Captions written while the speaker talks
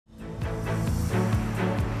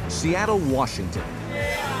Seattle, Washington.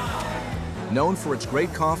 Known for its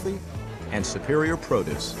great coffee and superior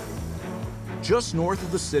produce. Just north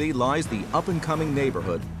of the city lies the up-and-coming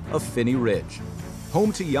neighborhood of Finney Ridge,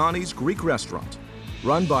 home to Yanni's Greek restaurant,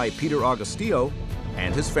 run by Peter Augustio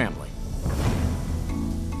and his family.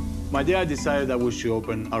 My dad decided that we should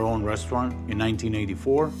open our own restaurant in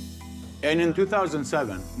 1984. And in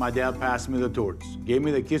 2007, my dad passed me the torch, gave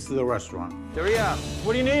me the keys to the restaurant. Daria,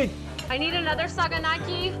 what do you need? I need another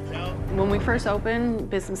saganaki. When we first opened,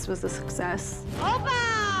 business was a success.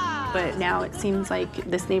 Opa! But now it seems like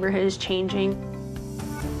this neighborhood is changing.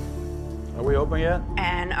 Are we open yet?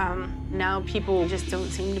 And now people just don't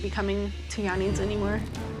seem to be coming to Yanni's anymore.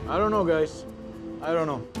 I don't know, guys. I don't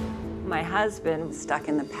know. My husband stuck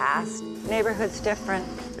in the past. Neighborhood's different.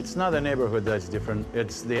 It's not the neighborhood that's different.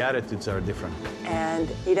 It's the attitudes are different. And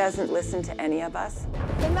he doesn't listen to any of us.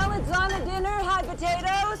 The melanzana dinner had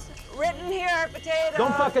potatoes. Written here, potatoes.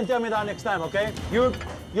 Don't fucking tell me that next time, okay? You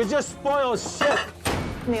just spoil shit.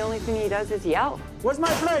 The only thing he does is yell. Where's my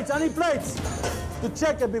plates? I need plates. To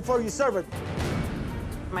check it before you serve it.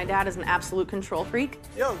 My dad is an absolute control freak.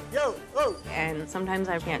 Yo, oh. And sometimes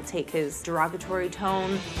I can't take his derogatory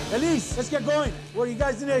tone. Elise, let's get going. What, you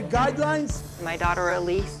guys need any guidelines? My daughter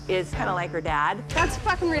Elise is kind of like her dad. That's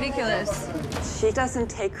fucking ridiculous. She doesn't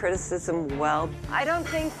take criticism well. I don't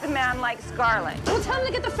think the man likes Scarlett. Well, tell him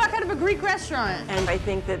to get the fuck out of a Greek restaurant. And I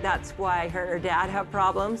think that that's why her and her dad have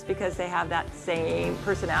problems, because they have that same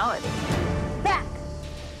personality. Back.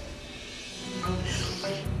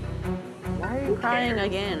 Why are you crying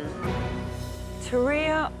again?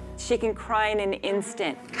 Taria, she can cry in an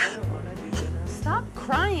instant. Stop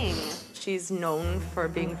crying. She's known for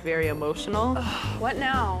being very emotional. What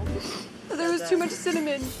now? There was too much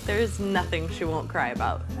cinnamon. There's nothing she won't cry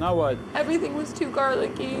about. Now what? Everything was too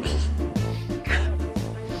garlicky.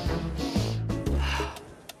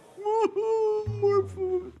 More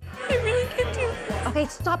food. I really can't do this. Okay,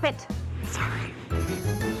 stop it. Sorry.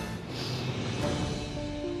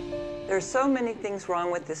 There's so many things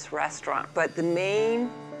wrong with this restaurant, but the main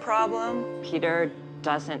problem, Peter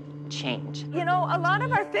doesn't change. You know, a lot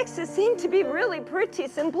of our fixes seem to be really pretty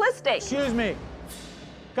simplistic. Excuse me.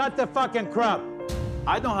 Cut the fucking crap.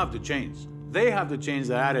 I don't have to change. They have to change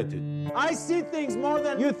their attitude. I see things more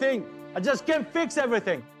than you think. I just can't fix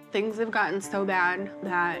everything. Things have gotten so bad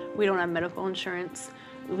that we don't have medical insurance.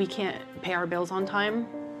 We can't pay our bills on time.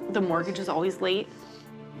 The mortgage is always late.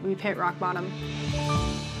 We've hit rock bottom.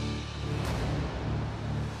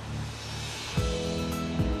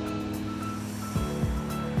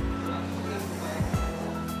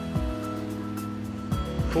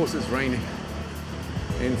 Of course it's raining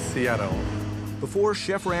in Seattle. Before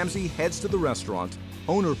Chef Ramsay heads to the restaurant,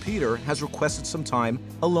 owner Peter has requested some time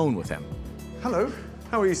alone with him. Hello,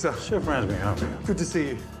 how are you, sir? Chef Ramsay, how are you? Good to see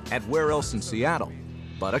you. At where else in Seattle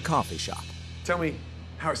but a coffee shop. Tell me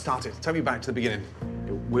how it started. Take me back to the beginning.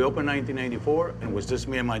 We opened 1984, and it was just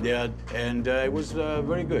me and my dad, and it was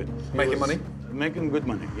very good. Making money? Making good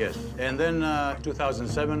money, yes. And then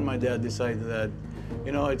 2007, my dad decided that,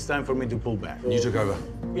 you know, it's time for me to pull back. You took over?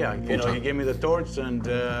 Yeah, you know, he gave me the torch, and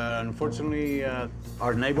unfortunately,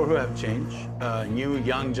 our neighborhood have changed. New,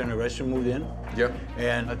 young generation moved in. Yep.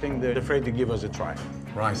 And I think they're afraid to give us a try.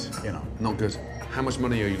 Right. You know. Not good. How much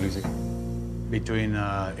money are you losing? Between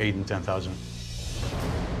 8,000 and 10,000.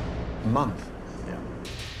 A month? Yeah.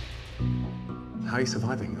 How are you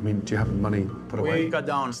surviving? I mean, do you have money put away? We cut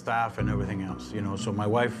down staff and everything else, you know, so my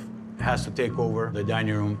wife has to take over the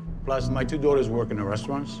dining room. Plus, my two daughters work in the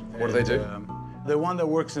restaurants. What do they do? The one that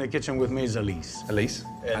works in the kitchen with me is Elise. Elise?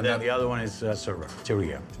 And then the other one is server,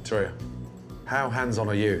 Taria. Taria. How hands-on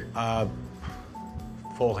are you?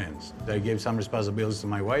 Full hands. I gave some responsibilities to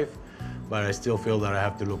my wife, but I still feel that I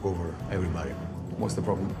have to look over everybody. What's the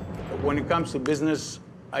problem? When it comes to business,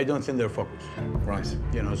 I don't think they're focused. Right.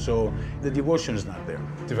 You know, so the devotion is not there.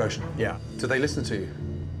 Devotion? Yeah. Do they listen to you?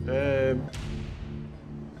 No.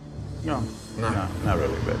 No. No, not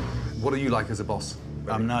really, but What are you like as a boss?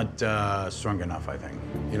 I'm not strong enough, I think.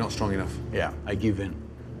 You're not strong enough? Yeah, I give in.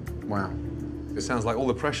 Wow. It sounds like all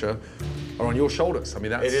the pressure are on your shoulders. I mean,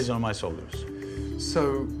 that's... It is on my shoulders.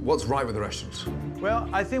 So, what's right with the restaurants? Well,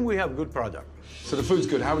 I think we have good product. So the food's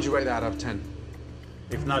good. How would you rate that out of 10?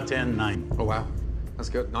 If not 10, 9. Oh, wow. That's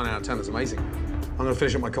good. 9 out of 10. That's amazing. I'm going to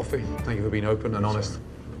finish up my coffee. Thank you for being open and honest.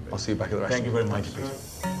 I'll see you back at the restaurant. Thank you very much.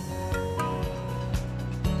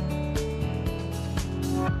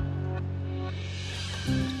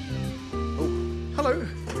 Oh, hello.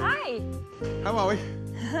 Hi. How are we?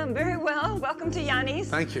 Very well. Welcome to Yanni's.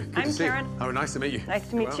 Thank you. Good I'm to see Karen. you. Oh, nice to meet you. Nice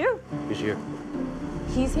to meet you. Is you?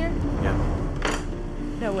 He's here? Yeah.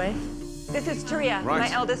 No way. This is Taria, Right.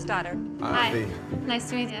 my eldest daughter. Hi. Nice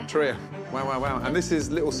to meet you. Taria. Wow, wow, wow. And this is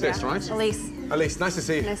little sis, right? Elise, Elise, nice to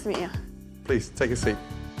see you. nice to meet you. Please, take a seat.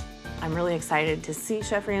 I'm really excited to see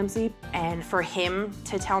Chef Ramsay and for him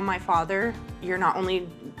to tell my father, you're not only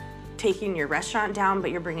taking your restaurant down, but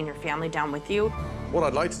you're bringing your family down with you. What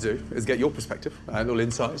I'd like to do is get your perspective, a little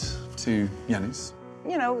insight to Yannis.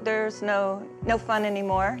 You know, there's no fun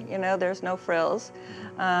anymore. You know, there's no frills.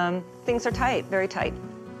 Things are tight, very tight.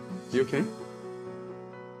 You okay?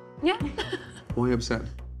 Yeah. Why are you upset?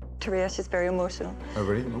 Taria, she's very emotional. Oh,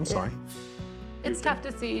 really? I'm sorry. It's tough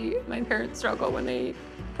to see my parents struggle when they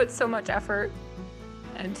put so much effort,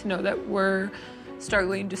 and to know that we're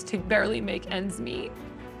struggling just to barely make ends meet.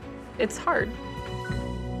 It's hard.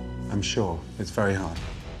 I'm sure. It's very hard.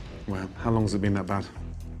 Well, how long has it been that bad?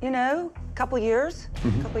 You know, a couple years.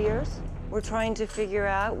 We're trying to figure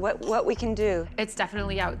out what we can do. It's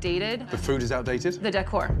definitely outdated. The food is outdated? The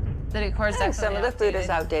decor. The decor is definitely Some of the food is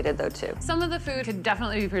outdated, though, too. Some of the food could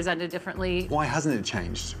definitely be presented differently. Why hasn't it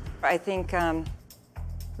changed? I think my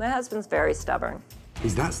husband's very stubborn.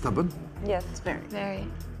 He's that stubborn? Yes. Very.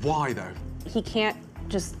 Why, though? He can't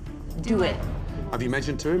just do it Have you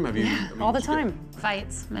mentioned to him? Have you? all the time.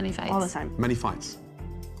 Fights, many fights. All the time. Many fights.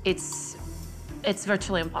 It's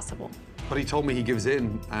virtually impossible. But he told me he gives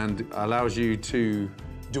in and allows you to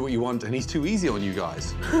do what you want, and he's too easy on you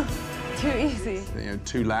guys. Too easy. You know,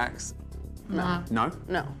 too lax. No. No?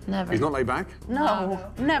 No. Never. He's not laid back? No,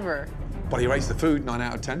 never. But he rates the food 9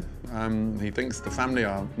 out of 10. He thinks the family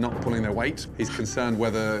are not pulling their weight. He's concerned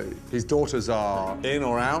whether his daughters are in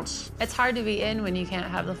or out. It's hard to be in when you can't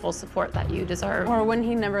have the full support that you deserve. Or when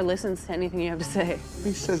he never listens to anything you have to say.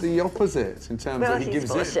 He says the opposite in terms Well, of he he's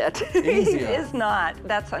gives full of it shit. He easier. is not.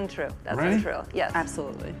 That's untrue. That's Really? untrue. Yes.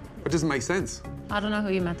 Absolutely. It doesn't make sense. I don't know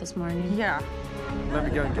who you met this morning. Yeah. Let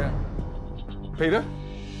me go and get Peter.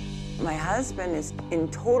 My husband is in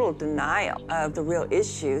total denial of the real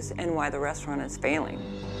issues and why the restaurant is failing.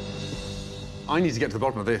 I need to get to the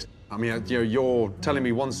bottom of this. I mean, you know, you're telling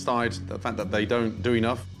me one side, the fact that they don't do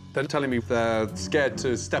enough, then telling me they're scared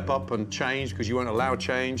to step up and change because you won't allow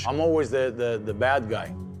change. I'm always the bad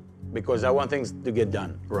guy because I want things to get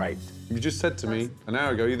done right. You just said to me an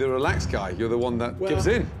hour ago, you're the relaxed guy. You're the one that gives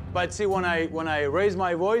in. But see, when I raise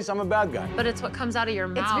my voice, I'm a bad guy But it's what comes out of your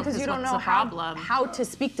mouth. It's because you don't what's know the problem. how to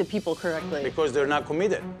speak to people correctly. because they're not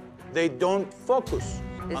committed. They don't focus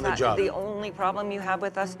Is on the that job. the only problem you have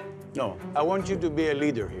with us? No, I want you to be a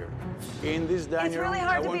leader here. In this dining It's room, really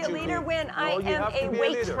hard I to be want a you leader when I No, you am have to a be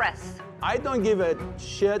leader. waitress. I don't give a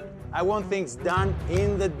shit. I want things done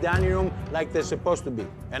in the dining room like they're supposed to be.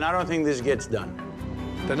 And I don't think this gets done.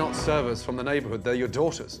 They're not servers from the neighborhood, they're your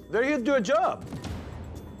daughters. They're here to do a job.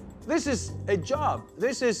 This is a job.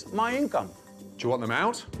 This is my income. Do you want them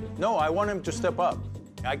out? No, I want them to step up.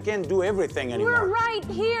 I can't do everything anymore. We're right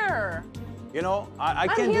here. You know, I I'm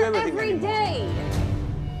can't do here everything every anymore. day.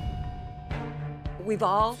 We've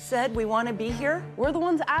all said we want to be here. We're the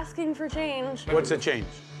ones asking for change. What's the change?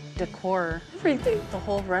 Decor. Everything. The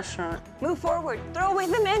whole restaurant. Move forward. Throw away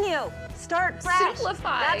the menu. Start fresh.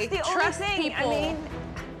 Simplify. That's the Trust only thing. people. I mean,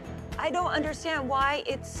 I don't understand why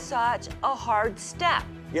it's such a hard step.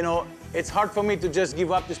 You know, it's hard for me to just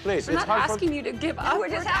give up this place. We're It's not hard asking you to give up. we're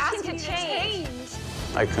just asking you to to change.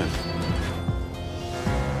 change. I can't.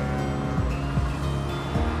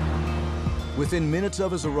 Within minutes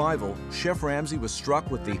of his arrival, Chef Ramsay was struck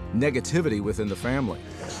with the negativity within the family.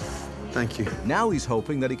 Thank you. Now he's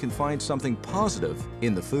hoping that he can find something positive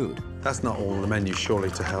in the food. That's not all on the menu,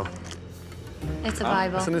 surely, to hell. It's a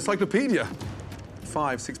Bible. It's an encyclopedia.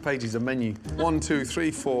 5, 6 pages of menu. 1, 2,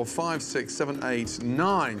 3, 4, 5, 6, 7, 8,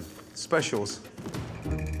 9 specials.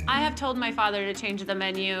 I have told my father to change the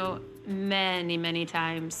menu many, many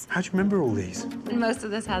times. How do you remember all these? And most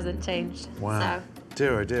of this hasn't changed. Wow. So.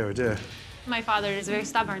 Dear, oh dear, oh dear. My father is very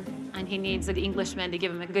stubborn, and he needs an Englishman to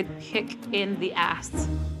give him a good kick in the ass.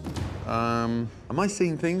 Am I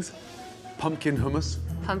seeing things? Pumpkin hummus?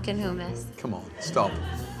 Pumpkin hummus. Come on, stop.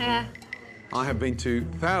 Yeah. I have been to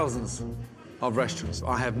thousands of restaurants.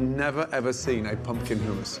 I have never, ever seen a pumpkin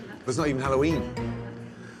hummus. It's not even Halloween.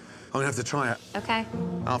 I'm gonna have to try it. Okay.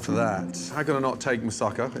 After that, how can I not take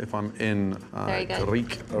moussaka if I'm in Very a good.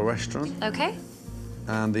 Greek restaurant? Okay.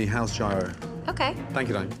 And the house gyro. Okay. Thank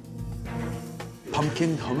you, Dane.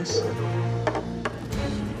 Pumpkin hummus?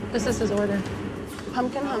 This is his order.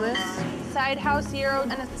 Pumpkin hummus, side house gyro,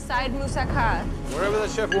 and a side moussaka. Whatever the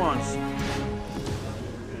chef wants.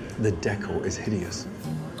 The decor is hideous.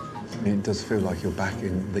 I mean, it does feel like you're back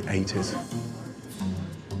in the 80s.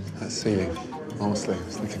 That ceiling, honestly,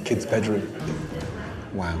 it's like a kid's bedroom.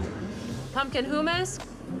 Wow. Pumpkin hummus.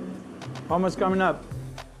 How much coming up?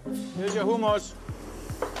 Here's your hummus.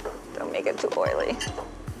 Don't make it too oily.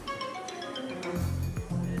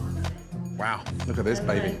 Wow, look at this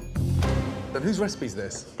baby. Then whose recipe is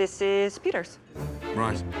this? This is Peter's.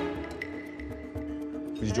 Right.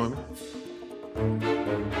 Would you join me?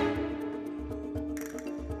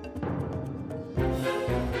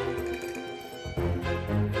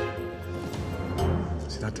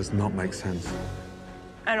 See, that does not make sense.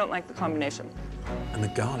 I don't like the combination. And the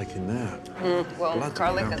garlic in there. Well, Bloody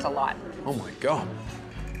garlic hell. is a lot. Oh my God.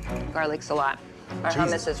 Garlic's a lot. Our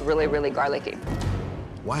Jesus. hummus is really, really garlicky.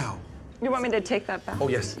 Wow. You want me to take that back? Oh,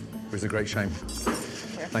 yes. It was a great shame.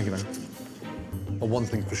 Thank you, man. Well, one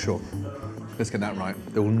thing for sure. Let's get that right.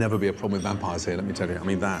 There will never be a problem with vampires here, let me tell you. I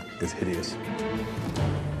mean, that is hideous.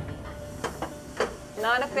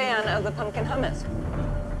 Not a fan of the pumpkin hummus.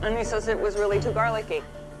 And he says it was really too garlicky.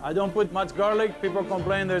 I don't put much garlic. People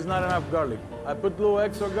complain there's not enough garlic. I put a little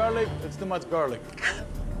extra garlic. It's too much garlic.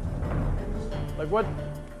 Like what?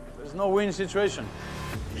 There's no win situation.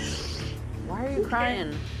 Why are you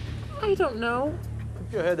crying? I don't know.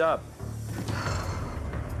 Put your head up.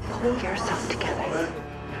 Pull yourself together.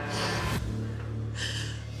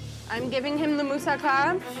 I'm giving him the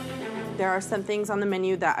moussaka. There are some things on the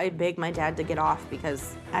menu that I beg my dad to get off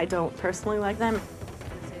because I don't personally like them.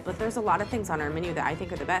 But there's a lot of things on our menu that I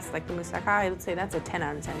think are the best, like the moussaka. I would say that's a 10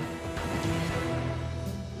 out of 10.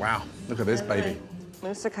 Wow, look at this baby.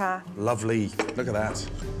 Moussaka. Lovely. Look at that.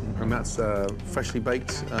 And that's freshly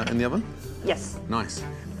baked in the oven? Yes, Nice.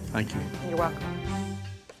 Thank you. you're welcome.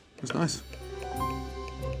 It's nice.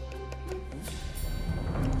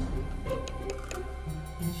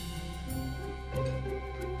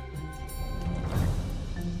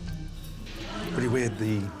 Pretty weird.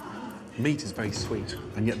 The meat is very sweet,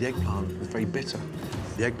 and yet the eggplant is very bitter.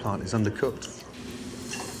 The eggplant is undercooked.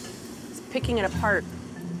 It's picking it apart.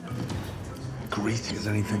 Greasy as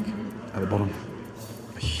anything at the bottom.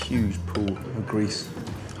 A huge pool of grease.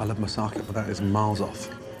 I love moussaka, but that is miles off.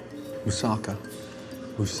 Moussaka.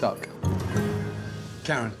 Moussak.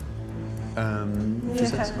 Karen, what you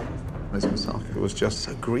said? This moussaka was just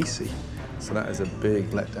so greasy. So that is a big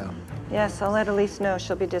letdown. Yes, I'll let Elise know.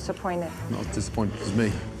 She'll be disappointed. Not as disappointed as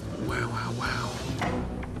me. Wow, wow,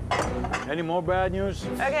 wow. Any more bad news?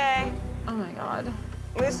 Okay. Oh my God.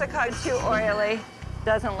 Moussaka's too oily.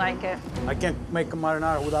 Doesn't like it. I can't make a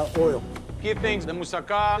marinara without oil. He thinks the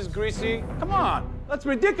moussaka is greasy. Come on, that's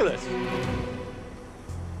ridiculous.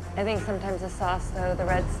 I think sometimes the sauce, though, the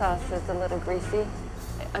red sauce is a little greasy.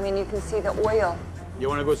 I mean, you can see the oil. You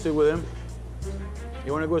wanna go sit with him?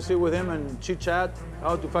 You wanna go sit with him and chit-chat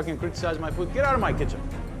how to fucking criticize my food? Get out of my kitchen.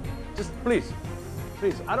 Just please,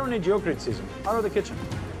 please. I don't need your criticism. Out of the kitchen.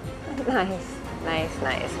 Nice, nice,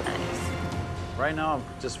 nice, nice. Right now, I'm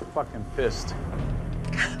just fucking pissed.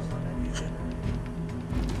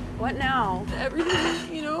 What now?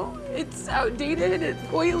 Everything, you know, it's outdated, it's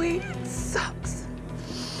oily, it sucks.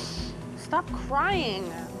 Stop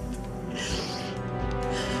crying.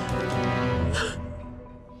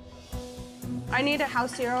 I need a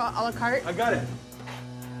house hero a la carte. I got it.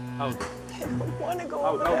 Out. I don't want to go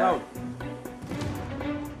Out, over out, there. out.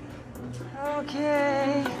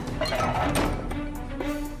 Okay.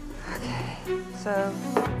 Okay, so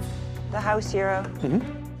the house hero.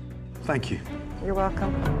 Thank you. You're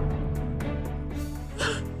welcome.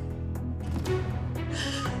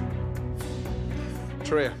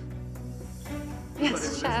 Tria,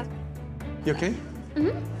 Yes, chef. you okay?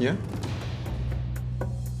 Yeah?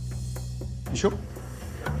 You sure?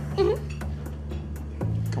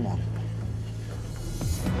 Come on.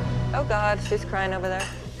 Oh God, she's crying over there.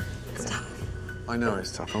 I know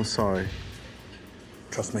it's tough. I'm sorry.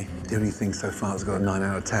 Trust me, the only thing so far that's got a 9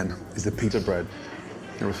 out of 10 is the pita bread.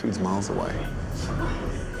 Your food's miles away.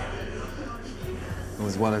 And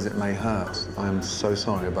as well as it may hurt, I am so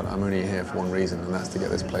sorry, but I'm only here for one reason, and that's to get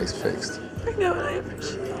this place fixed. I know, and I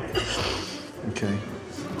appreciate it. Okay?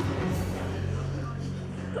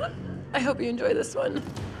 I hope you enjoy this one.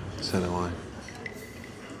 So do I.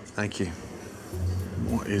 Thank you.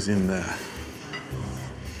 What is in there?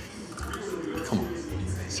 Come on.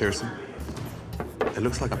 Seriously? It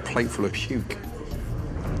looks like a plate full of puke.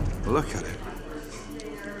 Look at it.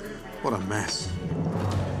 What a mess.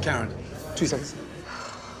 Karen, 2 seconds.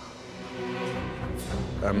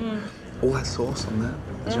 All that sauce on there?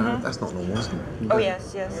 Did you know, that's not normal, is it? Oh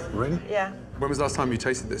yes, yes. Really? Yeah. When was the last time you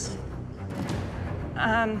tasted this?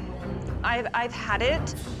 I've had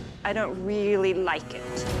it. I don't really like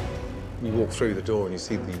it. You walk through the door and you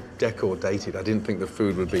see the decor dated. I didn't think the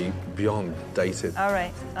food would be beyond dated. All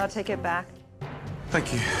right, I'll take it back.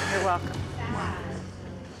 Thank you. You're welcome.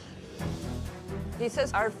 He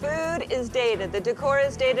says our food is dated, the decor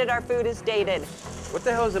is dated, our food is dated. What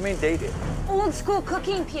the hell does it mean, dated? Old school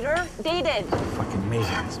cooking, Peter. Dated. Fucking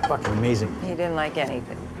amazing. It's fucking amazing. He didn't like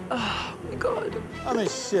anything. Oh my God. I mean,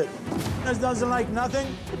 shit. This doesn't like nothing.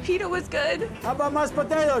 The pita was good. How about mashed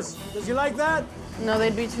potatoes? Does he like that? No,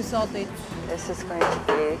 they'd be too salty. This is going to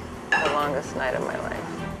be the longest night of my life.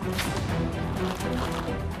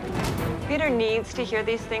 Peter needs to hear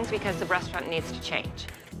these things because the restaurant needs to change.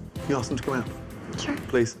 Can you ask them to come out? Sure.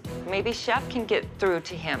 Please. Maybe Chef can get through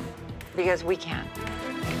to him because we can't.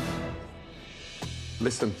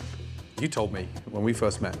 Listen, you told me when we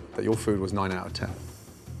first met that your food was 9 out of 10.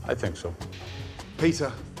 I think so.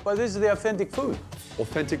 Peter. But this is the authentic food.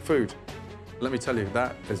 Authentic food. Let me tell you,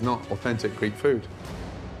 that is not authentic Greek food.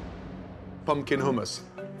 Pumpkin hummus.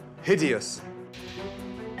 Hideous.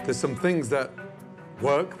 There's some things that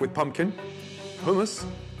work with pumpkin. Hummus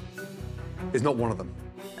is not one of them.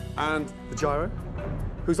 And the gyro,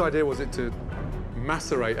 whose idea was it to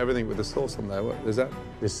macerate everything with the sauce on there? What is that?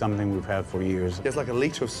 This is something we've had for years. It's like a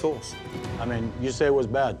liter of sauce. I mean, you say it was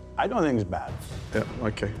bad. I don't think it's bad. Yeah,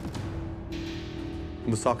 okay.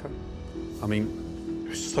 Moussaka, I mean,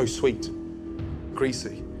 it's so sweet,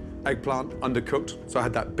 greasy. Eggplant, undercooked, so I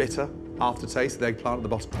had that bitter aftertaste of the eggplant at the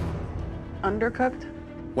bottom. Undercooked?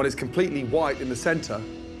 When it's completely white in the center,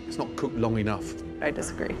 it's not cooked long enough. I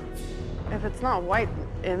disagree. If it's not white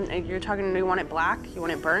and you're talking, do you want it black? You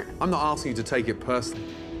want it burnt? I'm not asking you to take it personally.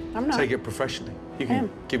 I'm not. Take it professionally. You can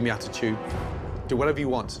give me attitude. Do whatever you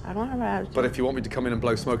want. I don't have an attitude. But if you want me to come in and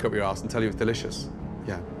blow smoke up your ass and tell you it's delicious,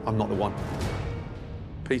 yeah, I'm not the one.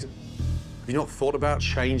 Peter, have you not thought about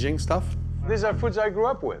changing stuff? These are foods I grew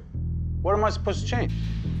up with. What am I supposed to change?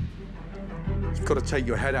 You've got to take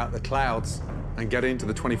your head out of the clouds and get into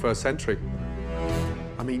the 21st century.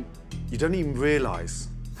 I mean, you don't even realize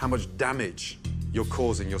how much damage you're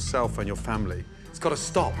causing yourself and your family. It's got to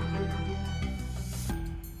stop.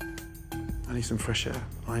 I need some fresh air.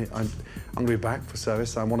 I'm going to be back for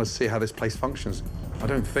service. I want to see how this place functions. I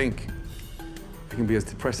don't think it can be as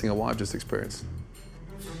depressing as what I've just experienced.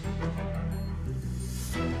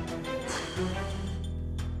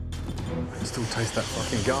 I can still taste that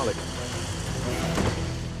fucking garlic.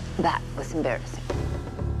 That was embarrassing.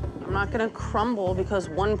 I'm not gonna crumble because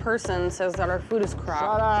one person says that our food is crap.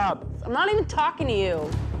 Shut up! I'm not even talking to you.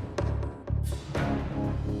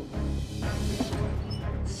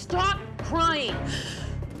 Stop crying.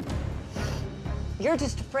 You're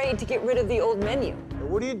just afraid to get rid of the old menu.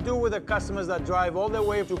 What do you do with the customers that drive all the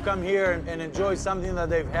way to come here and enjoy something that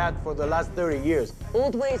they've had for the last 30 years?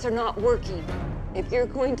 Old ways are not working. If you're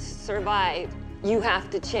going to survive, you have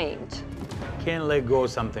to change. Can't let go of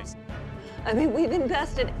something. I mean, we've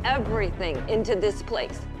invested everything into this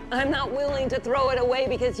place. I'm not willing to throw it away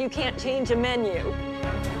because you can't change a menu.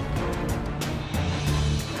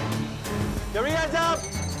 Get your hands up!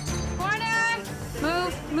 Corner!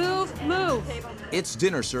 Move, move, move. It's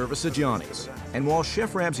dinner service at Johnny's. And while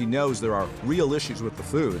Chef Ramsay knows there are real issues with the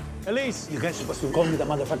food, Elise, you guys are supposed to call me the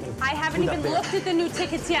motherfucking... I haven't even looked at the new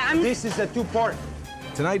tickets yet. This is a two-part.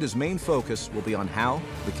 tonight his main focus will be on how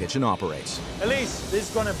the kitchen operates. Elise, this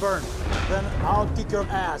is gonna burn. Then I'll kick your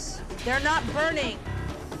ass. They're not burning.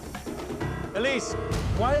 Elise,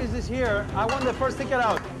 why is this here? I want the first ticket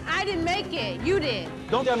out. I didn't make it. You did.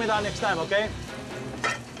 Don't tell me that next time, okay?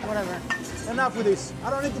 Whatever. Enough with this. I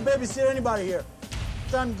don't need to babysit anybody here.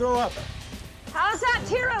 Time to grow up. How's that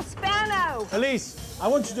Tiro Spano? Elise, I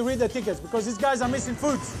want you to read the tickets because these guys are missing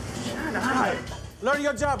foods. Shut up. Learn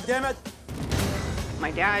your job, damn it.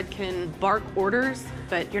 My dad can bark orders,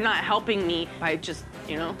 but you're not helping me by just,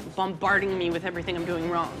 you know, bombarding me with everything I'm doing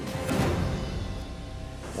wrong.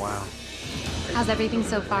 Wow. How's everything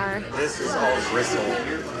so far? This is all gristle.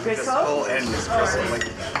 This whole end is gristle. Like,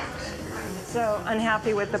 So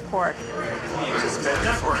unhappy with the pork. just meant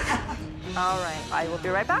the pork. All right, I will be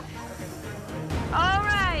right back. All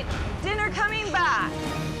right, dinner coming back.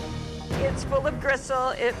 It's full of gristle,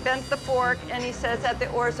 it bent the fork, and he says that the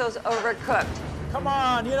orzo's overcooked. Come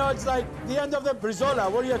on, you know, it's like the end of the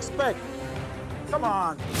brizola. What do you expect? Come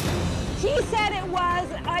on. He said it was,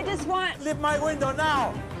 I just want... Leave my window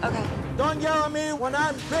now. Okay. Don't yell at me when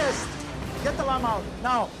I'm pissed. Get the lamb out,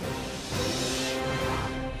 now.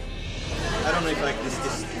 I don't know if I can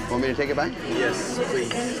just... Want me to take it back? Yes,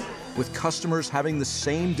 please. With customers having the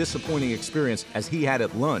same disappointing experience as he had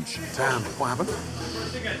at lunch. Damn, what happened?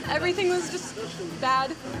 Everything was just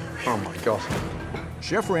bad. Oh my God.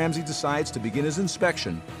 Chef Ramsay decides to begin his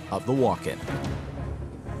inspection of the walk-in.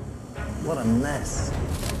 What a mess.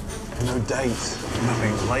 No dates,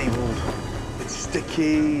 nothing labeled. It's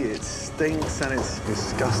sticky, it stinks, and it's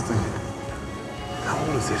disgusting. How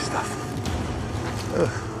old is this stuff?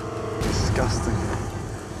 Ugh, disgusting.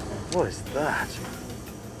 What is that?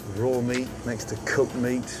 Raw meat next to cooked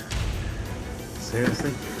meat.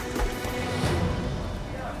 Seriously?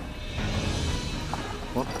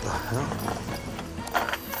 What the hell?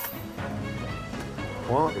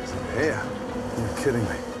 What is here? You're kidding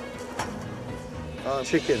me.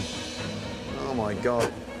 Chicken. Oh my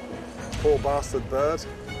God. Poor bastard bird.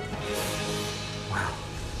 Wow.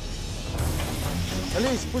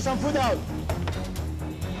 Elise, put some food out.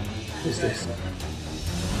 Who's this?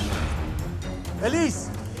 Elise!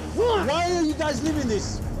 What? Why are you guys leaving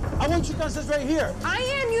this? I want you guys right here. I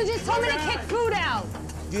am. You just told me to kick food out.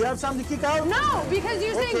 Do you have something to kick out? No, because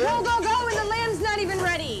you're saying go, go, go, and the lamb's not even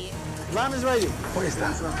ready. Lamb is ready. What is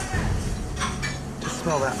that? Just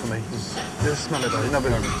smell that for me. Just smell it, buddy. No,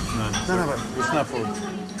 but It's not food.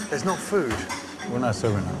 It's not food. We're not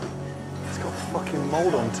serving it. It's got fucking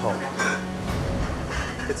mold on top.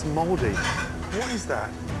 It's moldy. What is that?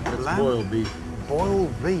 It's Lamb? boiled beef.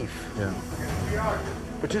 Boiled beef? Yeah.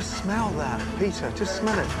 But just smell that, Peter. Just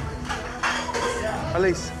smell it.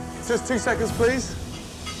 Elise, just 2 seconds, please.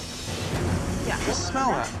 Yeah. Just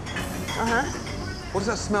smell that. Uh-huh. What does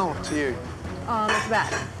that smell to you? It's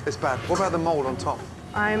bad. It's bad. What about the mold on top?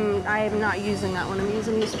 I am not using that one. I'm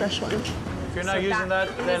using this fresh one. If you're not using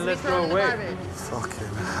that, then let's throw it away.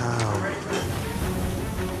 Fucking hell.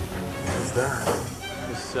 What is that?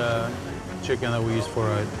 This chicken that we use for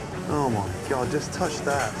Oh my God, just touch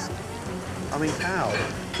that. I mean, how?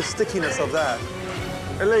 The stickiness of that.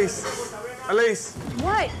 Elise, Elise.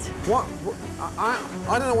 What? What?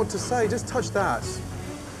 I don't know what to say. Just touch that.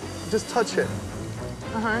 Just touch it.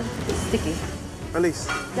 Uh-huh. It's sticky. Elise.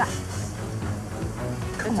 Yeah.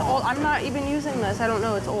 It's old. I'm not even using this. I don't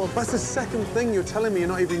know. It's old. That's the second thing you're telling me you're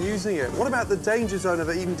not even using it. What about the danger zone of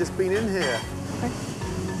it even just being in here? Okay.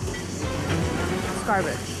 It's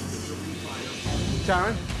garbage.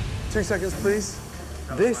 Karen, 2 seconds, please.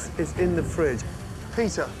 This is in the fridge.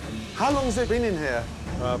 Peter, how long has it been in here?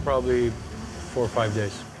 probably 4 or 5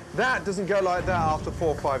 days. That doesn't go like that after 4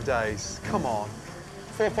 or 5 days. Come on.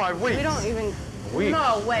 4 or 5 weeks. We don't even... Weeks.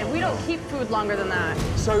 No way. We don't keep food longer than that.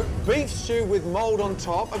 So, beef stew with mold on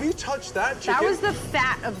top. Have you touched that chicken? That was the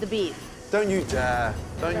fat of the beef. Don't you dare.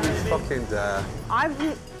 Don't you fucking dare.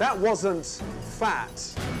 That wasn't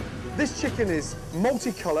fat. This chicken is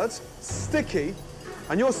multicolored, sticky,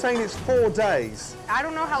 and you're saying it's 4 days. I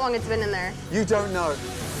don't know how long it's been in there. You don't know.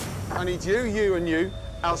 I need you, and you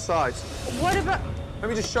outside. What about... Let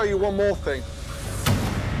me just show you one more thing.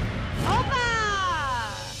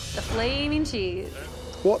 Opa! The flaming cheese.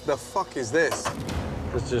 What the fuck is this?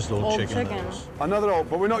 It's just old chicken. Another old,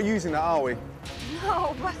 but we're not using that, are we?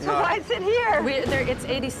 No, but so why is it here? It's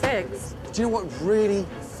 86. Do you know what really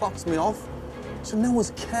fucks me off? So no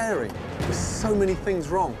one's caring. There's so many things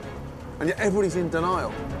wrong, and yet everybody's in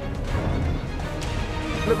denial.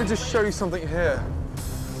 Let me just show you something here.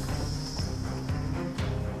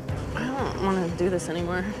 I don't want to do this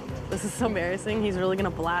anymore. This is so embarrassing. He's really gonna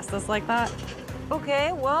blast us like that.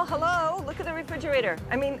 Okay, well, hello, look at the refrigerator.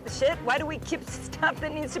 I mean, shit, why do we keep stuff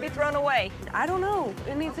that needs to be thrown away? I don't know.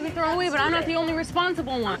 It needs to be thrown away, but I'm not the only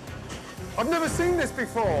responsible one. I've never seen this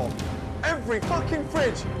before. Every fucking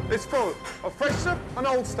fridge is full of fresh stuff and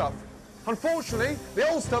old stuff. Unfortunately, the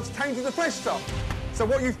old stuff's tainted the fresh stuff. So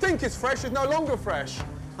what you think is fresh is no longer fresh.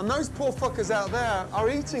 And those poor fuckers out there are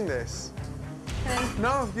eating this. Okay.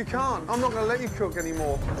 No, you can't. I'm not going to let you cook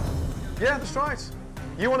anymore. Yeah, that's right.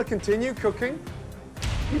 You want to continue cooking?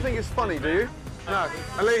 You think it's funny, do you? No.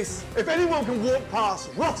 Elise, if anyone can walk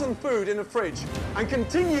past rotten food in a fridge and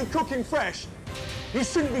continue cooking fresh, you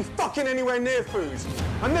shouldn't be fucking anywhere near food.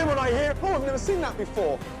 And then when I hear, oh, I've never seen that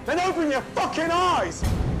before, then open your fucking eyes!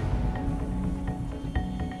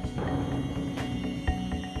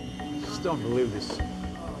 Just don't believe this.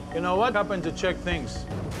 You know what happened to check things?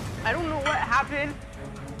 I don't know what happened.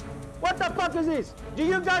 What the fuck is this? Do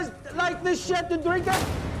you guys like this shit to drink it?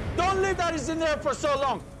 Don't leave that is in there for so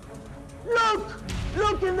long.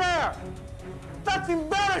 Look in there. That's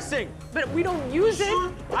embarrassing. But we don't use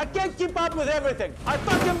it. I can't keep up with everything. I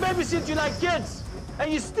fucking babysit you like kids,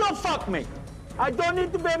 and you still fuck me. I don't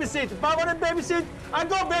need to babysit. If I want to babysit, I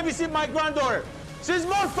go babysit my granddaughter. She's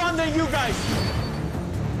more fun than you guys.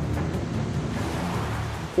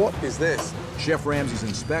 What is this? Chef Ramsay's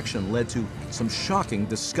inspection led to some shocking,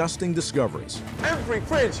 disgusting discoveries. Every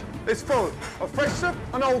fridge is full of fresh stuff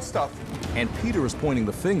and old stuff. And Peter is pointing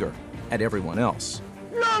the finger at everyone else.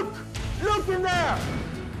 Look in there.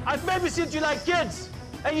 I babysit you like kids,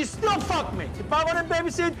 and you still fuck me. If I want to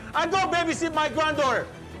babysit, I go babysit my granddaughter.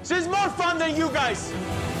 She's more fun than you guys.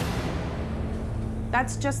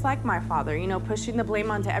 That's just like my father, you know, pushing the blame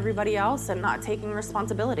onto everybody else and not taking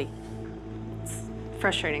responsibility. It's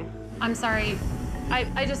frustrating. I'm sorry.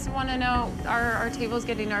 I just want to know, are our tables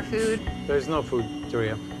getting our food? There's no food,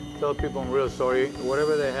 Julia. Tell people I'm real sorry.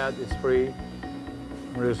 Whatever they had, it's free.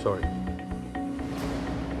 I'm real sorry.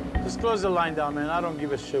 Just close the line down, man. I don't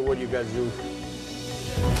give a shit what you guys do.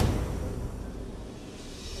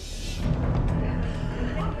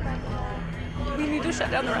 We need to shut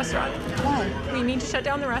down the restaurant. Why? We need to shut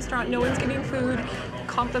down the restaurant. No one's getting food.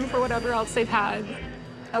 Comp them for whatever else they've had.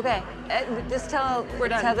 Okay, just tell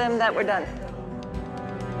done. them that we're done.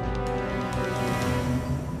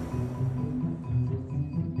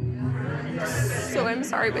 So I'm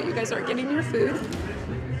sorry, but you guys aren't getting your food.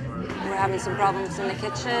 We're having some problems in the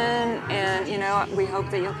kitchen, and, you know, we hope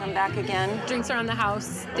that you'll come back again. Drinks are on the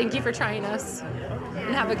house. Thank you for trying us.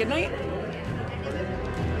 And have a good night.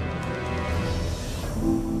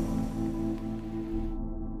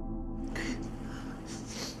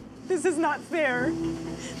 This is not fair.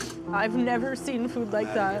 I've never seen food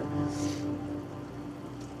like that.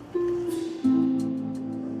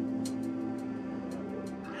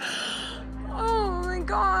 Oh my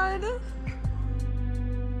God.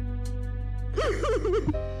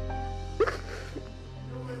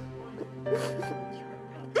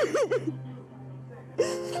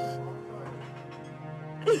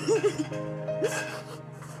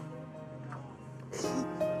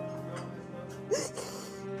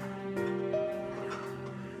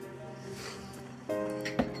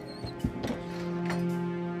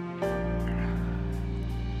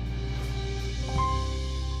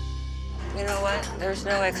 You know what? There's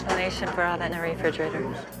no explanation for all that in the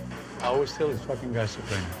refrigerator. I always tell these fucking guys to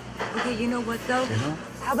blame. Okay, you know what, though? You know?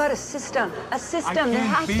 How about a system? A system. I There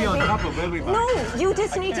has can't be to on be. top of everybody. No, you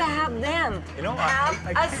just need to can't. have them. You know, have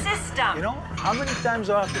I a can't. system. You know, how many times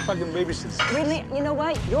do I have to fucking babysit? Really, you know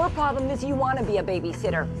what? Your problem is you want to be a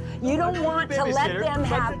babysitter. You don't want to let babysitter, them but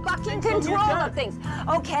have then fucking things don't get control done. of things.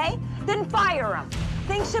 Okay? Then fire them.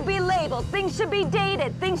 Things should be labeled. Things should be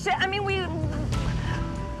dated. Things should, I mean,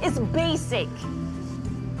 it's basic.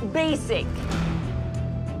 Basic.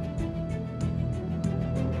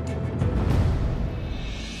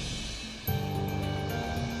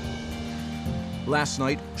 Last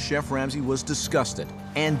night, Chef Ramsay was disgusted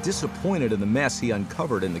and disappointed in the mess he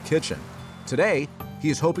uncovered in the kitchen. Today, he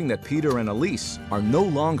is hoping that Peter and Elise are no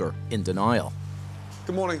longer in denial.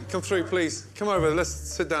 Good morning. Come through, please. Come over. Let's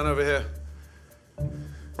sit down over here.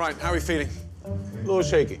 Right, how are we feeling? A little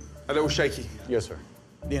shaky. A little shaky. Yes, sir.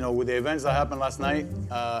 You know, with the events that happened last night,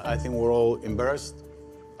 I think we're all embarrassed.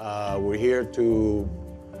 We're here to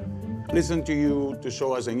listen to you, to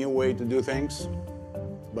show us a new way to do things.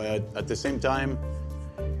 But at the same time,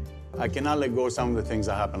 I cannot let go of some of the things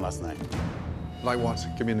that happened last night. Like what?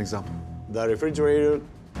 Give me an example. The refrigerator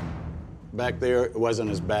back there wasn't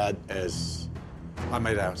as bad as I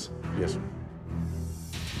made out. Yes, sir.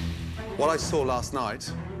 What I saw last night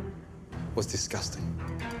was disgusting.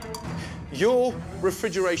 Your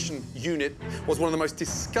refrigeration unit was one of the most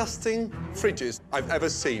disgusting fridges I've ever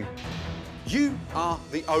seen. You are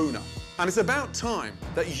the owner, and it's about time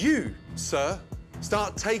that you, sir,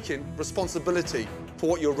 start taking responsibility for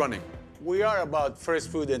what you're running. We are about fresh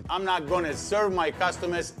food, and I'm not gonna serve my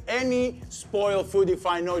customers any spoiled food if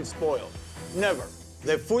I know it's spoiled. Never.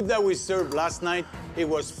 The food that we served last night, it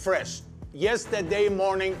was fresh. Yesterday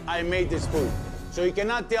morning, I made this food. So you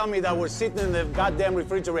cannot tell me that we're sitting in the goddamn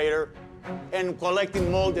refrigerator and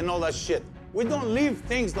collecting mold and all that shit. We don't leave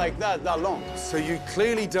things like that long. So you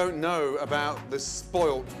clearly don't know about the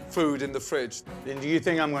spoiled food in the fridge. Then do you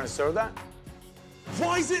think I'm gonna serve that?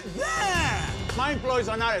 Why is it there? My employees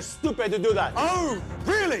are not as stupid to do that. Oh,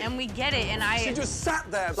 really? And we get it, and She just sat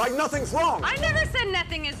there like nothing's wrong. I never said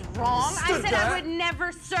nothing is wrong. I Stood said there. I would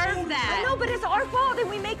never serve that. No, but it's our fault, and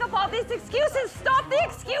we make up all these excuses. Stop the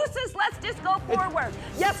excuses. Let's just go forward.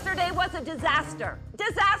 Yesterday was a disaster.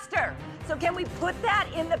 Disaster. So can we put that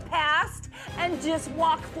in the past and just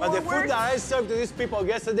walk But forward? the food that I served to these people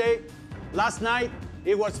yesterday, last night,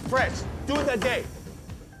 it was fresh to the day.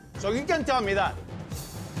 So you can tell me that.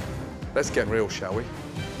 Let's get real, shall we?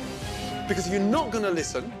 Because if you're not going to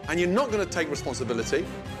listen and you're not going to take responsibility,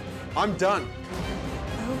 I'm done.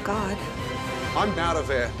 Oh, God. I'm out of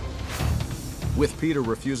here. With Peter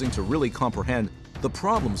refusing to really comprehend the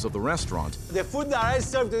problems of the restaurant, The food that I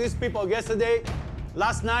served to these people yesterday,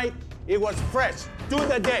 last night, it was fresh to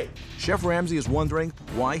the day. Chef Ramsay is wondering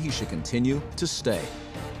why he should continue to stay.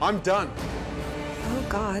 I'm done. Oh,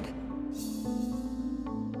 God.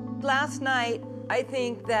 Last night, I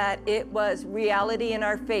think that it was reality in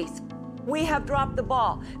our face. We have dropped the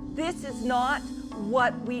ball. This is not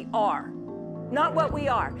what we are. not what we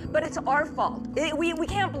are. But it's our fault. We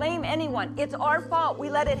can't blame anyone. It's our fault. We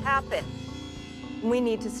let it happen. We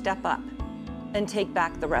need to step up and take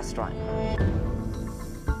back the restaurant.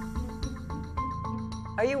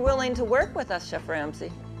 Are you willing to work with us, Chef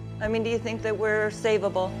Ramsay? I mean, do you think that we're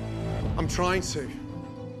savable? I'm trying to.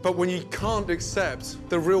 But when you can't accept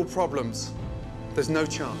the real problems, there's no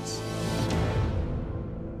chance.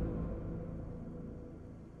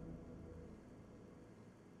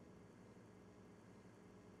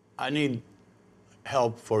 I need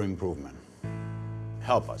help for improvement.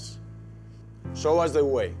 Help us. Show us the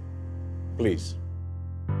way, please.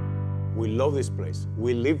 We love this place.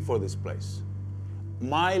 We live for this place.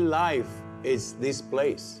 My life is this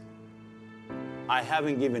place. I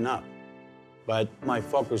haven't given up, but my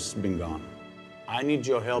focus has been gone. I need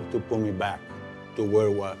your help to put me back to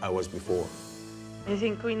where I was before. I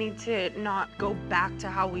think we need to not go back to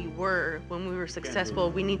how we were when we were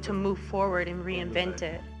successful. We need to move forward and reinvent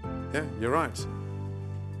it. Yeah, you're right.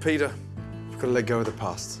 Peter, you've got to let go of the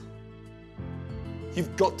past.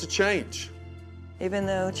 You've got to change. Even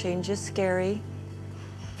though change is scary,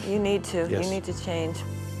 you need to. Yes. You need to change.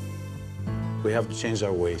 We have to change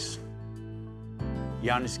our ways.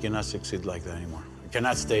 Giannis cannot succeed like that anymore. He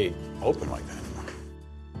cannot stay open like that anymore.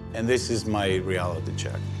 And this is my reality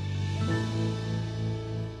check.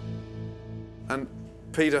 And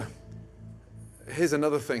Peter, here's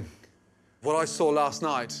another thing. What I saw last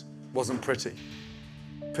night wasn't pretty.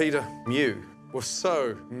 Peter, you were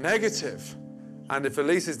so negative. And if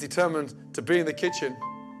Elise is determined to be in the kitchen,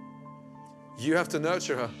 you have to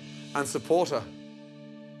nurture her and support her.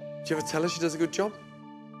 Do you ever tell her she does a good job?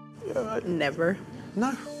 Never.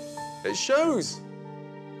 No, it shows.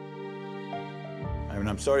 I mean,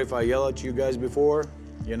 I'm sorry if I yelled at you guys before,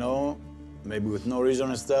 you know, maybe with no reason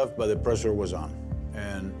and stuff, but the pressure was on.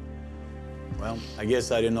 And, well, I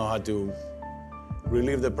guess I didn't know how to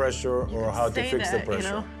relieve the pressure or how to fix the pressure. You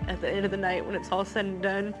know, at the end of the night when it's all said and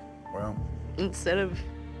done, Well, instead of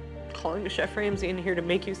calling a Chef Ramsay in here to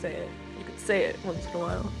make you say it, you could say it once in a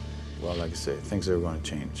while. well, like I say, things are going to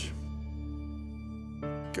change.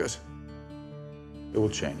 Good. It will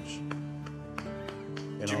change.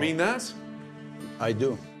 Do you mean that? I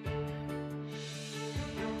do.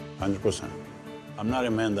 100%. I'm not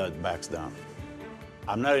a man that backs down.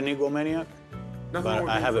 I'm not an egomaniac, but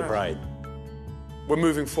I have a pride. We're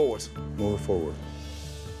moving forward. Moving forward.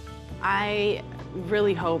 I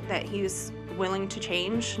really hope that he's willing to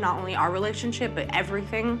change not only our relationship, but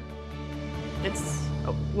everything. It's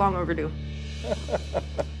long overdue.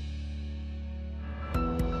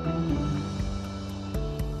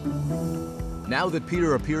 Now that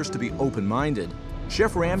Peter appears to be open-minded,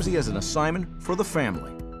 Chef Ramsay has an assignment for the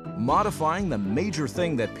family, modifying the major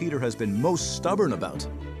thing that Peter has been most stubborn about.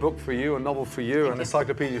 Book for you, a novel for you, an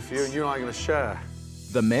encyclopedia for you, and you and I are going to share.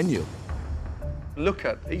 The menu. Look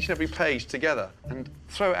at each and every page together and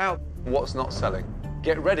throw out what's not selling.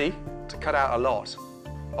 Get ready to cut out a lot.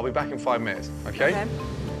 I'll be back in 5 minutes, okay?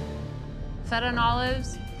 Feta and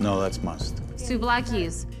olives, No, that's must.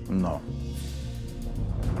 souvlaki's, No.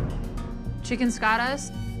 chicken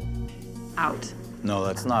scottas, out. No,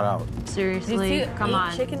 that's not out. Seriously, come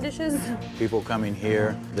on. Chicken dishes? People come in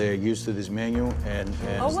here, they're used to this menu, and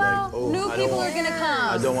it's like, oh, new I people don't, are gonna come.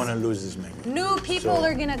 I don't want to lose this menu. New people So-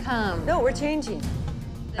 are gonna come. No, we're changing.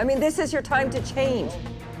 I mean, this is your time to change.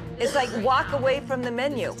 It's like walk away from the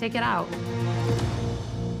menu. Take it out.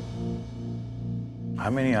 How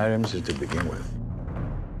many items is to begin with?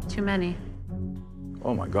 Too many.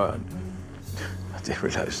 Oh my God. I didn't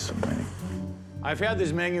realize so many. I've had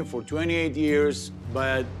this menu for 28 years,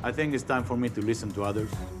 but I think it's time for me to listen to others.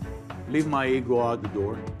 Leave my ego out the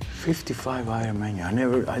door. 55-item menu.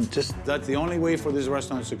 That's the only way for this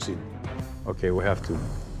restaurant to succeed. Okay, we have to.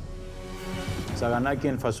 Saganaki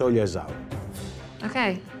and fasolia is out.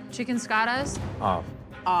 Okay, chicken scottas, Off.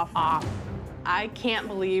 Off. I can't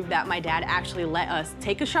believe that my dad actually let us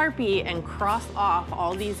take a Sharpie and cross off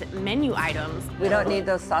all these menu items. We don't need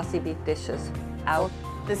those saucy beef dishes. Out.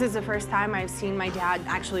 This is the first time I've seen my dad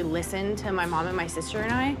actually listen to my mom and my sister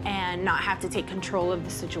and I and not have to take control of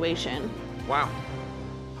the situation. Wow.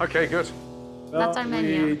 Okay, good. that's our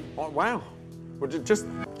menu. Oh, wow. Well, just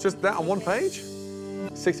that on one page?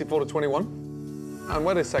 64 to 21. And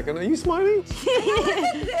wait a second, are you smiling?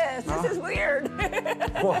 This is weird.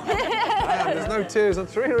 What? Man, there's no tears and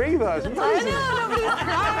thriller either. It's amazing.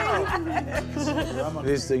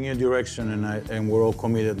 This is the new direction, and we're all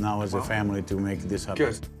committed now as a family to make this happen.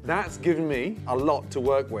 Good. That's given me a lot to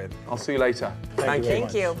work with. I'll see you later. Thank you.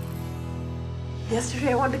 Thank you.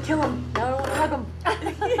 Yesterday I wanted to kill him. Now I want to hug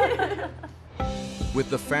him. With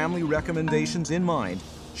the family recommendations in mind,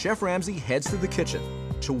 Chef Ramsay heads to the kitchen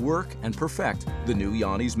to work and perfect the new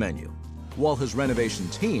Yanni's menu, while his renovation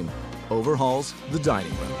team overhauls the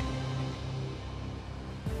dining room.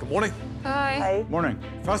 Good morning. Hi. Hi. Morning.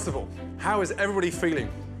 First of all, how is everybody feeling?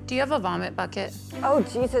 Do you have a vomit bucket? Oh,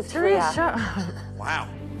 Jesus, Teresa. Wow.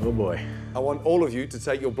 Oh boy. I want all of you to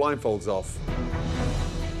take your blindfolds off.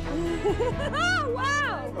 Oh,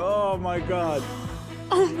 wow. Oh my God.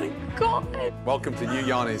 Oh my God. Welcome to New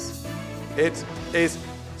Yanni's. It is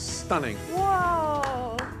stunning.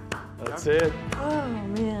 Whoa. That's it. Oh,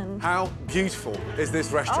 man. How beautiful is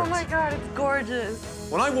this restaurant? Oh, my God, it's gorgeous.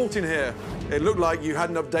 When I walked in here, it looked like you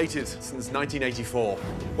hadn't updated since 1984.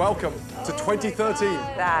 Welcome to 2013.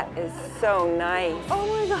 That is so nice. Oh,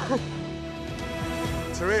 my God.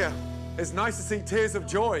 Taria, it's nice to see tears of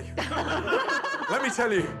joy. Let me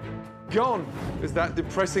tell you, gone is that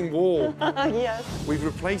depressing wall. Yes. We've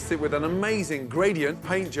replaced it with an amazing gradient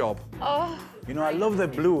paint job. Oh. You know, I love the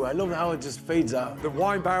blue. I love how it just fades out. The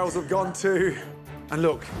wine barrels have gone too. And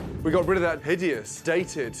look, we got rid of that hideous,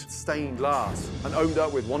 dated, stained glass and owned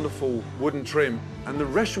up with wonderful wooden trim. And the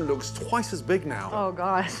restaurant looks twice as big now. Oh,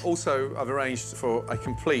 God. Also, I've arranged for a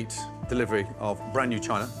complete delivery of brand new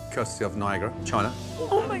china, courtesy of Niagara, China.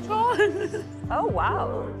 Oh my God. Oh,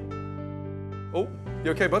 wow. Oh,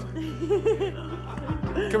 you okay, bud?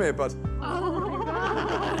 Come here, bud. Oh my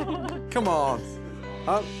God. Come on.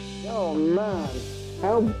 Oh man.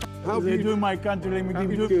 How they do in my country? Let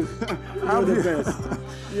me give you. You're the best.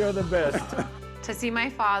 You're the best. To see my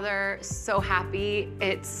father so happy,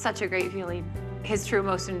 it's such a great feeling. His true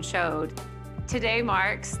emotion showed. Today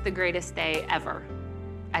marks the greatest day ever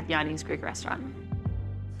at Yanni's Greek restaurant.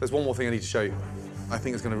 There's one more thing I need to show you. I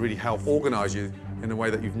think it's going to really help organize you in a way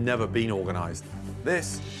that you've never been organized.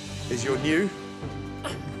 This is your new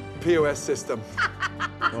POS system.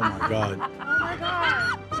 Oh my God. Oh my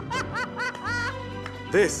God.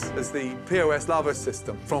 This is the POS Lava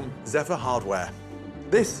system from Zephyr Hardware.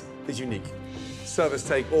 This is unique. Servers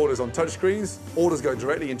take orders on touchscreens. Orders go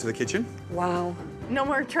directly into the kitchen. Wow. No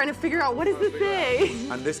more trying to figure out what does this say.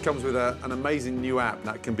 And this comes with an amazing new app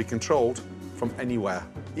that can be controlled from anywhere.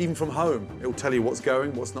 Even from home, it will tell you what's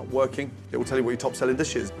going, what's not working. It will tell you what your top-selling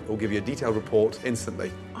dish is. It will give you a detailed report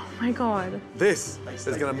instantly. Oh my God. This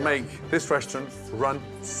is going to make this restaurant run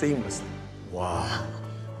seamlessly. Wow.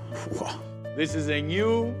 Wow. This is a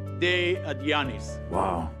new day at Yanni's.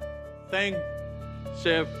 Wow. Thank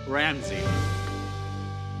Chef Ramsay.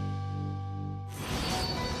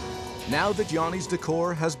 Now that Yanni's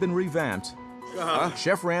decor has been revamped,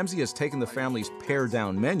 Chef Ramsay has taken the family's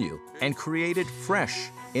pared-down menu and created fresh,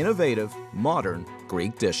 innovative, modern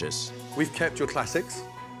Greek dishes. We've kept your classics,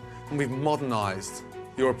 and we've modernized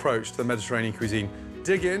your approach to the Mediterranean cuisine.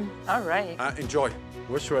 Dig in. All right. Enjoy.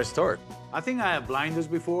 Where should I start? I think I had blinders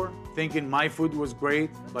before, thinking my food was great,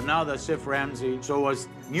 but now that Chef Ramsay showed us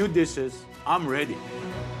new dishes, I'm ready.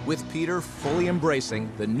 With Peter fully embracing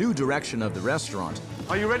the new direction of the restaurant,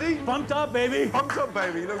 Are you ready? Pumped up, baby. Pumped up,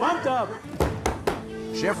 baby. Look. Pumped up.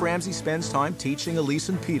 Chef Ramsay spends time teaching Elise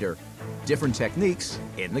and Peter different techniques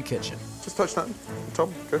in the kitchen. Just touch that,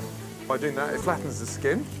 Tom. Good. By doing that, it flattens the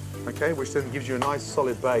skin, okay, which then gives you a nice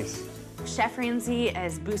solid base. Chef Ramsay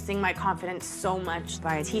is boosting my confidence so much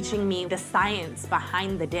by teaching me the science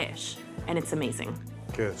behind the dish, and it's amazing.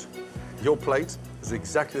 Good. Your plate is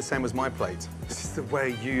exactly the same as my plate. This is the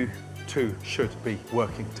way you two should be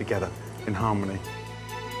working together in harmony.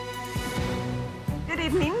 Good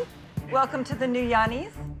evening. Welcome to the new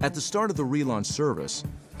Yanni's. At the start of the relaunch service,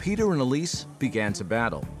 Peter and Elise began to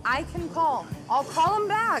battle. I can call. I'll call him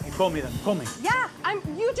back. Call me then, call me. Yeah,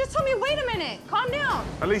 you just told me, wait a minute. Calm down.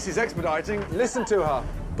 Elise is expediting. Listen to her.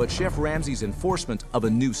 But Chef Ramsay's enforcement of a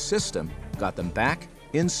new system got them back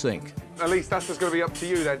in sync. Elise, that's just going to be up to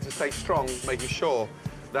you then to stay strong, making sure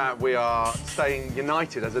that we are staying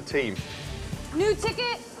united as a team. New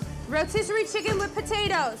ticket, rotisserie chicken with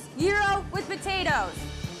potatoes. Gyro with potatoes.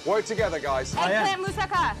 Work together, guys. Eggplant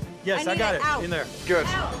moussaka. Yes, I got it. Out. In there. Good.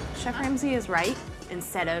 Out. Chef Ramsay is right.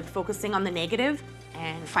 Instead of focusing on the negative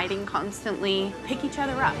and fighting constantly, pick each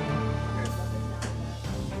other up.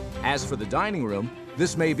 As for the dining room,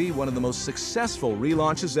 this may be one of the most successful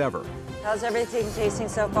relaunches ever, How's everything tasting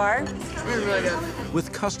so far? Really good.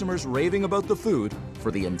 with customers raving about the food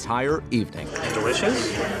for the entire evening.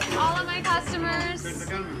 Delicious. All of my customers,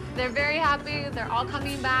 they're very happy. They're all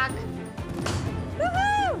coming back.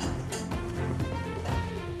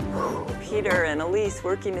 Peter and Elise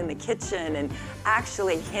working in the kitchen and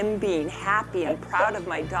actually him being happy and proud of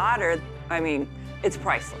my daughter. I mean, it's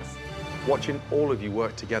priceless. Watching all of you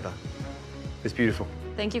work together is beautiful.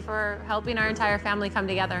 Thank you for helping our entire family come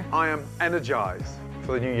together. I am energized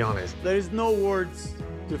for the new Yanni's. There is no words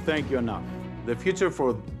to thank you enough. The future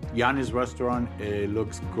for Yanni's restaurant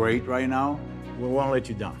looks great right now. We won't let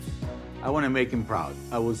you down. I want to make him proud.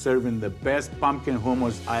 I will serve him the best pumpkin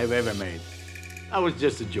hummus I've ever made. That was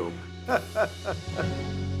just a joke.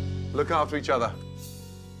 Look after each other.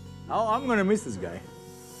 Oh, I'm gonna miss this guy.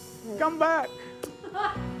 Come back.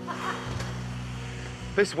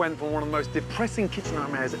 This went from one of the most depressing kitchen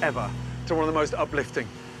nightmares ever to one of the most uplifting.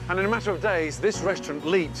 And in a matter of days, this restaurant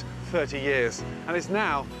leaped 30 years and is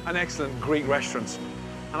now an excellent Greek restaurant.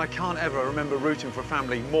 And I can't ever remember rooting for a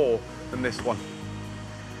family more than this one.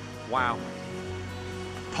 Wow.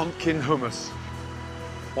 Pumpkin hummus.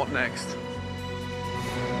 What next?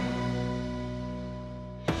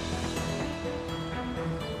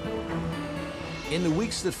 In the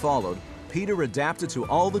weeks that followed, Peter adapted to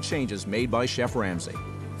all the changes made by Chef Ramsay.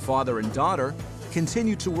 Father and daughter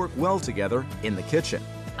continued to work well together in the kitchen.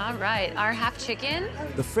 All right, our half chicken.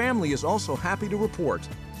 The family is also happy to report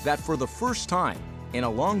that for the first time in a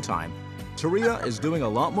long time, Taria is doing a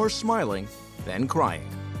lot more smiling than crying.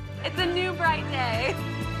 It's a new bright day.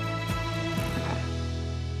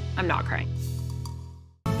 I'm not crying.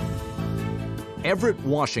 Everett,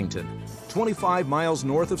 Washington, 25 miles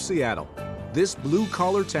north of Seattle. This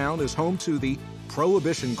blue-collar town is home to the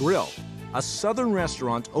Prohibition Grill, a southern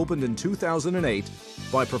restaurant opened in 2008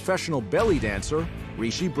 by professional belly dancer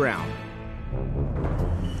Rishi Brown.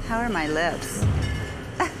 How are my lips?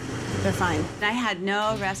 They're fine. I had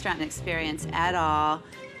no restaurant experience at all,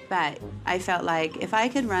 but I felt like if I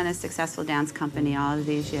could run a successful dance company all of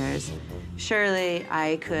these years, surely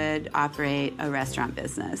I could operate a restaurant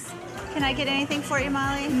business. Can I get anything for you,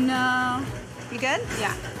 Molly? No. You good?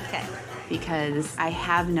 Yeah. Okay. Because I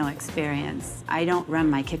have no experience. I don't run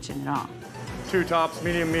my kitchen at all. 2 tops,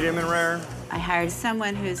 medium, medium, and rare. I hired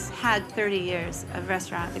someone who's had 30 years of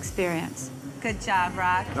restaurant experience. Good job,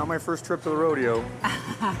 Rock. Not my first trip to the rodeo.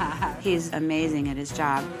 He's amazing at his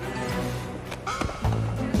job.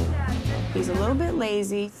 He's a little bit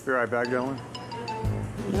lazy. Be right back, Dylan.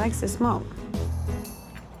 He likes to smoke.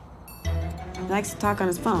 He likes to talk on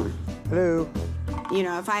his phone. Hello. You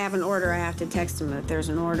know, if I have an order, I have to text him that there's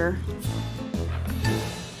an order.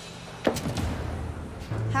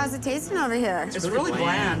 How's it tasting over here? It's really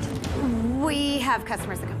bland. We have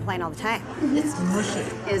customers that complain all the time. It's mushy.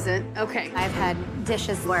 Is it? Okay. I've had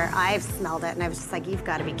dishes where I've smelled it, and I was just like, you've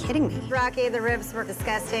got to be kidding me. Rocky, the ribs were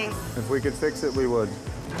disgusting. If we could fix it, we would.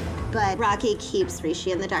 But Rocky keeps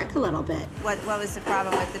Rishi in the dark a little bit. What was the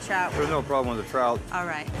problem with the trout? There's no problem with the trout. All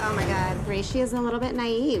right. Oh, my God. Rishi is a little bit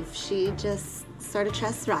naive. She just sort of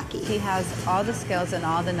trusts Rocky. He has all the skills and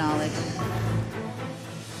all the knowledge.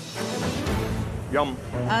 Yum.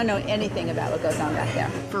 I don't know anything about what goes on back there.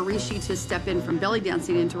 For Rishi to step in from belly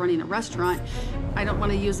dancing into running a restaurant, I don't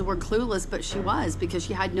want to use the word clueless, but she was, because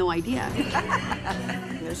she had no idea.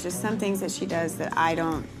 There's just some things that she does that I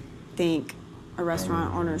don't think a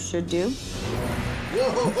restaurant owner should do.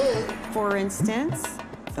 For instance,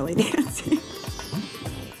 belly dancing.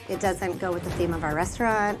 It doesn't go with the theme of our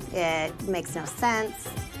restaurant. It makes no sense.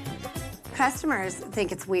 Customers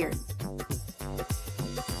think it's weird.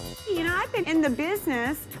 You know, I've been in the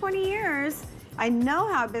business 20 years. I know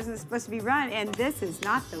how a business is supposed to be run, and this is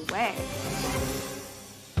not the way.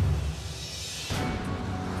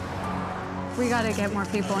 We got to get more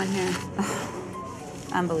people in here.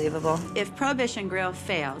 Unbelievable. If Prohibition Grill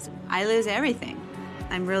fails, I lose everything.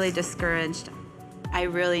 I'm really discouraged. I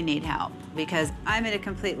really need help because I'm at a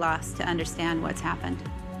complete loss to understand what's happened.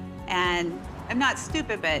 And I'm not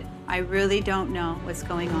stupid, but I really don't know what's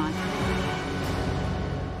going on.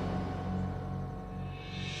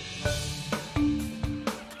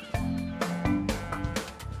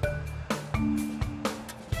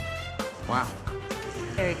 Wow.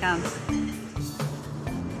 Here he comes.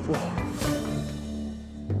 Whoa.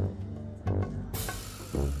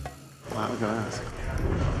 Wow, look at that.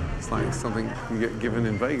 It's like something you get given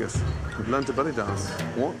in Vegas. We've learned to belly dance.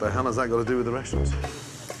 What the hell has that got to do with the restaurant?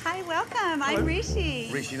 Hi, welcome. Hello. I'm Rishi.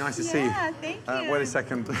 Rishi, nice to see you. Yeah, thank you. Wait a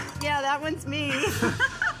second. Yeah, that one's me.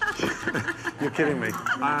 You're kidding me.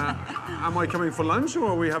 Am I coming for lunch or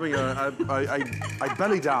are we having a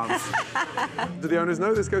belly dance? Do the owners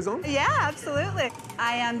know this goes on? Yeah, absolutely.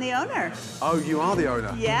 I am the owner. Oh, you are the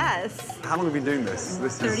owner? Yes. How long have you been doing this?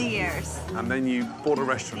 30 years. And then you bought a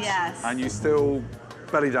restaurant? Yes. And you still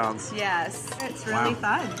belly dance? Yes. It's really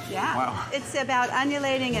fun. Yeah. Wow. It's about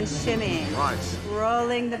undulating and shimmying. Right.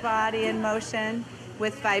 Rolling the body in motion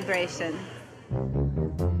with vibration.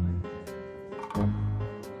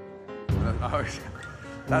 Oh,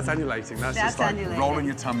 that's undulating. That's just like undulating. rolling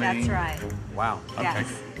your tummy. That's right. Wow. Okay.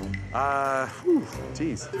 Yes.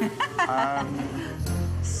 Geez.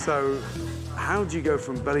 So, How do you go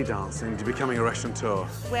from belly dancing to becoming a restaurateur?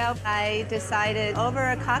 Well, I decided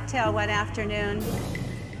over a cocktail one afternoon.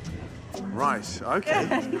 Right,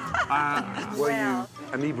 okay. Were you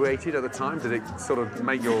inebriated at the time? Did it sort of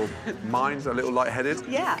make your mind a little lightheaded?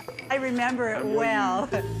 Yeah, I remember it well.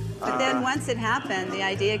 But then once it happened, the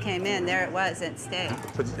idea came in. There it was, it stayed.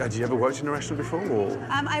 But had you ever worked in a restaurant before? Or?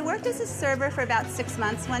 I worked as a server for about 6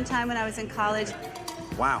 months one time when I was in college.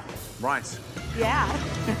 Wow, right. Yeah.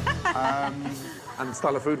 And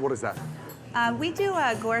style of food, what is that? We do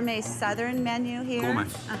a gourmet southern menu here. Gourmet.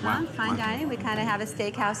 Wow. Fine dining. We kind of have a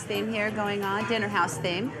steakhouse theme here going on, dinner house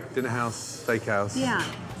theme. Dinner house, steakhouse. Yeah.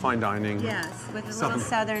 Fine dining. Yes, with a little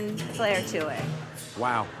southern flair to it.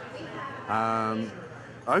 Wow.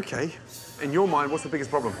 Okay. In your mind, what's the biggest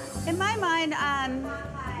problem? In my mind,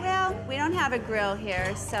 well, we don't have a grill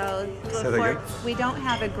here, so we don't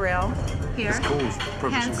have a grill here. It's called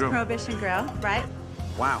Prohibition Hence, Grill. Prohibition Grill, right?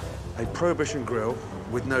 Wow. A Prohibition Grill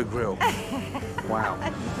with no grill. Wow.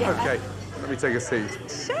 Yeah. Okay, let me take a seat.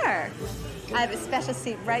 Sure. I have a special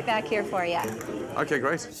seat right back here for you. Okay,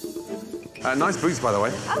 great. Nice boots, by the way.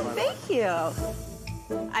 Oh, thank you.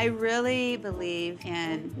 I really believe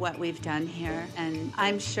in what we've done here, and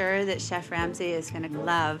I'm sure that Chef Ramsay is going to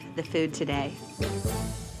love the food today.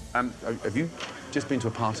 Have you just been to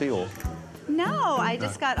a party, or? No, I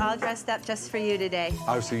just got all dressed up just for you today.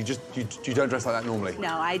 Oh, so you don't dress like that normally?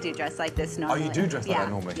 No, I do dress like this normally. Oh, you do dress like that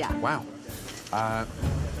normally? Yeah. Wow.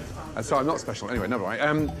 So I'm not special. Anyway, never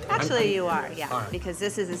mind. Actually, you are, yeah, right. Because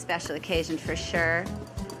this is a special occasion for sure.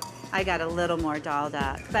 I got a little more dolled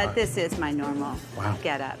up, but this is my normal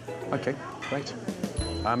get-up. Okay, great.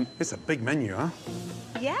 It's a big menu, huh?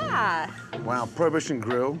 Yeah. Wow, Prohibition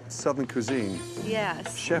Grill, Southern cuisine.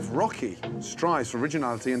 Yes. Chef Rocky strives for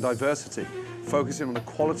originality and diversity, focusing on the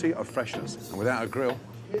quality of freshness. And without a grill,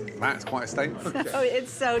 that's quite a statement. Oh,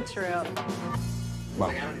 it's so true.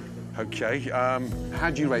 Well, okay.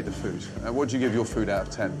 How do you rate the food? What do you give your food out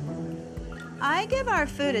of 10? I give our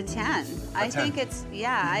food a 10. I 10?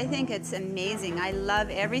 think it's amazing. I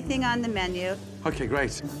love everything on the menu. Okay,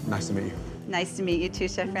 great. Nice to meet you. Nice to meet you too,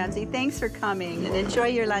 Chef Ramsay. Thanks for coming, and enjoy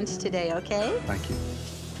your lunch today, okay? Thank you.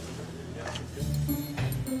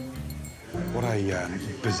 What a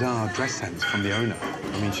bizarre dress sense from the owner.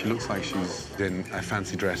 I mean, she looks like she's in a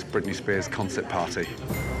fancy dress Britney Spears concert party.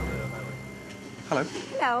 Hello.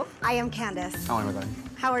 Hello, I am Candace. How are you, darling?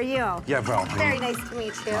 How are you? Yeah, well. Very nice to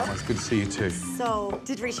meet you. Oh, it's good to see you too. So,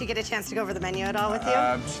 did Rishi get a chance to go over the menu at all with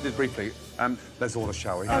you? She did briefly. Let's order,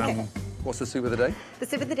 shall we? Okay. What's the soup of the day? The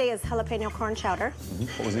soup of the day is jalapeno corn chowder.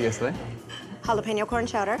 What was it yesterday? Jalapeno corn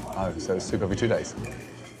chowder. Oh, so it's soup every 2 days.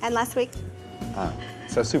 And last week?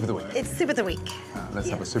 So soup of the week. It's soup of the week. Let's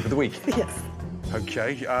have a soup of the week. Yes.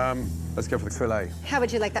 Okay, let's go for the filet. How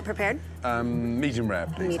would you like that prepared? Medium rare,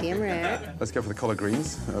 please. Medium rare. Let's go for the collard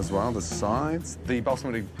greens as well, the sides. The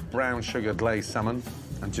basmati brown sugar glazed salmon.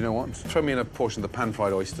 And do you know what? Throw me in a portion of the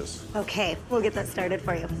pan-fried oysters. Okay, we'll get that started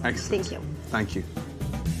for you. Excellent. Thank you. Thank you.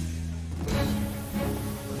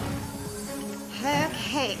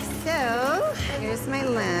 Okay, so here's my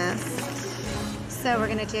list. So we're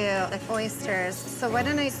gonna do the oysters. So why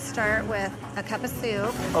don't I start with a cup of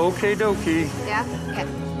soup? Okie dokie. Yeah? Okay.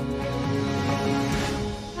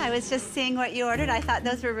 I was just seeing what you ordered. I thought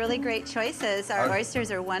those were really great choices. Our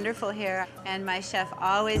oysters are wonderful here, and my chef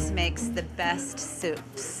always makes the best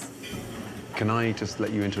soups. Can I just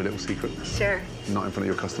let you into a little secret? Sure. Not in front of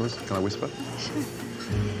your customers. Can I whisper? Sure.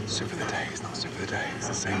 Soup of the day is not soup of the day. It's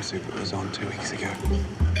the same soup that was on 2 weeks ago.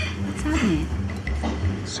 What's that mean?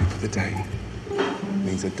 Soup of the day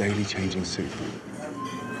means a daily changing soup.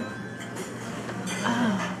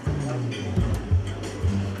 Oh.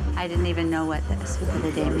 I didn't even know what the soup of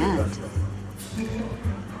the day meant.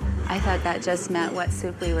 I thought that just meant what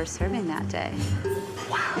soup we were serving that day.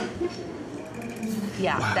 Wow.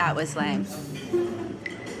 Yeah, Wow. that was lame.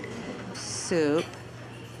 Soup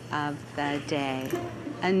of the day.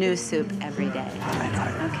 A new soup every day.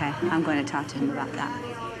 Okay, I'm going to talk to him about that.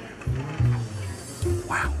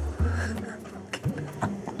 Wow.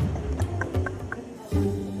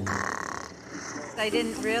 I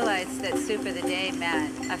didn't realize that soup of the day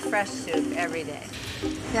meant a fresh soup every day.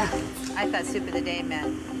 Yeah. I thought soup of the day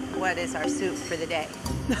meant what is our soup for the day.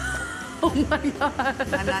 Oh my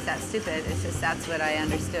God. I'm not that stupid. It's just that's what I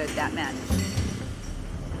understood that meant.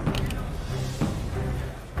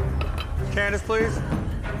 Candace, please.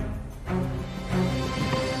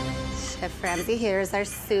 Chef Ramsay, here's our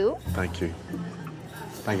soup. Thank you.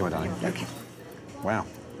 Thank you, my darling. Okay. Wow.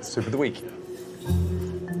 Soup of the week.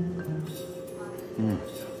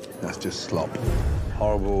 That's just slop.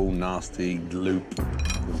 Horrible, nasty loop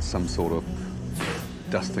with some sort of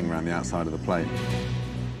dusting around the outside of the plate.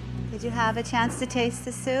 Did you have a chance to taste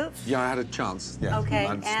the soup? Yeah, I had a chance. Yeah. Okay,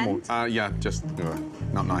 Small. Yeah, just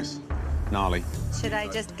not nice. Gnarly. Should I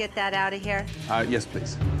just get that out of here? Yes,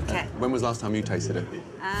 please. Okay. When was the last time you tasted it?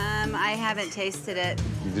 I haven't tasted it.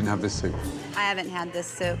 You didn't have this soup? I haven't had this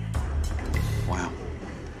soup. Wow.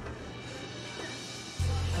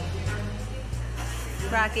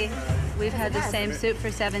 Rocky, we've had the same soup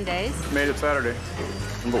for 7 days. Made it Saturday,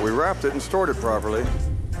 but we wrapped it and stored it properly.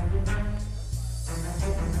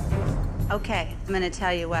 Okay, I'm gonna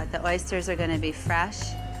tell you what, the oysters are gonna be fresh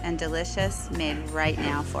and delicious, made right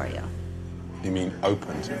now for you. You mean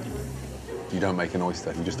opened? You don't make an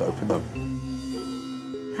oyster, you just open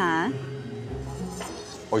them. Huh?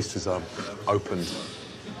 Oysters are opened.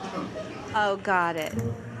 Oh, got it.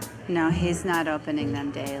 No, he's not opening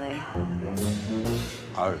them daily.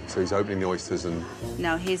 Oh, so he's opening the oysters and...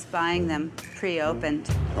 No, he's buying them pre-opened.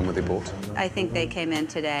 When were they bought? I think they came in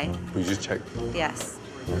today. Will you just check? Yes.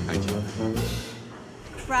 Thank you.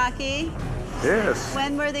 Rocky? Yes.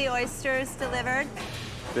 When were the oysters delivered?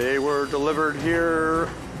 They were delivered here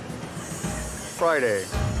Friday.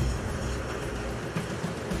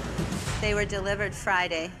 They were delivered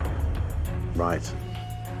Friday. Right.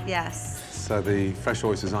 Yes. So the fresh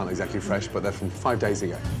oysters aren't exactly fresh, but they're from 5 days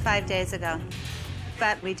ago. 5 days ago.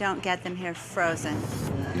 But we don't get them here frozen.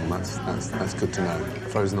 That's good to know.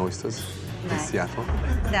 Frozen oysters in Right. Seattle.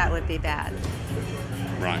 That would be bad.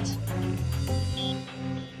 Right.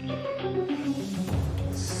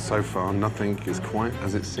 So far, nothing is quite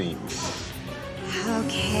as it seems.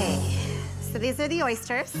 Okay. So these are the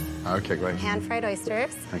oysters. Okay, great. Hand-fried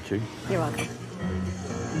oysters. Thank you. You're welcome.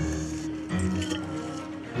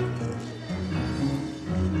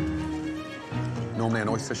 Normally, an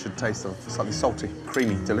oyster should taste of slightly salty,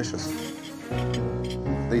 creamy, delicious.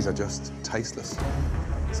 These are just tasteless.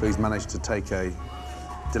 So he's managed to take a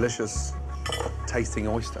delicious tasting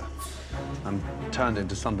oyster and turned it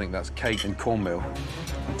into something that's caked in cornmeal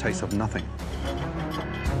and tastes of nothing.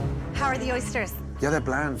 How are the oysters? Yeah, they're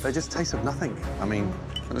bland. They just taste of nothing. I mean,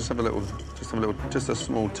 I just have a little, just a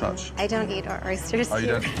small touch. I don't eat oysters Oh, you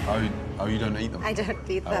here. don't? Oh, you don't eat them? I don't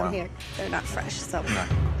eat them wow. here. They're not fresh, so No.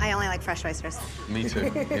 I only like fresh oysters. Me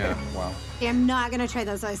too. Yeah. Wow. I'm not gonna try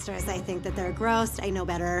those oysters. I think that they're gross. I know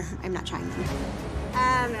better. I'm not trying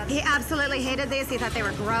them. He absolutely hated these. He thought they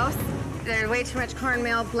were gross. They're way too much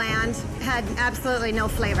cornmeal, bland, had absolutely no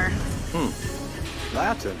flavor.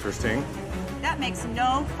 That's interesting. That makes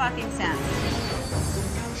no fucking sense.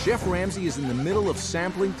 Chef Ramsay is in the middle of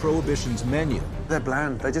sampling Prohibition's menu. They're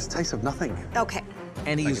bland. They just taste of nothing. Okay.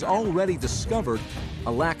 And he's already discovered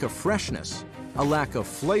a lack of freshness, a lack of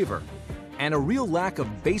flavor, and a real lack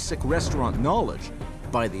of basic restaurant knowledge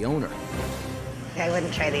by the owner. I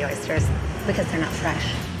wouldn't try the oysters because they're not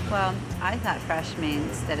fresh. Well, I thought fresh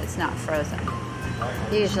means that it's not frozen.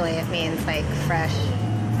 Usually it means like fresh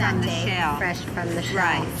that From the day, shell. fresh from the shell,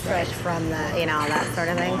 Right. fresh from the, you know, that sort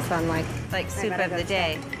of thing. So I'm like soup of the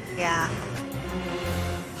day. Yeah.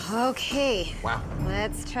 Okay. Wow.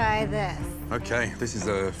 Let's try this. Okay, this is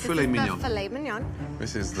a filet This is mignon. the filet mignon.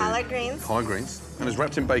 This is the Collard greens. Collard greens. And it's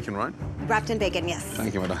wrapped in bacon, right? Wrapped in bacon, yes.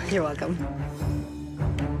 Thank you, madam. You're welcome.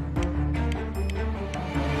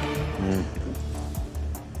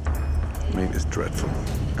 Meat is dreadful.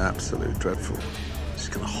 Absolute dreadful. It's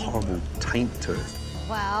got a horrible taint to it.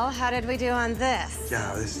 Well, how did we do on this?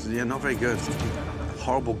 Yeah, not very good.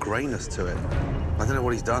 Horrible grayness to it. I don't know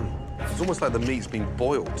what he's done. It's almost like the meat's been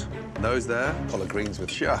boiled. Those there, collard greens with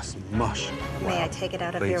just mush. May I take it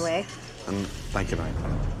out of your Please. way? And thank you, mate.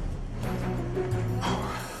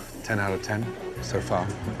 10 out of 10 so far.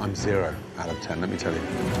 I'm 0 out of 10, let me tell you.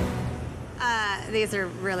 These are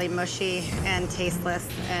really mushy and tasteless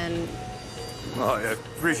and... Oh, yeah.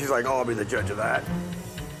 Rishi's like, oh, I'll be the judge of that.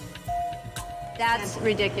 That's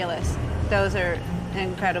ridiculous. Those are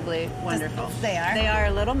incredibly wonderful. They are? They are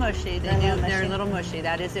a little mushy. They're mushy. a little mushy.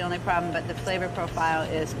 That is the only problem, but the flavor profile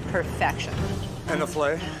is perfection. And the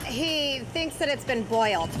filet? He thinks that it's been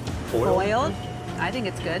boiled. Boiled? I think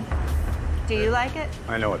it's good. Do you like it?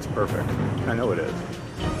 I know it's perfect. I know it is.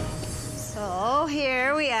 So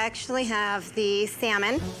here we actually have the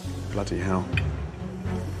salmon. Bloody hell.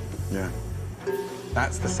 Yeah.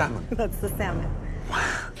 That's the salmon. That's the salmon.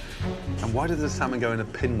 And why did the salmon go in a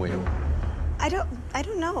pinwheel? I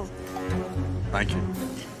don't know. Thank you.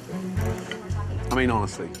 I mean,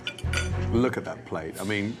 honestly, look at that plate. I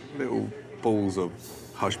mean, little balls of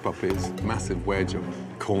hush puppies, massive wedge of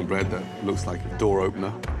cornbread that looks like a door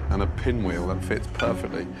opener, and a pinwheel that fits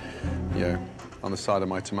perfectly, you know, on the side of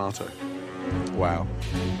my tomato. Wow.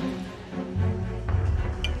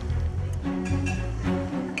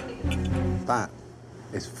 That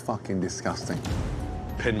is fucking disgusting.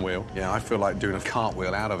 Pinwheel. Yeah, I feel like doing a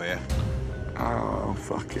cartwheel out of here. Oh,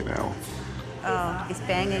 fucking hell. Oh, he's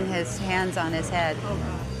banging his hands on his head.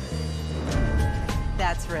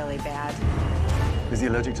 That's really bad. Is he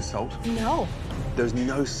allergic to salt? No. There's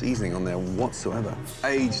no seasoning on there whatsoever.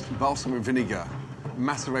 Aged balsamic vinegar,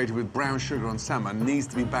 macerated with brown sugar on salmon, needs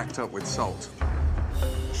to be backed up with salt.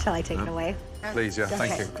 Shall I take it away? Please, yeah,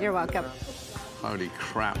 thank you. You're welcome. Holy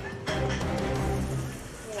crap.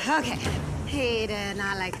 Okay. He did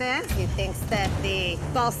not like this. He thinks that the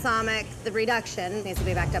balsamic, the reduction, needs to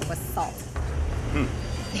be backed up with salt.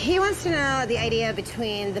 He wants to know the idea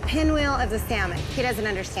between the pinwheel of the salmon. He doesn't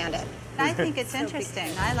understand it. I think it's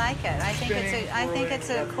interesting. I like it. I think it's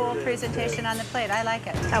a cool presentation on the plate. I like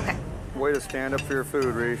it. Okay. Way to stand up for your food,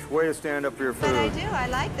 Reese. Way to stand up for your food. But I do. I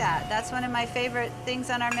like that. That's one of my favorite things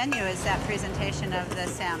on our menu is that presentation of the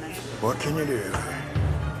salmon. What can you do?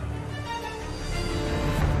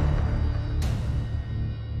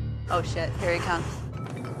 Oh, shit. Here he comes.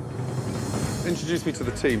 Introduce me to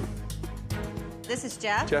the team. This is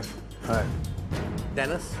Jeff. Jeff. Hi.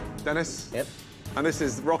 Dennis. Dennis. Yep. And this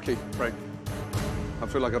is Rocky. Frank. I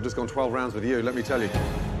feel like I've just gone 12 rounds with you, let me tell you.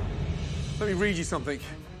 Let me read you something.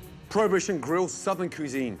 Prohibition Grill Southern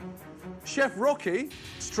Cuisine. Chef Rocky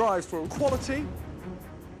strives for quality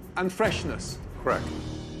and freshness. Correct.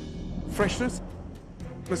 Freshness?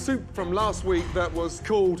 The soup from last week that was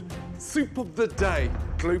called Soup of the Day.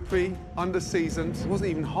 Gloopy, under-seasoned, it wasn't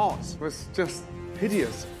even hot. It was just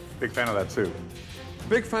hideous. Big fan of that soup.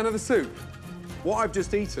 Big fan of the soup. What I've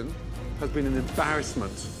just eaten has been an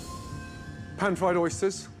embarrassment. Pan-fried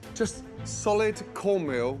oysters, just solid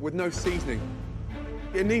cornmeal with no seasoning.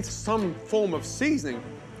 It needs some form of seasoning.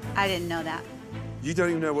 I didn't know that. You don't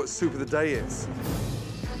even know what soup of the day is.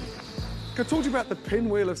 Can I talk to you about the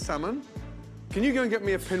pinwheel of salmon? Can you go and get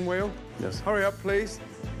me a pinwheel? Yes. Hurry up, please.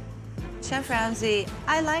 Chef Ramsay,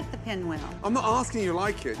 I like the pinwheel. I'm not asking you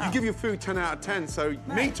like it. You give your food 10 out of 10, so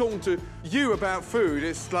me talking to you about food,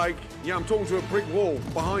 it's like, yeah, I'm talking to a brick wall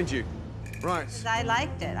behind you. Right. I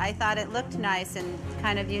liked it. I thought it looked nice and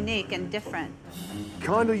kind of unique and different.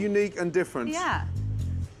 Kind of unique and different. Yeah.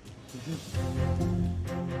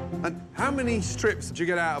 And how many strips did you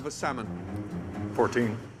get out of a salmon?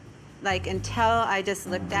 14. Like, until I just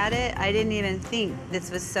looked at it, I didn't even think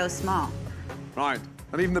this was so small. Right.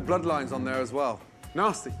 And even the bloodline's on there as well.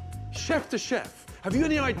 Nasty. Chef to chef. Have you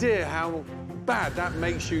any idea how bad that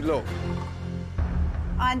makes you look?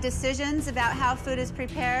 On decisions about how food is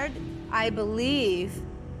prepared, I believe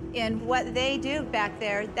in what they do back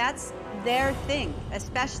there. That's their thing,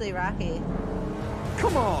 especially Rocky.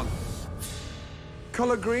 Come on.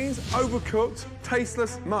 Collard greens, overcooked,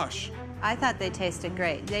 tasteless mush. I thought they tasted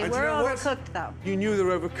great. They And were you know what? overcooked, though. You knew they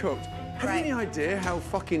were overcooked. Have Right. you any idea how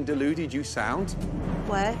fucking deluded you sound?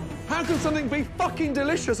 What? How can something be fucking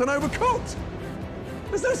delicious and overcooked?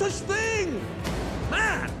 There's no such thing!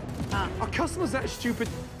 Man! Are customers that stupid?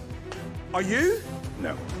 Are you?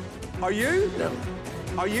 No. Are you? No.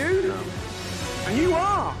 Are you? No. And you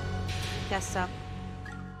are! Guess so.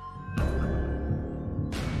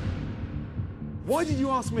 Why did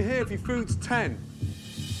you ask me here if your food's 10?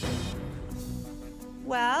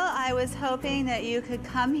 Well, I was hoping that you could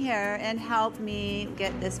come here and help me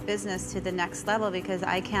get this business to the next level because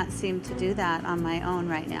I can't seem to do that on my own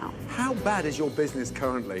right now. How bad is your business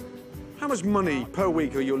currently? How much money per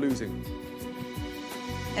week are you losing?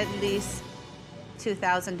 At least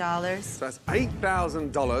 $2,000. So that's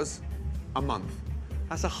 $8,000 a month.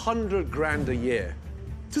 That's 100 grand a year.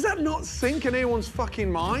 Does that not sink in anyone's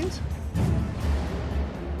fucking mind?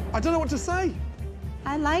 I don't know what to say.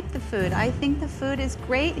 I like the food. I think the food is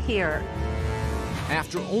great here.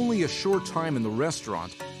 After only a short time in the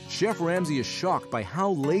restaurant, Chef Ramsay is shocked by how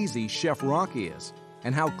lazy Chef Rocky is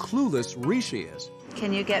and how clueless Rishi is.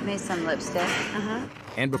 Can you get me some lipstick?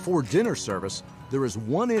 And before dinner service, there is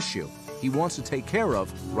one issue he wants to take care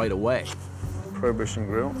of right away. Prohibition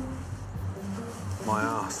Grill. My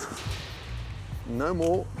ass. No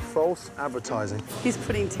more false advertising. He's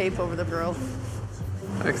putting tape over the grill.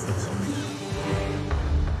 Excellent.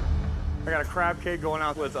 I got a crab cake going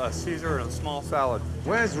out with a Caesar and a small salad.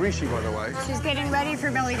 Where's Rishi, by the way? She's getting ready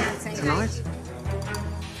for belly dancing. Tonight?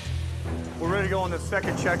 We're ready to go on the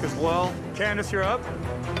second check as well. Candace, you're up.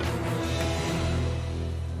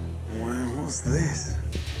 What's this?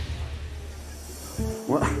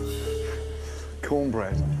 What?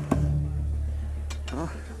 Cornbread. Huh?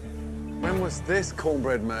 When was this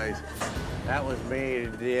cornbread made? That was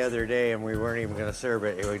made the other day, and we weren't even going to serve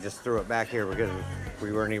it. We just threw it back here because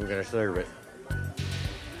we weren't even going to serve it.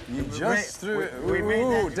 You just threw it. We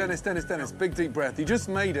made that. Dennis, big deep breath. You just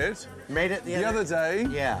made it. Made it the other day.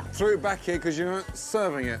 Yeah. Threw it back here because you weren't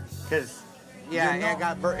serving it. Because, yeah, it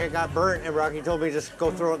got burnt, and Rocky told me just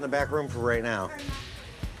go throw it in the back room for right now.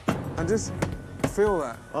 And just feel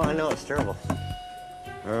that. Oh, I know, it's terrible.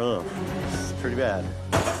 I don't know. It's pretty bad.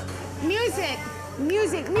 Music,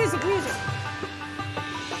 music, music, music.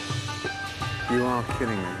 You are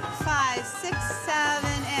kidding me. 5, 6,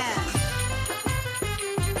 7, and.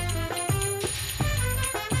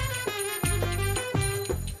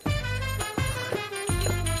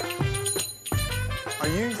 Are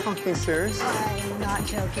you fucking serious? I'm not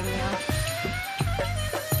joking now.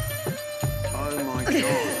 Oh my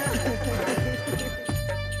God.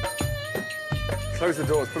 Close the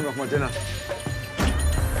doors, put me off my dinner.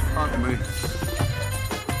 Fuck me.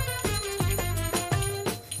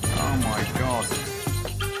 Oh my God.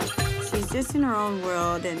 She's just in her own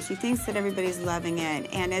world, and she thinks that everybody's loving it.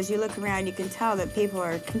 And as you look around, you can tell that people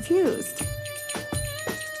are confused.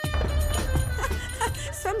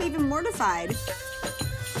 Some even mortified.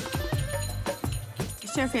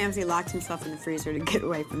 Chef Ramsay locked himself in the freezer to get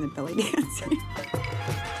away from the belly dancing.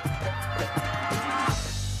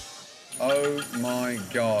 Oh my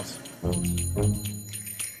God.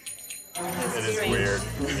 It is weird,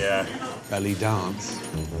 yeah. Belly dance.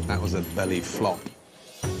 That was a belly flop.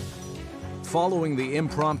 Following the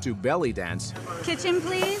impromptu belly dance, Kitchen,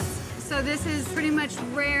 please. So this is pretty much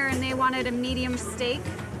rare, and they wanted a medium steak.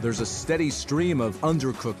 there's a steady stream of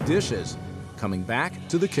undercooked dishes coming back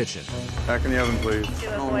to the kitchen. Back in the oven, please.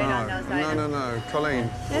 Oh, no. No. Colleen.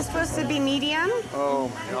 This supposed to be medium?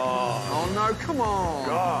 Oh, my God. Oh, no, come on.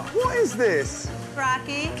 God. What is this?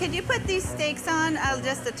 Rocky, could you put these steaks on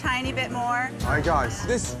just a tiny bit more? All right, guys,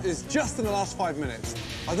 this is just in the last 5 minutes.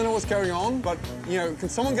 I don't know what's going on, but, you know, can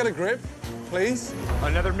someone get a grip, please?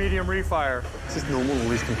 Another medium refire. Is this normal, all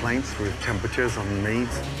these complaints with temperatures on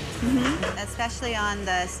meats? Mm-hmm. Especially on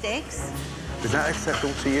the steaks. Is that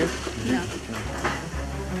acceptable to you? No.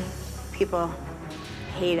 People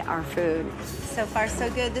hate our food. So far,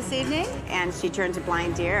 so good this evening. And she turns a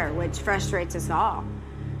blind ear, which frustrates us all,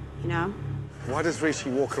 you know? Why does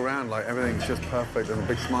Rishi walk around like everything's just perfect and a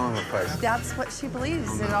big smile on her face? That's what she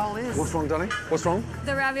believes it all is. What's wrong, Donnie? What's wrong?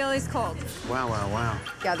 The ravioli's cold. Wow.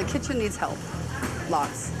 Yeah, the kitchen needs help.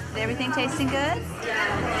 Lots. Is everything tasting good?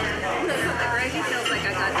 Yeah. The gravy feels like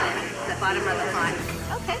I got the bottom of the pot.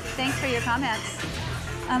 Okay, thanks for your comments.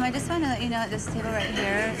 I just want to let you know at this table right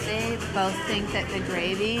here, they both think that the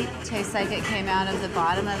gravy tastes like it came out of the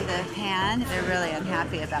bottom of the pan. They're really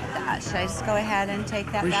unhappy about that. Should I just go ahead and take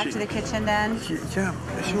that back to the kitchen then? Yeah,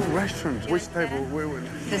 it's your restaurant. Which table?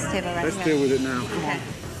 This table right Let's here. deal with it now.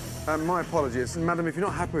 Okay. My apologies. Madam, if you're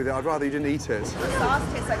not happy with it, I'd rather you didn't eat it. The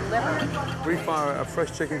sauce tastes like liver. Refire a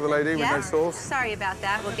fresh chicken for the lady with no sauce. Sorry about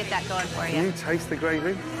that. We'll get that going for you. Can you taste the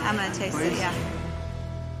gravy? I'm going to taste it, yeah.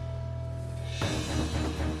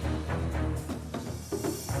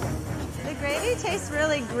 The gravy tastes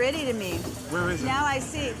really gritty to me. Where is it? Now I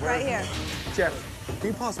see, right here. Jeff, can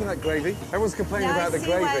you pass me that gravy? Everyone's complaining Now about I the see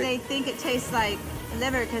gravy. why they think it tastes like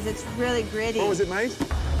liver, because it's really gritty. What was it made?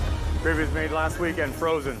 Gravy was made last week and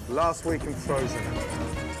frozen. Last week and frozen.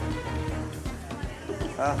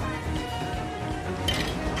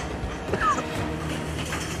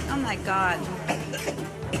 Oh my God.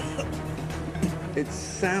 It's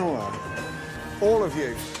sour. All of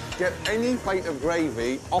you, get any plate of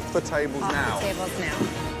gravy off the tables now. Off the tables now.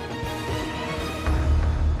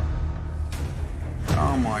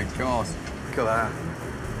 Oh my God. Look at that.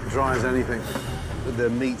 Dry as anything.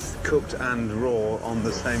 The meat's cooked and raw on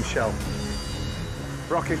the same shelf.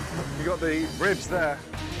 Rocky, you got the ribs there.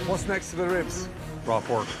 What's next to the ribs? Raw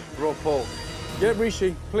pork. Raw pork. Get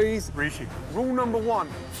Rishi, please. Rishi. Rule number 1.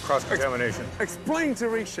 Cross-contamination. Explain to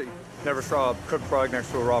Rishi. Never straw a cooked product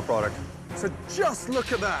next to a raw product. So just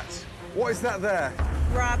look at that. What is that there?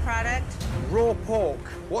 Raw product. Raw pork.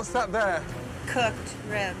 What's that there? Cooked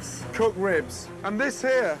ribs. Cooked ribs. And this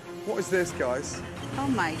here, what is this, guys? Oh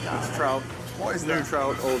my God. It's trout. What is New that?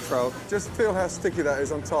 trout, old trout. Just feel how sticky that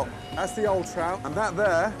is on top. That's the old trout. And that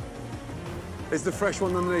there is the fresh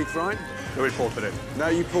one underneath, right? That we pulled today. Now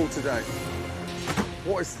you pull today.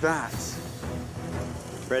 What is that?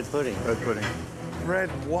 Bread pudding. Bread pudding. Bread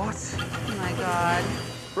what? Oh my God.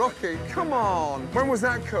 Rocky, come on. When was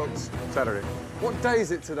that cooked? Saturday. What day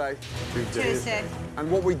is it today? Tuesday.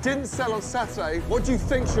 And what we didn't sell on Saturday, what do you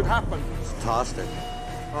think should happen? Tossed it.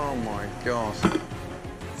 Oh my God.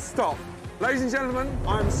 Stop. Ladies and gentlemen,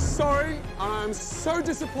 I'm sorry and I'm so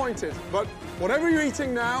disappointed, but whatever you're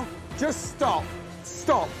eating now, just stop.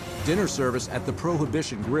 Stop. Dinner service at the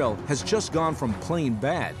Prohibition Grill has just gone from plain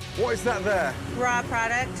bad What is that there? Raw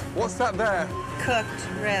product, What's that there? cooked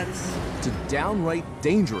ribs. to downright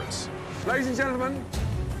dangerous. Ladies and gentlemen,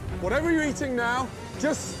 whatever you're eating now,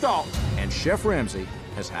 just stop. And Chef Ramsay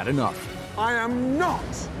has had enough. I am not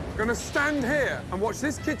going to stand here and watch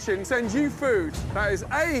this kitchen send you food that is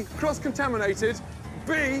A, cross-contaminated,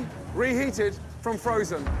 B, reheated from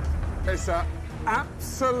frozen. It's an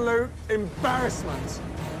absolute embarrassment.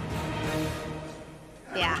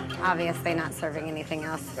 Yeah, obviously not serving anything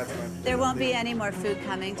else. There won't be any more food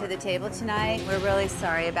coming to the table tonight. We're really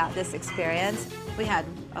sorry about this experience. We had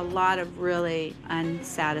a lot of really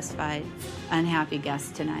unsatisfied, unhappy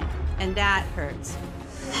guests tonight, and that hurts.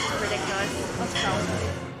 Ridiculous. Let's go.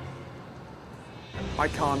 I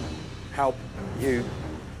can't help you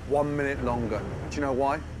 1 minute longer. Do you know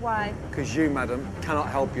why? Why? Because you, madam, cannot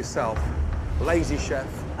help yourself. Lazy chef.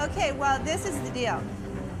 Okay, well, this is the deal.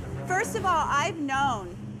 First of all, I've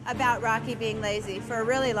known about Rocky being lazy for a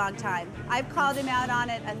really long time. I've called him out on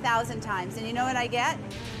it 1,000 times, and you know what I get?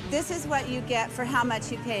 This is what you get for how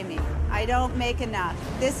much you pay me. I don't make enough.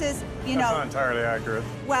 This is, you know... That's not entirely accurate.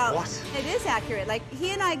 Well, What? It is accurate. Like,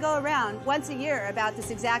 he and I go around once a year about this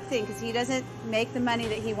exact thing because he doesn't make the money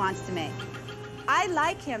that he wants to make. I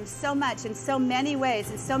like him so much in so many ways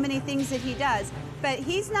and so many things that he does, but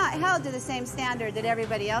he's not held to the same standard that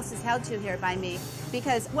everybody else is held to here by me,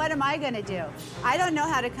 because what am I gonna do? I don't know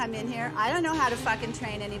how to come in here. I don't know how to fucking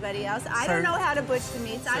train anybody else. I don't know how to butch the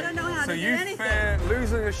meats. I don't know how to do anything. So you fear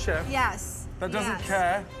losing a chef Yes. that doesn't Yes.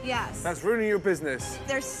 care? Yes. That's ruining your business.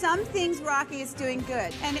 There's some things Rocky is doing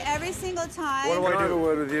good, and every single time... What do I do? Have a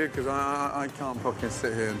word with you, because I can't fucking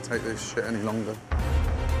sit here and take this shit any longer.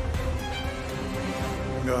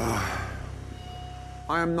 Ugh.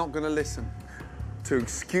 I am not going to listen to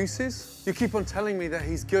excuses. You keep on telling me that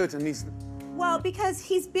he's good and he's... Well, because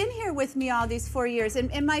he's been here with me all these 4 years,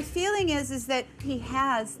 and my feeling is that he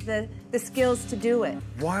has the skills to do it.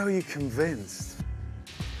 Why are you convinced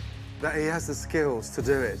that he has the skills to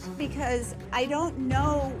do it? Because I don't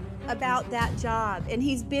know about that job, and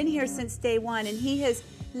he's been here since day one, and he has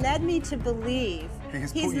led me to believe.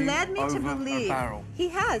 He's led me to over believe. a barrel. He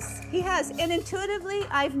has, and intuitively,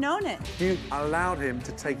 I've known it. You allowed him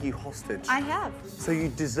to take you hostage. I have. So you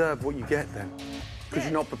deserve what you get then, because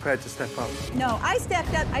you're not prepared to step up. No, I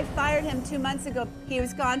stepped up. I fired him 2 months ago. He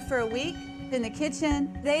was gone for a week in the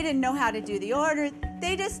kitchen. They didn't know how to do the order.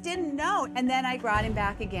 They just didn't know. And then I brought him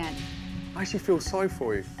back again. I actually feel sorry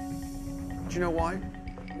for you. Do you know why?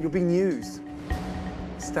 You're being used.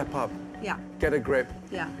 Step up. Yeah. Get a grip.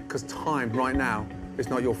 Yeah. Because time, right now, is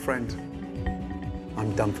not your friend.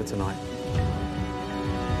 I'm done for tonight.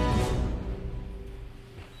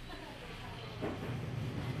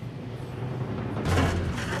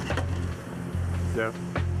 Yeah.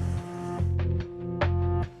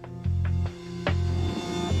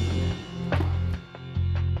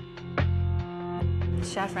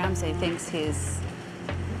 Chef Ramsay thinks he's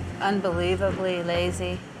unbelievably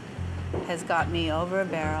lazy, has got me over a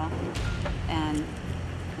barrel, and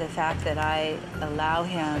the fact that I allow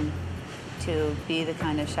him to be the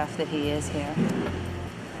kind of chef that he is here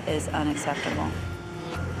is unacceptable.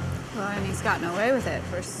 Well, and he's gotten away with it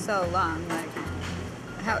for so long. Like,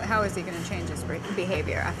 how is he going to change his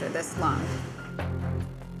behavior after this long?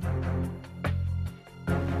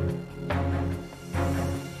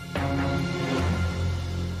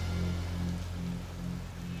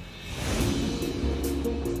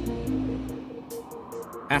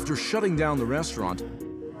 After shutting down the restaurant,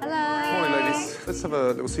 Morning, ladies. Let's have a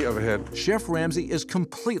little seat over here. Chef Ramsay is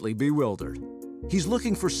completely bewildered. He's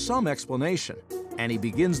looking for some explanation, and he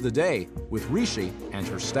begins the day with Rishi and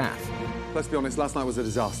her staff. Let's be honest, last night was a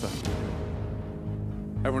disaster.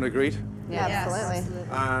 Everyone agreed? Yeah, absolutely.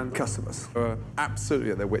 And customers were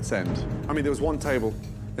absolutely at their wits' end. I mean, there was one table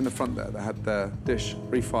in the front there that had their dish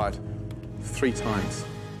refired 3 times.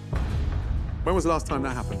 When was the last time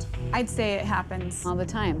that happened? I'd say it happens all the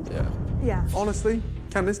time. Yeah. Yeah. Honestly,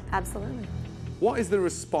 Candice? Absolutely. What is the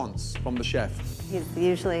response from the chef? He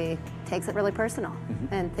usually takes it really personal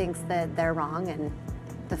and thinks that they're wrong and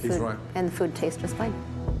the He's food right. and the food tastes just fine.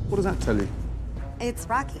 What does that tell you? It's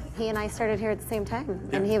Rocky. He and I started here at the same time,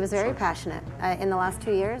 and he was very passionate. In the last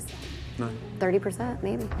 2 years, No. 30%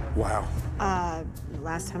 maybe. Wow.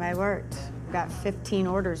 Last time I worked, got 15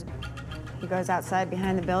 orders. He goes outside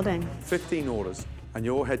behind the building, 15 orders, and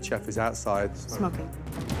your head chef is outside smoking.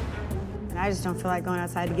 And I just don't feel like going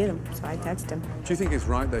outside to get him, so I text him. Do you think it's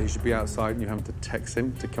right that he should be outside and you have to text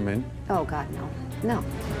him to come in? Oh, God, no. No.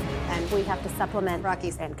 and we have to supplement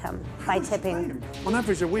Rocky's income by tipping. On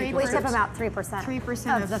average a week. We tip him out 3%.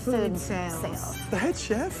 3% of the food sales. The head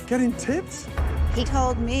chef getting tips? He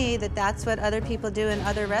told me that that's what other people do in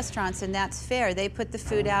other restaurants, and that's fair. They put the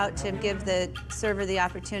food out to give the server the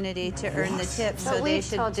opportunity to earn the tips, so they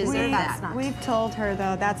should deserve that. We've told her,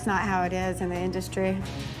 though, that's not how it is in the industry.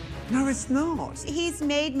 No, it's not. He's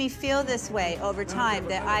made me feel this way over time,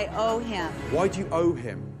 that I owe him. Why do you owe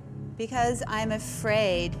him? Because I'm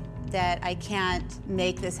afraid that I can't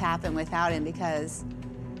make this happen without him, because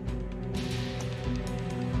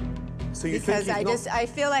So you think I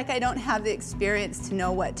feel like I don't have the experience to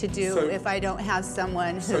know what to do if I don't have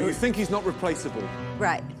someone who... So you think he's not replaceable?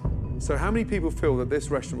 Right. So how many people feel that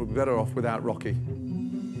this restaurant would be better off without Rocky?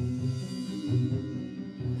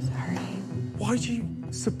 Sorry. Why do you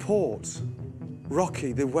support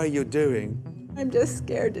Rocky the way you're doing? I'm just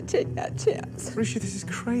scared to take that chance. Rishi, this is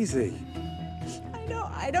crazy. I know.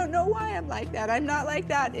 I don't know why I'm like that. I'm not like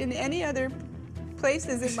that in any other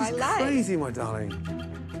places in my life. This is crazy, my darling.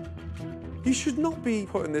 You should not be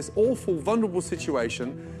put in this awful, vulnerable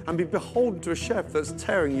situation and be beholden to a chef that's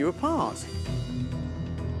tearing you apart.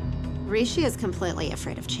 Rishi is completely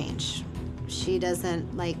afraid of change. She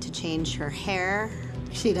doesn't like to change her hair.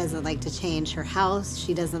 She doesn't like to change her house.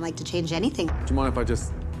 She doesn't like to change anything. Do you mind if I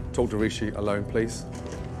just talk to Rishi alone, please?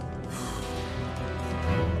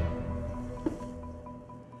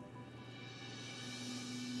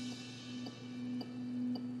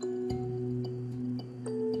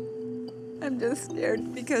 I'm just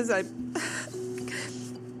scared because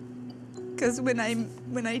when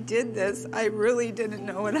I did this, I really didn't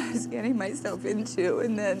know what I was getting myself into.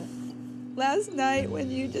 And then last night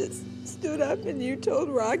when you just stood up and you told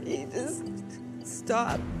Rocky, just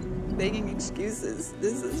stop making excuses.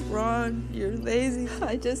 This is wrong. You're lazy.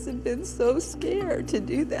 I just have been so scared to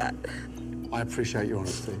do that. I appreciate your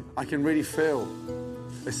honesty. I can really feel,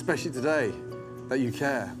 especially today, that you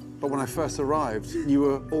care. But when I first arrived, you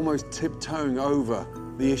were almost tiptoeing over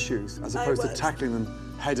the issues as opposed to tackling them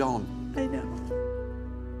head on. I know.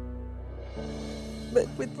 But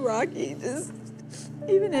with Rocky, just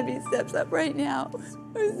even if he steps up right now,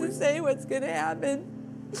 who's to say what's gonna happen?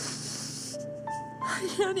 I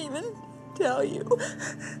can't even tell you.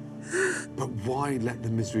 But why let the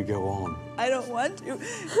misery go on? I don't want to.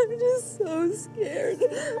 I'm just so scared.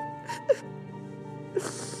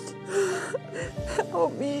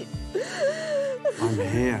 Help me. I'm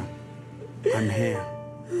here. I'm here.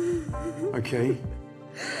 Okay?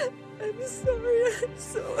 I'm sorry. I'm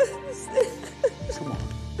so upset. Come on.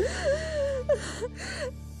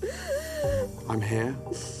 I'm here,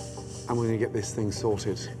 and we're gonna get this thing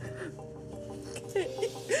sorted.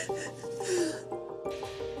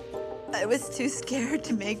 I was too scared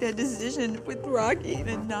to make that decision with Rocky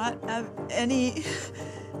and not have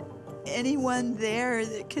anyone there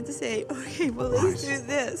that could say, okay, well, let's do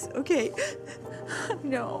this. Okay,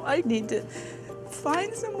 no, I need to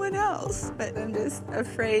find someone else. But I'm just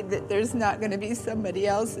afraid that there's not going to be somebody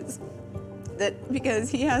else's, that because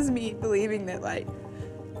he has me believing that, like,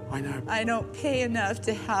 I know. I don't pay enough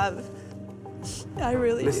to have, I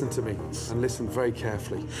really Listen to me, and listen very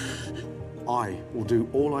carefully. I will do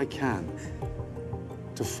all I can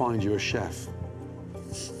to find you a chef.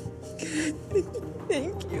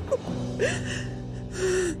 Thank you.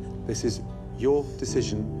 This is your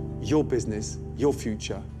decision, your business, your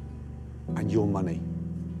future, and your money.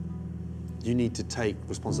 You need to take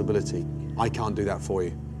responsibility. I can't do that for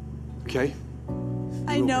you, okay?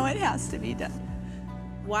 I know it has to be done.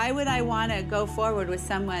 Why would I want to go forward with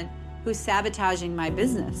someone who's sabotaging my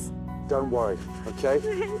business? Don't worry, okay?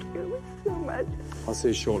 Thank you so much. I'll see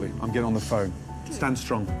you shortly. I'm getting on the phone. Stand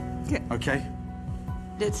strong, okay?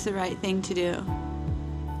 It's the right thing to do,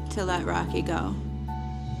 to let Rocky go.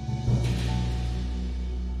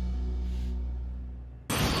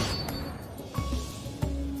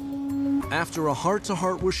 After a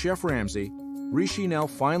heart-to-heart with Chef Ramsay, Rishi now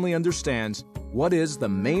finally understands what is the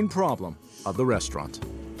main problem of the restaurant.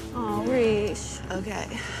 Oh, Rish. Okay,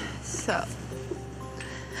 so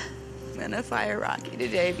I'm gonna fire Rocky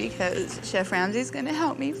today because Chef Ramsay's gonna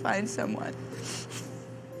help me find someone.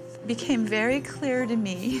 It became very clear to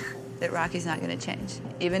me that Rocky's not gonna change.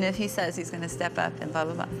 Even if he says he's gonna step up and blah,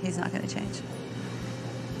 blah, blah, he's not gonna change.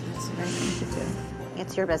 That's the right thing to do.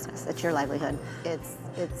 It's your business. It's your livelihood. It's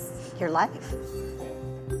your life.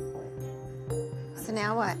 So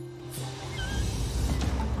now what?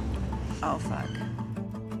 Oh, fuck.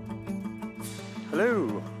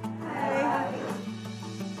 Hello. Hey.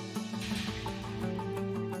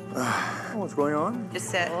 What's going on? Just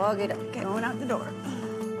sit. Oh, get up. Going out the door.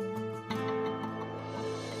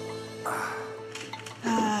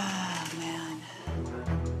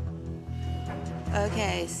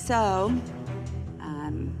 Okay, so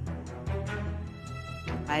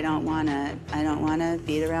I don't wanna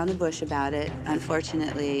beat around the bush about it.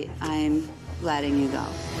 Unfortunately, I'm letting you go.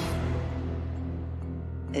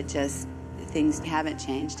 Things haven't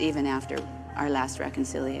changed even after our last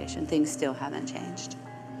reconciliation. Things still haven't changed.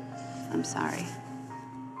 I'm sorry.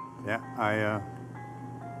 Yeah, I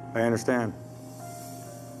understand.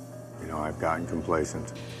 You know, I've gotten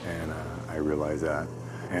complacent, and I realize that.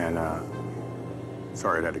 And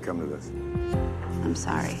sorry it had to come to this. I'm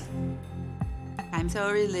sorry. I'm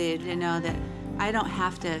so relieved to know that I don't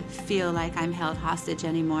have to feel like I'm held hostage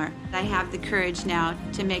anymore. I have the courage now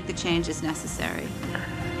to make the changes necessary.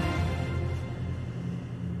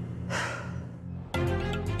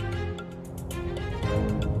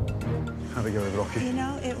 How'd it go with Rocky? You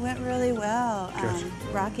know, it went really well. Good.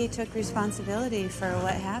 Rocky took responsibility for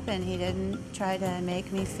what happened. He didn't try to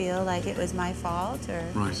make me feel like it was my fault or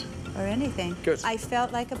anything. Good. I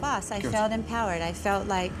felt like a boss. I Good. felt empowered. I felt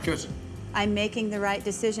like Good. I'm making the right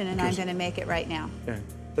decision and I'm going to make it right now. Yeah.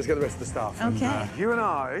 Let's get the rest of the staff. Okay. You and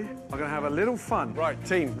I are going to have a little fun. Right,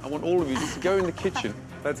 team, I want all of you just to go in the kitchen.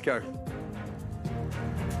 Let's go.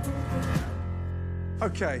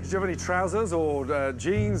 Okay, did you have any trousers or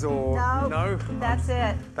jeans or... No? That's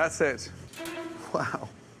it. That's it. Wow.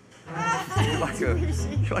 You're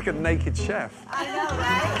like a naked chef. I know,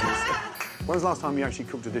 right? When was the last time you actually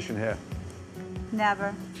cooked a dish in here?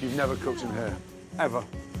 Never. You've never cooked in here? Ever?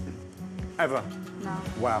 Ever? No.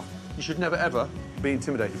 Wow. You should never, ever be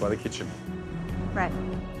intimidated by the kitchen. Right.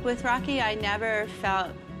 With Rocky, I never felt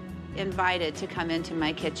invited to come into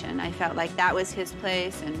my kitchen. I felt like that was his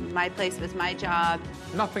place and my place was my job.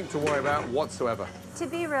 Nothing to worry about whatsoever. To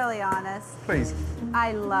be really honest, Please.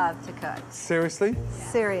 I love to cook. Seriously?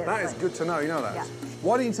 Seriously. That is good to know, you know that? Yeah.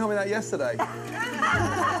 Why didn't you tell me that yesterday?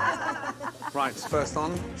 Right, first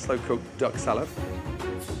on, slow-cooked duck salad.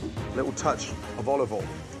 Little touch of olive oil.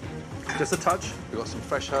 Just a touch. We've got some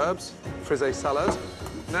fresh herbs, frisee salad.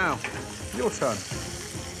 Now, your turn.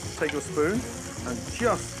 Take your spoon and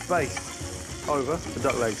just baste over the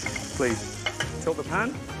duck legs, please. Tilt the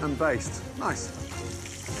pan and baste. Nice.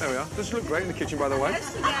 There we are. Does it look great in the kitchen, by the way?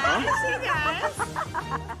 Yes,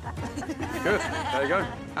 Good. There you go.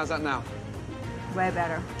 How's that now? Way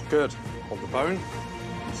better. Good. Hold the bone.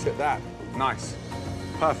 Sit that. Nice.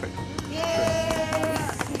 Perfect.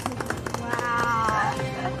 Wow.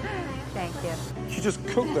 Thank you. You just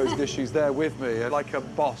cook those dishes there with me, like a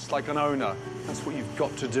boss, like an owner. That's what you've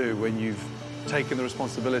got to do when you've taken the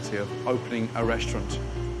responsibility of opening a restaurant.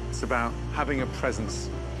 It's about having a presence.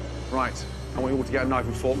 Right. I want you all to get a knife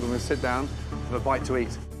and fork. We're going to sit down, have a bite to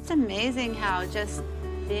eat. It's amazing how just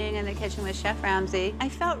being in the kitchen with Chef Ramsay, I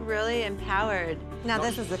felt really empowered. Now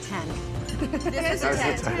this is a 10. This is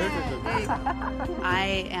a 10.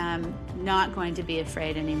 I am not going to be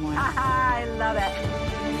afraid anymore. I love it.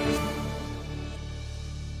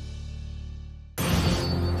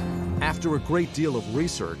 After a great deal of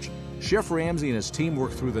research, Chef Ramsay and his team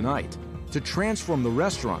worked through the night to transform the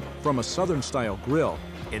restaurant from a Southern-style grill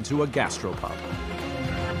into a gastropub.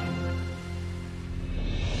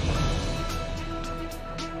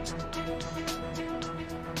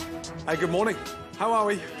 Hey, good morning. How are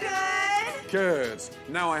we? Good. Good.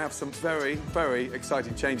 Now I have some very, very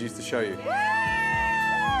exciting changes to show you.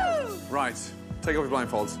 Woo! Right. Take off your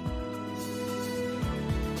blindfolds.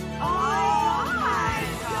 Oh my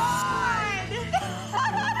God!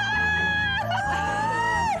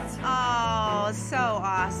 Oh, so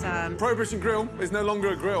awesome. Prohibition Grill is no longer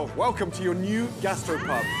a grill. Welcome to your new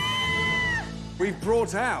gastropub. We've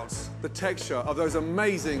brought out the texture of those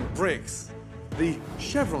amazing bricks. The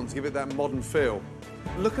chevrons give it that modern feel.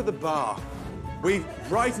 Look at the bar. We've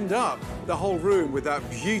brightened up the whole room with that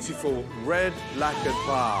beautiful red lacquered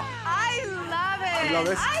bar. I love it. You love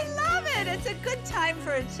this? I love it. It's a good time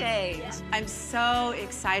for a change. I'm so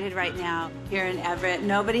excited right now here in Everett.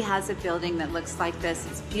 Nobody has a building that looks like this.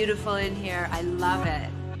 It's beautiful in here. I love it.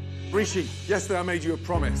 Rishi, yesterday I made you a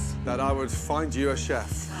promise that I would find you a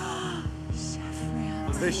chef.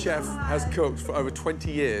 This chef has cooked for over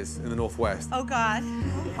 20 years in the Northwest. Oh, God.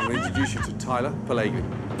 I'm going to introduce you to Tyler Pellegrini.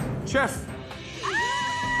 Chef!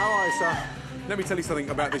 How are you, sir? Let me tell you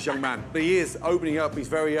something about this young man. He is opening up his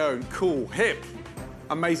very own cool, hip,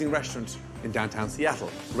 amazing restaurant in downtown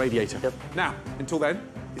Seattle, Radiator. Yep. Now, until then,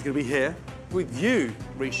 he's going to be here with you,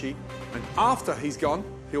 Rishi, and after he's gone,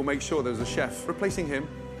 he'll make sure there's a chef replacing him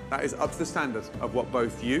that is up to the standard of what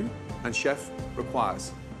both you and chef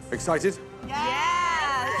requires. Excited? Yes!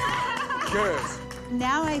 Good.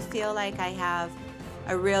 Now I feel like I have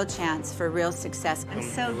a real chance for real success. I'm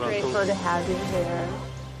so grateful to have you here.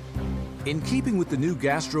 In keeping with the new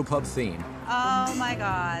gastropub theme, Oh my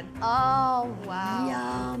God. Oh, wow.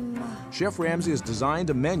 Yum. Chef Ramsay has designed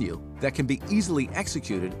a menu that can be easily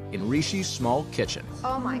executed in Rishi's small kitchen.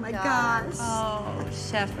 Oh my gosh. Oh,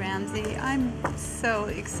 Chef Ramsay, I'm so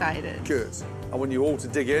excited. Good. I want you all to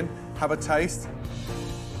dig in, have a taste.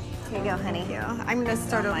 Here you go, honey. I'm gonna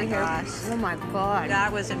start over here. Oh my God.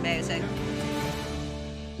 That was amazing.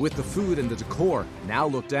 With the food and the decor now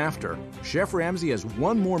looked after, Chef Ramsay has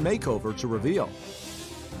one more makeover to reveal.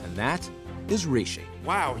 And that is Rishi.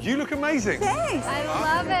 Wow, you look amazing. Thanks. I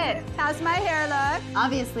love it. How's my hair look?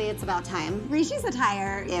 Obviously, it's about time. Rishi's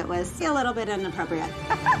attire, it was a little bit inappropriate.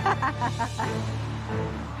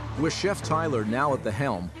 With Chef Tyler now at the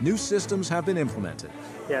helm, new systems have been implemented.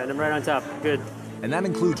 Yeah, and I'm right on top. Good. And that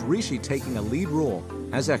includes Rishi taking a lead role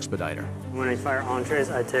as expediter. When I fire entrees,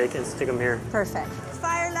 I take and stick them here. Perfect.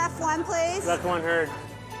 Fire left one, please. Left one, heard.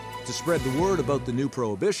 To spread the word about the new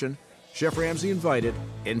prohibition, Chef Ramsay invited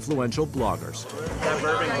influential bloggers. That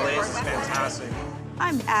bourbon glaze is fantastic.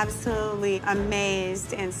 I'm absolutely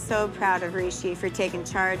amazed and so proud of Rishi for taking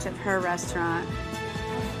charge of her restaurant.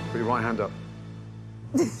 Put your right hand up.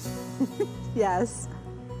 Yes.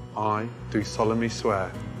 I do solemnly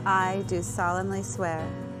swear I do solemnly swear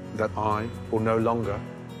that I will no longer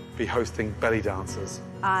be hosting belly dancers.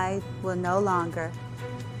 I will no longer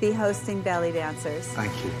be hosting belly dancers.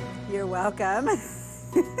 Thank you. You're welcome.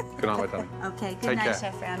 Good night, my darling. Okay, good Take night, care.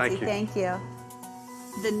 Chef Ramsay. Thank you.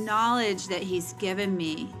 The knowledge that he's given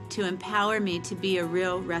me to empower me to be a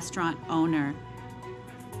real restaurant owner,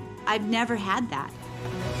 I've never had that.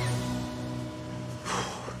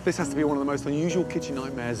 This has to be one of the most unusual kitchen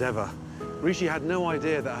nightmares ever. Rishi had no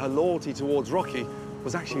idea that her loyalty towards Rocky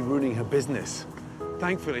was actually ruining her business.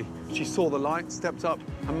 Thankfully, she saw the light, stepped up,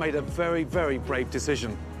 and made a very, very brave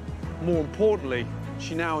decision. More importantly,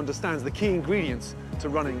 she now understands the key ingredients to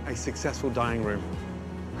running a successful dining room.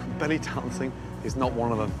 Belly dancing is not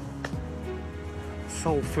one of them.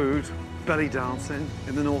 Soul food, belly dancing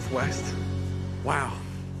in the Northwest. Wow.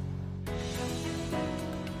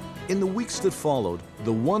 In the weeks that followed,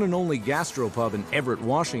 the one and only gastropub in Everett,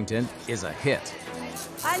 Washington is a hit.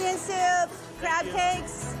 Onion soup, crab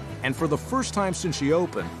cakes. And for the first time since she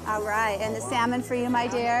opened, All right, and the salmon for you, my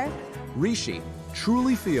dear. Rishi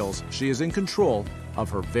truly feels she is in control of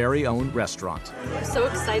her very own restaurant. I'm so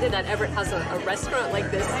excited that Everett has a restaurant like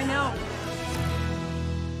this. I know.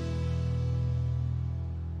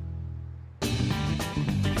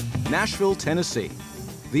 Nashville, Tennessee,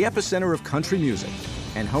 the epicenter of country music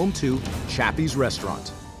and home to Chappie's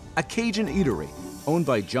Restaurant, a Cajun eatery owned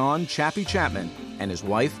by John Chappie Chapman and his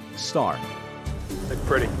wife, Star. Look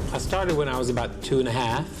pretty. I started when I was about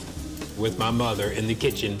 2.5 with my mother in the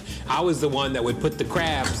kitchen. I was the one that would put the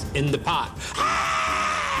crabs in the pot.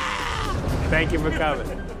 Thank you for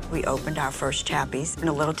coming. We opened our first Chappie's in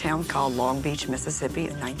a little town called Long Beach, Mississippi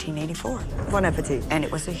in 1984. Bon appetit. And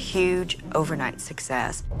it was a huge overnight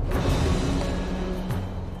success.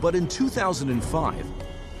 But in 2005,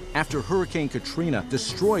 after Hurricane Katrina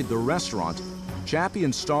destroyed the restaurant, Chappie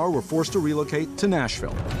and Star were forced to relocate to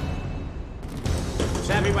Nashville.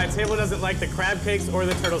 Chappie, my table doesn't like the crab cakes or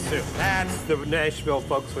the turtle soup. That's the Nashville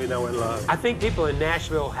folks we know and love. I think people in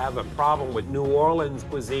Nashville have a problem with New Orleans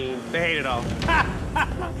cuisine. They hate it all.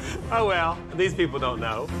 Oh well, these people don't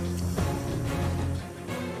know.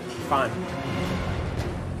 Fine.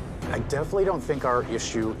 I definitely don't think our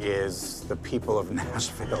issue is the people of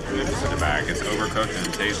Nashville. It's in the bag. It's overcooked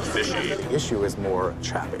and tastes fishy. The issue is more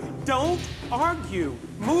Chappie. Don't argue.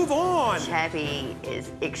 Move on. Chappie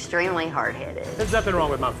is extremely hard-headed. There's nothing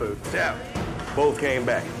wrong with my food. Yeah. Both came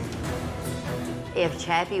back. If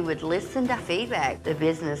Chappie would listen to feedback, the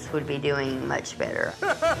business would be doing much better.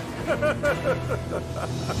 It's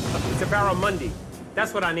a barramundi.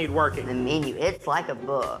 That's what I need working. The menu, it's like a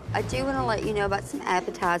book. I do want to let you know about some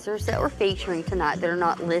appetizers that we're featuring tonight that are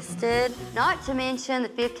not listed. Not to mention the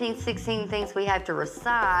 15, 16 things we have to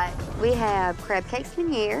recite. We have crab cakes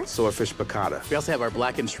meuniere. Swordfish piccata. We also have our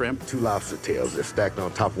blackened shrimp. 2 lobster tails. They're stacked on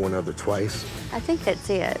top of one another twice. I think that's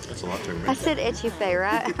it. That's a lot to remember. I said etouffee,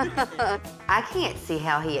 right? I can't see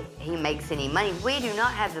how he makes any money. We do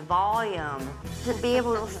not have the volume to be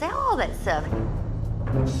able to sell all that stuff.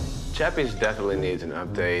 Chappie's definitely needs an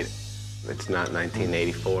update. It's not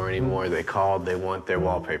 1984 anymore. They called, they want their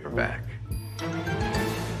wallpaper back.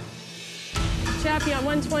 Chappie on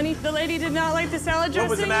 120. The lady did not like the salad dressing.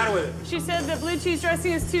 What was the matter with it? She said the blue cheese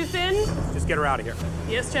dressing is too thin. Just get her out of here.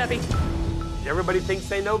 Yes, Chappie. Everybody thinks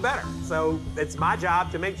they know better. So it's my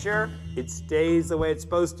job to make sure it stays the way it's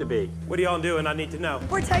supposed to be. What are y'all doing? I need to know.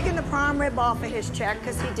 We're taking the prime rib off of his check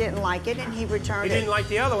because he didn't like it and he returned He it. didn't like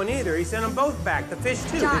the other one either. He sent them both back. The fish,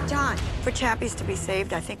 too. John, for Chappie's to be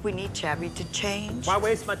saved, I think we need Chappie to change. Why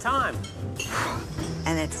waste my time?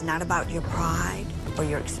 And it's not about your pride or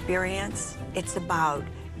your experience. It's about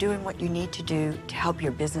doing what you need to do to help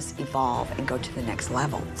your business evolve and go to the next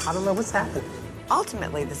level. I don't know what's happening.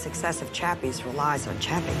 Ultimately, the success of Chappie's relies on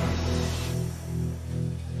Chappie.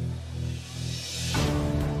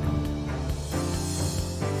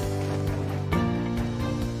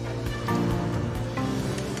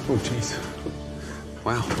 Oh, jeez.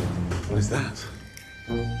 Wow. What is that?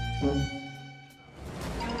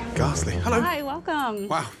 Ghastly. Hello. Hi, welcome.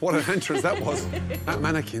 Wow, what an entrance that was. That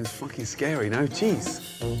mannequin's fucking scary, no? Jeez.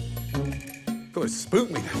 God, it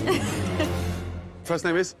spooked me then. First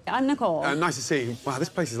name is? I'm Nicole. Nice to see you. Wow, this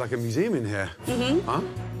place is like a museum in here. Mm-hmm. Huh?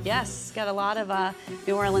 Yes, got a lot of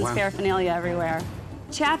New Orleans paraphernalia everywhere.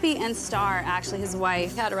 Chappie and Star, actually, his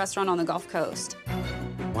wife, had a restaurant on the Gulf Coast.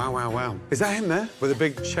 Wow, wow, wow. Is that him there with a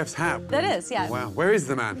big chef's hat? That is, yeah. Wow. Where is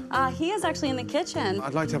the man? He is actually in the kitchen.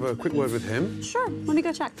 I'd like to have a quick word with him. Sure, let me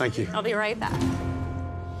go check. Thank you. I'll be right back.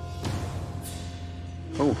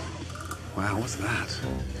 Oh, wow, what's that?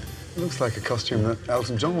 It looks like a costume that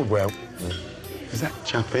Elton John would wear. Is that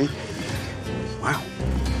Chappie? Wow.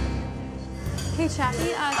 Hey,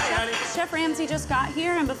 Chappie, Chef Ramsay just got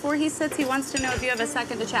here, and before he sits, he wants to know if you have a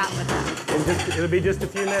second to chat with him. It'll be just a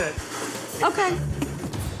few minutes. Okay.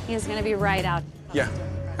 He's going to be right out. Yeah,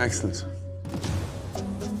 excellent.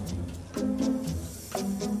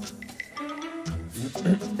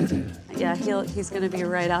 Yeah, he's going to be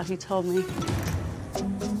right out, he told me.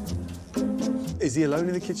 Is he alone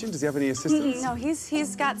in the kitchen? Does he have any assistants? No,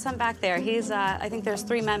 he's got some back there. I think there's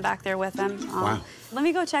 3 men back there with him. Wow. Let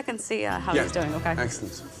me go check and see how he's doing, okay?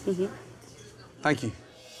 Excellent. Mm-hmm. Thank you.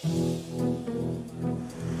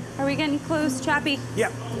 Are we getting close, Chappie?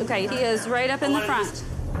 Yep. Okay, he is right up in the front.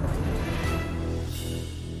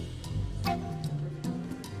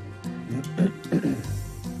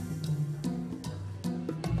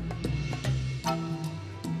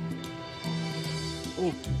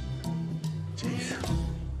 Ooh. Jeez.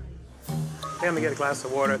 I'm gonna get a glass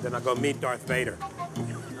of water, then I'll go meet Darth Vader.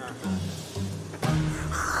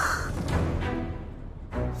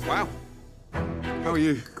 Wow. How are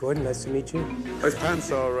you? Good, nice to meet you. Those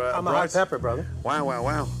pants are I'm a bright. hot pepper, brother. Wow, wow,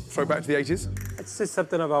 wow. Throwback to the 80s? It's just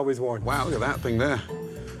something I've always worn. Wow, look at that thing there.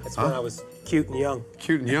 It's when I was cute and young.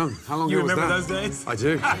 Cute and young. How long You ago was that? remember those days? I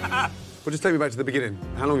do. Well, just take me back to the beginning.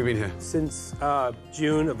 How long have you been here? Since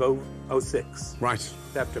June of 06. Right.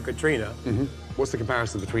 After Katrina. Mm-hmm. What's the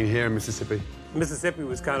comparison between here and Mississippi? Mississippi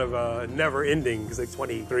was kind of never-ending, because like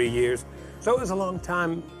 23 years. So it was a long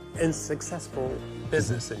time in successful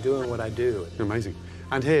business and doing what I do. Amazing.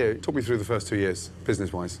 And here, talk me through the first 2 years,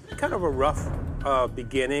 business-wise. Kind of a rough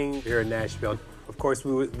beginning here in Nashville. Of course,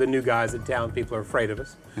 we were the new guys in town. People are afraid of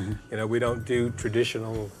us. Mm-hmm. You know, we don't do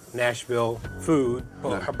traditional Nashville food,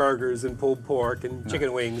 burgers and pulled pork and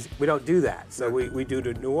chicken wings. We don't do that. So we do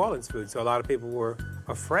the New Orleans food. So a lot of people were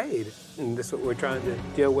afraid. And this is what we're trying to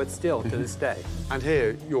deal with still to this day. And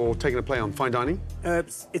here, you're taking a play on fine dining?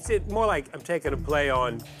 It's more like I'm taking a play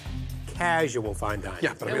on casual fine dining.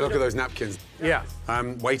 Yeah, but I mean, look at those napkins. Yeah.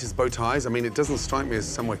 Waiters' bow ties. I mean, it doesn't strike me as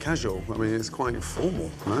somewhere casual. I mean, it's quite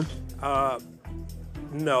formal, huh?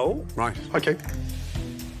 No. Right, okay.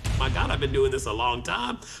 My God, I've been doing this a long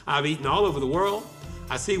time. I've eaten all over the world.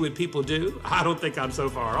 I see what people do. I don't think I'm so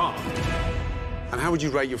far off. And how would you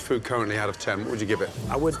rate your food currently out of 10? What would you give it?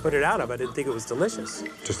 I wouldn't put it out if I didn't think it was delicious.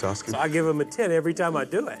 Just asking. So I give them a 10 every time I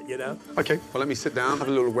do it, you know? Okay, well, let me sit down, have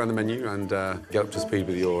a little look around the menu, and get up to speed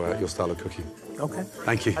with your style of cooking. Okay.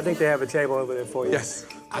 Thank you. I think they have a table over there for you. Yes.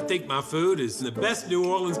 I think my food is the best New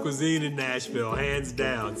Orleans cuisine in Nashville, hands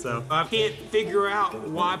down. So I can't figure out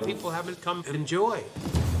why people haven't come and enjoy.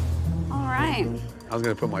 All right. I was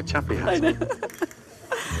going to put my Chappie hat on.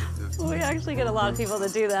 We actually get a lot of people to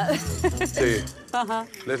do that. Do you? Uh-huh.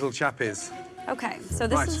 Little Chappies. Okay, so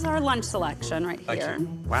this is our lunch selection right Thank here. you.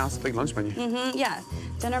 Wow, it's a big lunch menu. Mm-hmm, yeah.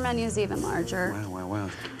 Dinner menu's even larger. Wow, wow, wow.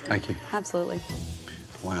 Thank you. Absolutely.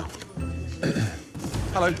 Wow.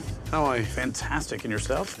 Hello. How are you? Fantastic. And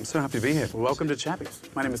yourself? I'm so happy to be here. Welcome to Chappie's.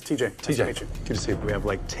 My name is TJ. Nice TJ. to meet you. Good to see you. We have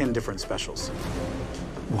like 10 different specials.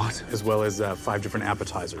 What? As well as 5 different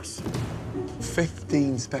appetizers.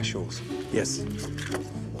 15 specials? Yes.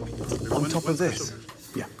 On top of this?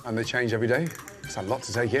 Yeah. And they change every day? It's a lot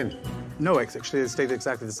to take in. No, actually, they stayed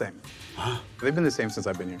exactly the same. They've been the same since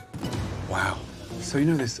I've been here. Wow. So you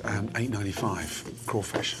know this $8.95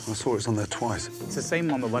 crawfish? I saw it's on there twice. It's the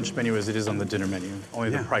same on the lunch menu as it is on the dinner menu,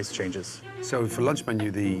 only the price changes. So for lunch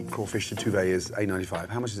menu, the crawfish de Tuve is $8.95.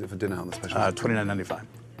 How much is it for dinner on the special? $29.95.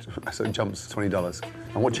 So it jumps $20.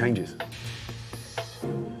 And what changes?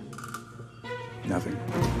 Nothing.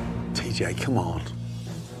 TJ, come on.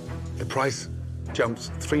 The price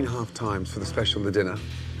jumps 3.5 times for the special, the dinner,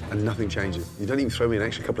 and nothing changes. You don't even throw me an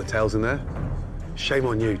extra couple of tails in there? Shame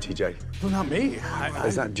on you, TJ. Well, not me.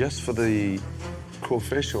 Is that just for the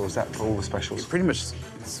crawfish, or is that for all the specials? Pretty much,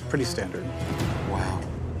 it's pretty standard. Wow.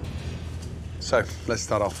 So, let's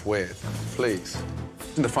start off with, please,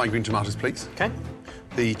 the fried green tomatoes, please. Okay.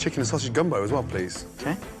 The chicken and sausage gumbo as well, please.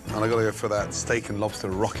 Okay. And I gotta go for that steak and lobster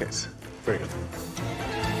rocket. Very good.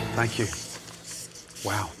 Thank you.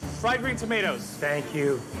 Wow. Fried green tomatoes. Thank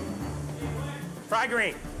you. Fried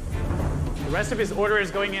green. The rest of his order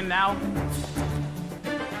is going in now.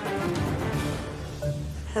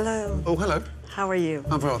 Hello. Oh, hello. How are you?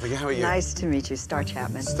 I'm very well, thank you. How are you? Nice to meet you, Star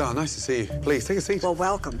Chapman. Star, nice to see you. Please, take a seat. Well,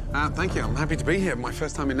 welcome. Thank you. I'm happy to be here. My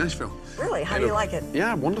first time in Nashville. Really? How do you like it?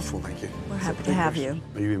 Yeah, wonderful, thank you. We're happy to have you.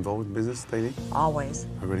 Are you involved in business daily? Always.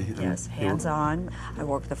 Oh, really? Yes, hands-on. I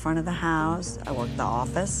work the front of the house. I work the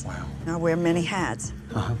office. Wow. I wear many hats.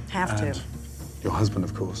 Have to. Your husband,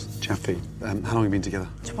 of course, Chappie. How long have you been together?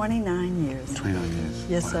 29 years. 29 years.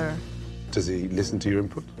 Yes, Wow. sir. Does he listen to your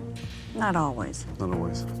input? Not always. Not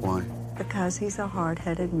always. Why? Because he's a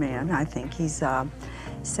hard-headed man. I think he's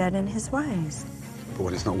set in his ways. But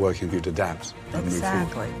when it's not working, you'd adapt. And move forward.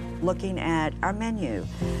 Exactly. Looking at our menu,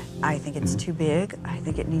 I think it's too big. I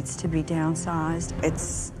think it needs to be downsized.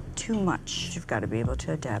 It's too much. You've got to be able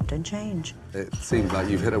to adapt and change. It seems like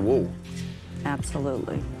you've hit a wall.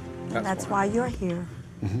 Absolutely. That's why you're here.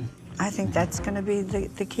 I think that's going to be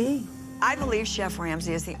the key. I believe Chef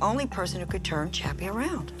Ramsay is the only person who could turn Chappie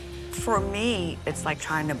around. For me, it's like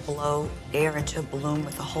trying to blow air into a balloon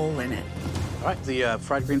with a hole in it. All right, the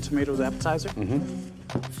fried green tomatoes appetizer.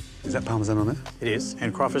 Is that Parmesan on there? It is,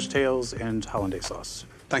 and crawfish tails and hollandaise sauce.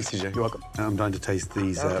 Thanks, TJ. You're welcome. I'm dying to taste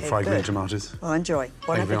these Okay, fried green good. tomatoes. Well, enjoy.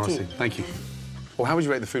 Bon Thank you very appetit. much. Thank you. Well, how would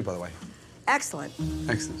you rate the food, by the way? Excellent.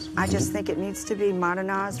 Excellent. I just think it needs to be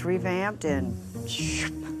modernized, revamped, and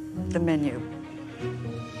the menu.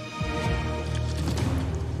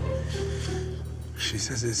 She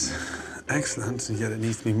says it's excellent, and yet it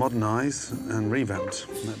needs to be modernised and revamped.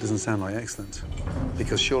 That doesn't sound like excellent.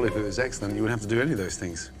 Because surely if it was excellent, you wouldn't have to do any of those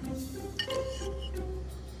things.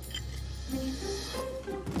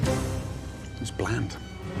 It's bland.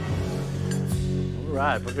 All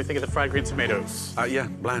right, what do we think of the fried green tomatoes? Yeah,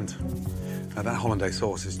 bland. That hollandaise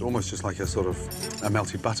sauce is almost just like a sort of a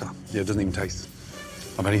melted butter. Yeah, it doesn't even taste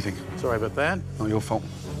of anything. Sorry about that. Not your fault.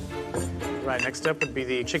 Right, next up would be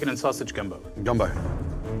the chicken and sausage gumbo. Gumbo.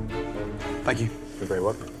 Thank you. You're very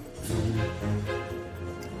welcome.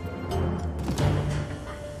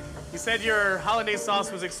 You said your hollandaise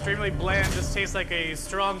sauce was extremely bland, just tastes like a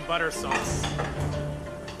strong butter sauce.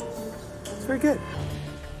 It's very good.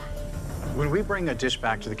 When we bring a dish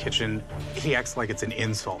back to the kitchen, he acts like it's an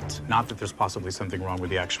insult, not that there's possibly something wrong with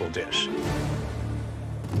the actual dish.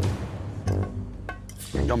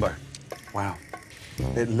 Gumbo. Wow.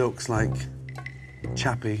 It looks like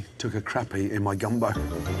Chappie took a crappie in my gumbo.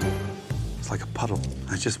 It's like a puddle.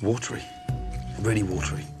 It's just watery. Really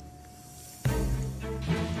watery.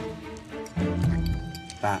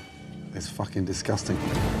 That is fucking disgusting.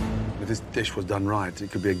 If this dish was done right, it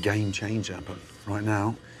could be a game changer, but right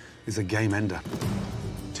now, it's a game ender.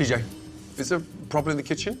 TJ, is there a problem in the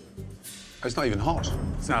kitchen? It's not even hot.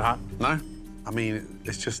 It's not hot? No? I mean,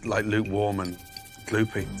 it's just like lukewarm and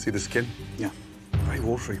gloopy. See the skin? Yeah. Very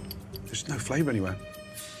watery. There's no flavour anywhere.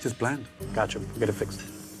 Just bland. Gotcha. We'll get it fixed.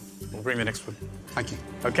 We'll bring the next one. Thank you.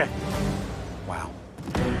 Okay. Wow.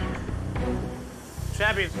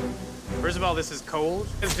 Chappie, first of all, this is cold.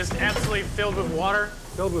 It's just absolutely filled with water.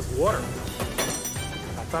 Filled with water?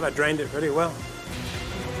 I thought I drained it pretty well.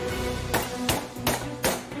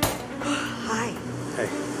 Hi. Hey,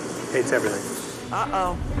 hates everything.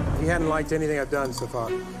 Uh-oh. He hadn't liked anything I've done so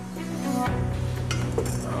far.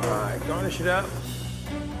 All right, garnish it up.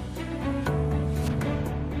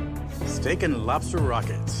 Steak and lobster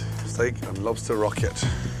rocket. Steak and lobster rocket.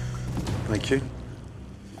 Thank you.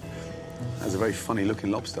 That's a very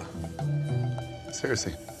funny-looking lobster.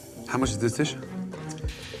 Seriously. How much is this dish?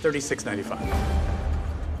 $36.95.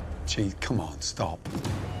 Gee, come on, stop.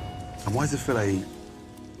 And why is the fillet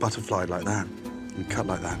butterflied like that and cut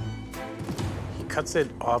like that? He cuts it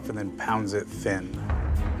off and then pounds it thin.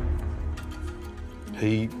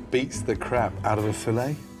 He beats the crap out of a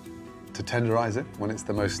fillet to tenderize it when it's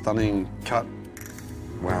the most stunning cut.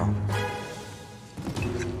 Wow.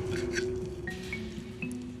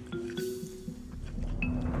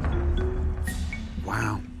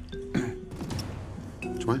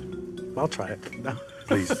 I'll try it. No.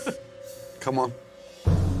 Please. Come on.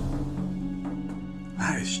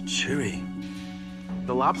 That is chewy.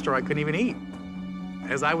 The lobster I couldn't even eat.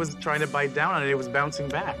 As I was trying to bite down on it, it was bouncing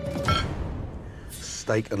back.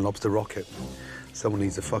 Steak and lobster rocket. Someone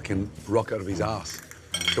needs a fucking rocket out of his ass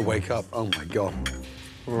to wake up. Oh my God.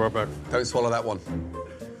 Right back. Don't swallow that one.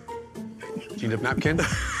 Do you need a napkin?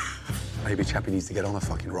 Maybe Chappie needs to get on a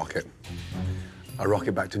fucking rocket. A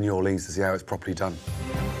rocket back to New Orleans to see how it's properly done.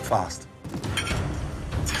 Fast.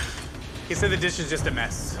 He said the dish is just a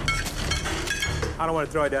mess. I don't want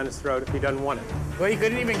to throw it down his throat if he doesn't want it. Well, he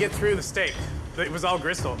couldn't even get through the steak. It was all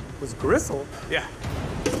gristle. It was gristle? Yeah.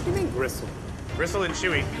 What do you mean gristle? Gristle and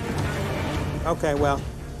chewy. Okay, well,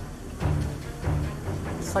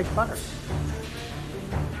 it's like butter.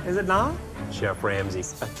 Is it not? Chef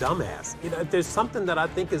Ramsay's a dumbass. You know, if there's something that I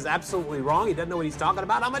think is absolutely wrong, he doesn't know what he's talking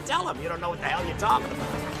about, I'm gonna tell him. You don't know what the hell you're talking about.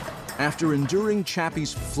 After enduring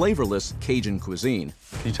Chappie's flavorless Cajun cuisine,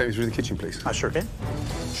 can you take me through the kitchen, please? I sure can.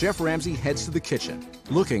 Chef Ramsay heads to the kitchen,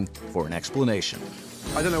 looking for an explanation.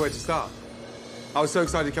 I don't know where to start. I was so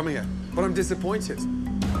excited coming here, but I'm disappointed.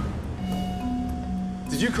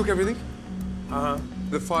 Did you cook everything? Uh-huh.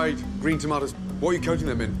 The fried green tomatoes, what are you coating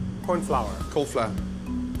them in? Corn flour. Corn flour.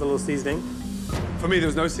 A little seasoning. For me, there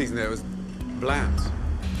was no seasoning there. It was bland.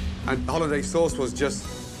 And holiday sauce was just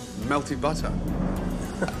melted butter.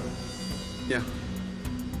 Yeah.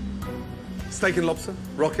 Steak and lobster,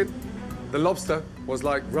 rocket. The lobster was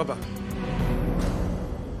like rubber.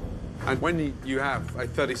 And when you have a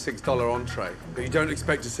 $36 entree, you don't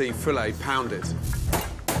expect to see filet pounded.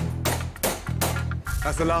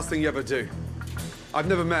 That's the last thing you ever do. I've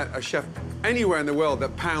never met a chef anywhere in the world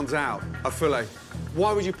that pounds out a filet.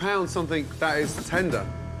 Why would you pound something that is tender?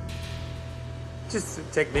 Just the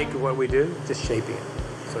technique of what we do, just shaping it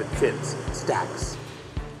so it fits, stacks.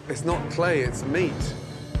 It's not clay, it's meat.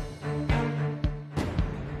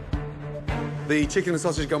 The chicken and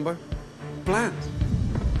sausage gumbo, bland.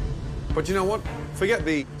 But you know what? Forget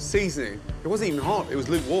the seasoning. It wasn't even hot, it was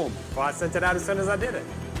lukewarm. Well, I sent it out as soon as I did it.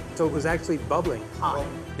 So it was actually bubbling hot. Well,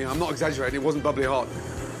 yeah, I'm not exaggerating, it wasn't bubbly hot.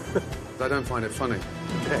 I don't find it funny.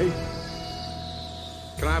 Okay.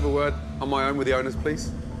 Can I have a word on my own with the owners,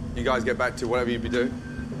 please? You guys get back to whatever you'd be doing.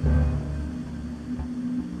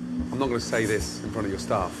 I'm not going to say this in front of your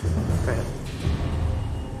staff. Go ahead.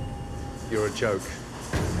 You're a joke.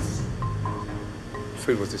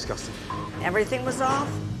 Food was disgusting. Everything was off?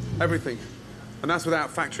 Everything. And that's without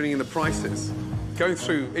factoring in the prices. Going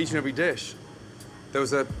through each and every dish, there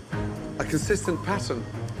was a consistent pattern.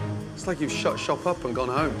 It's like you've shut shop up and gone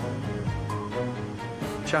home.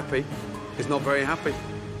 Chappie is not very happy.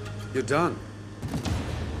 You're done.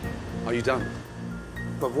 Are you done?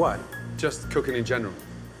 Of what? Just cooking in general.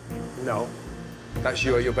 No. That's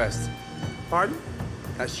you at your best. Pardon?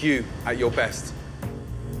 That's you at your best.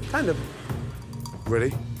 Kind of.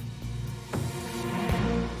 Really?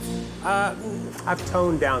 I've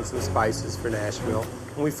toned down some spices for Nashville.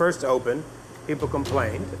 When we first opened, people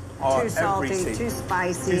complained. Too salty, too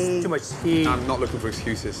spicy. Too much heat. I'm not looking for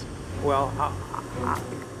excuses. Well,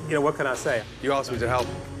 you know, what can I say? You asked me to help,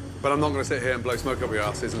 but I'm not going to sit here and blow smoke up your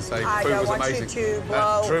asses and say I food don't was want amazing. you to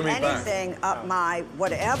blow Trim me anything up my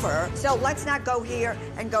whatever. So let's not go here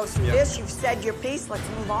and go through Yeah. this. You've said your piece. Let's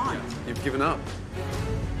move on. You've given up.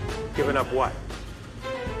 Given up what?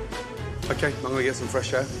 Okay, I'm going to get some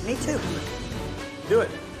fresh air. Me too. Do it.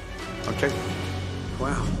 Okay.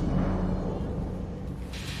 Wow.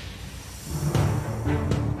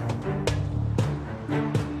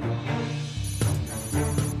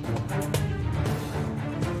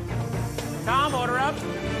 Tom, order up.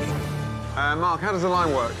 Mark, how does the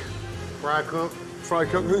line work? Fry cook. Fry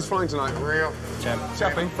cook. Who's frying tonight? Grill.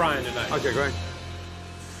 Chappie. Frying tonight. Okay, great.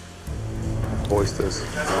 Oysters.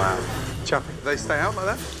 Wow. Chappie. They stay out like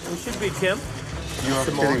that? We should be, Tim. You are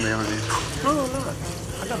kidding me, aren't you? No, no, no.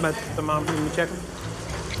 I got my thermometer. Let me check it.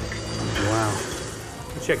 Wow.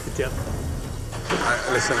 Check the temp.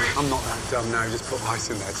 Listen, I'm not that dumb now. Just put ice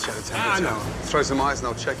in there to check the temperature. I know. Throw some ice and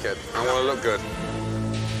I'll check it. I want to look good.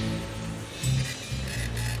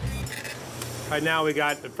 Right now, we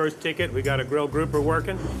got the first ticket. We got a grill grouper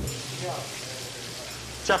working.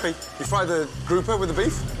 Chappie, you fry the grouper with the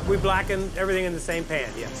beef? We blacken everything in the same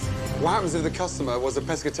pan, yes. What happens if the customer was a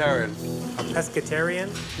pescatarian? A pescatarian?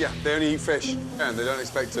 Yeah, they only eat fish, and they don't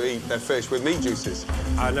expect to eat their fish with meat juices.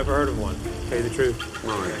 I've never heard of one, to tell you the truth.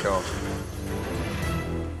 Oh, my God.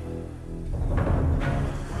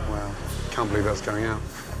 Wow, can't believe that's going out.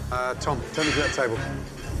 Tom, take me to that table.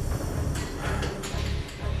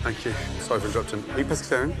 Thank you. Sorry for interrupting. Are you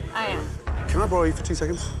pescatarian? I am. Can I borrow you for 2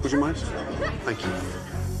 seconds? Would you mind? Thank you.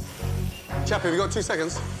 Chappie, have you got 2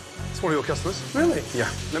 seconds? It's one of your customers. Really? Yeah.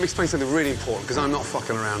 Let me explain something really important, because I'm not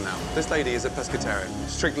fucking around now. This lady is a pescatarian,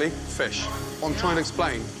 strictly fish. What I'm trying to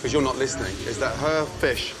explain, because you're not listening, is that her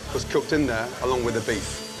fish was cooked in there along with the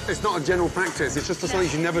beef. It's not a general practice, it's just something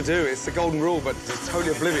you never do. It's the golden rule, but it's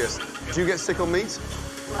totally oblivious. Do you get sick on meat?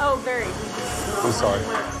 Oh, very. I'm sorry.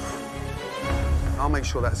 I'll make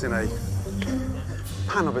sure that's in a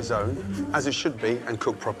pan of its own, as it should be, and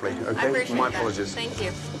cooked properly, okay? I appreciate My that. apologies. Thank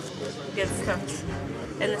you. Gets cooked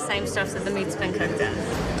in the same stuff that the meat's been cooked in.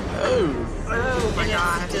 Oh my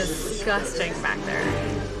God. It's disgusting back there.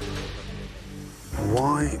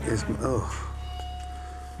 Why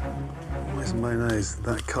is mayonnaise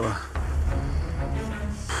that colour?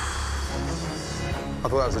 I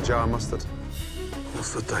thought that was a jar of mustard.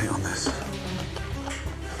 What's the date on this?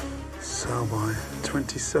 Sell by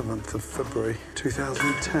 27th of February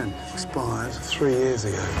 2010. Expired 3 years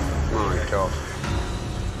ago. My God.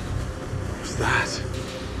 What's that?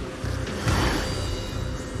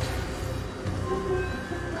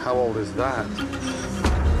 How old is that?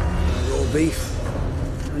 Raw beef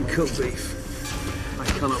and cooked beef. I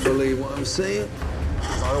cannot believe what I'm seeing.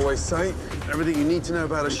 As I always say, everything you need to know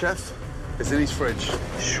about a chef is in his fridge.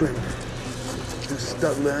 Shrimp. Just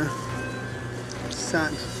stuck there.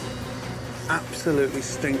 Sat. Absolutely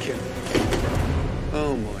stinking.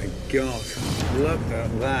 Oh my God. Look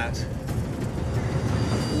at that.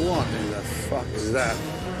 What in the fuck is that?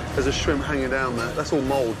 There's a shrimp hanging down there. That's all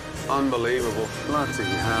mold. Unbelievable. Bloody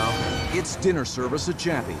hell. It's dinner service at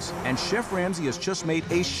Chappie's, and Chef Ramsay has just made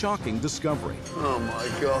a shocking discovery. Oh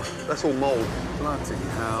my God. That's all mold. Bloody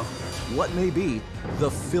hell. What may be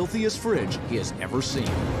the filthiest fridge he has ever seen.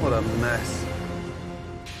 What a mess.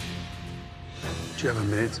 Do you have a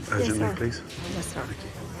minute, urgently, sir. please? Yes, sir. Thank you.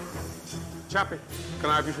 Chappie,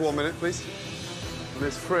 can I have you for 1 minute, please?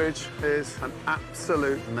 This fridge is an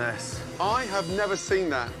absolute mess. I have never seen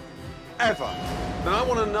that, ever. Then I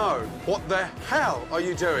want to know, what the hell are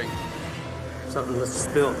you doing? Something must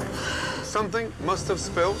have spilled. Something must have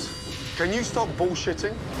spilt. Can you stop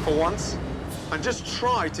bullshitting for once and just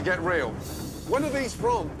try to get real? When are these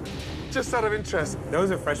from? Just out of interest.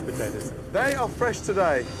 Those are fresh potatoes. They are fresh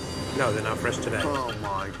today. No, they're not fresh today. Oh,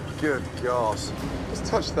 my good gosh. Just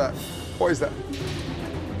touch that. What is that?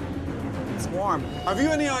 It's warm. Have you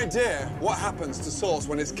any idea what happens to sauce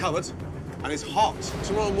when it's covered and it's hot?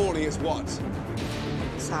 Tomorrow morning it's what?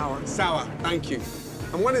 Sour. Sour, thank you.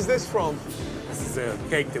 And when is this from? This is a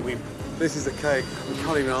cake that we... This is a cake. You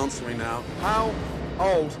can't even answer me now. How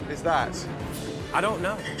old is that? I don't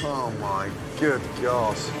know. Oh, my good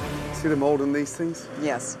gosh. See the mold in these things?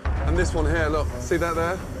 Yes. And this one here, look. See that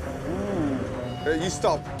there? You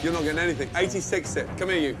stop. You're not getting anything. 86 it. Come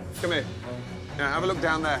here, you. Come here. Now, have a look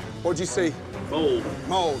down there. What do you see? Mold.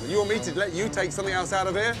 Mold. You want me to let you take something else out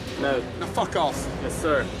of here? No. Now, fuck off. Yes,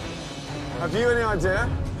 sir. Have you any idea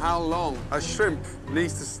how long a shrimp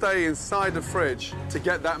needs to stay inside the fridge to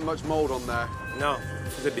get that much mold on there? No.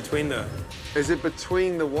 Is it between the... Is it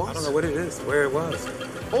between the what? I don't know what it is, where it was.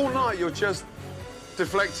 All night you're just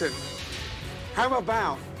deflecting. How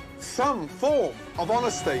about some form of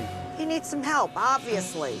honesty? He needs some help,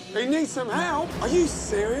 obviously. He needs some help? Are you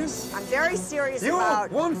serious? I'm very serious You're about...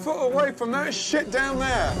 1 foot away from that shit down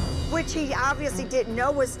there. Which he obviously didn't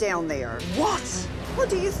know was down there. What? Well,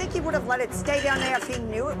 do you think he would have let it stay down there if he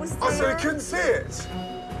knew it was there? Oh, so he couldn't see it?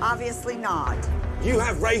 Obviously not. You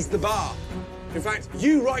have raised the bar. In fact,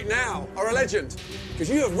 you right now are a legend, because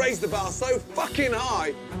you have raised the bar so fucking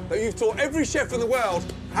high that you've taught every chef in the world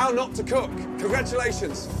how not to cook.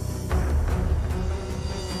 Congratulations.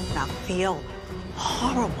 I feel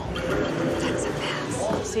horrible. That's a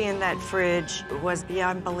mess. Seeing that fridge was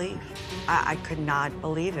beyond belief. I could not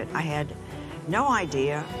believe it. I had no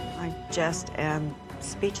idea. I just am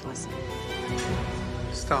speechless.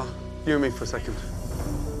 Star, you and me for a second.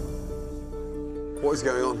 What is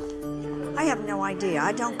going on? I have no idea.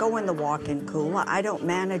 I don't go in the walk-in cooler. I don't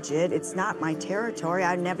manage it. It's not my territory.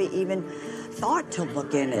 I never even thought to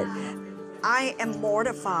look in it. I am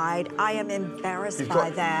mortified. I am embarrassed by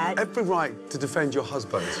that. Every right to defend your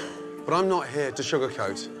husband, but I'm not here to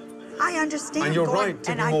sugarcoat. I understand, And you're Gordon, right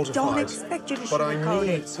to and be mortified. I don't expect you to But I sugarcoat need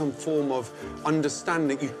it. some form of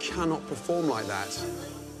understanding. You cannot perform like that.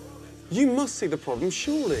 You must see the problem,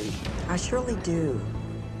 surely. I surely do.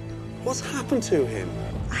 What's happened to him?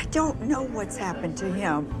 I don't know what's happened to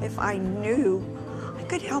him. If I knew, I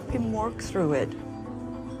could help him work through it.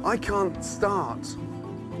 I can't start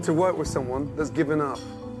to work with someone that's given up.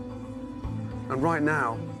 And right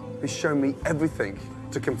now, he's shown me everything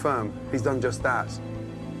to confirm he's done just that.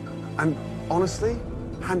 And honestly,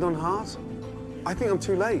 hand on heart, I think I'm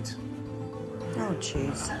too late. Oh,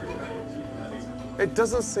 jeez. It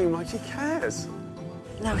doesn't seem like he cares.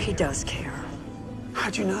 No, he does care.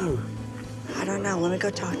 How'd you know? I don't know. Let me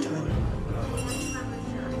go talk to him.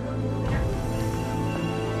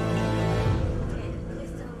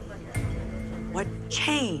 What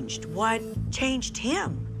changed? What changed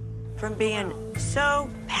him from being so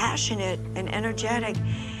passionate and energetic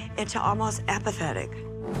into almost apathetic?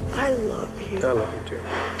 I love you. I love you too.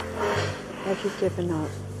 Have you given up?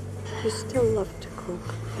 You still love to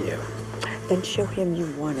cook? Yeah. Then show him you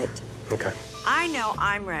want it. Okay. I know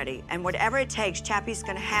I'm ready, and whatever it takes, Chappie's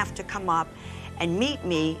gonna have to come up and meet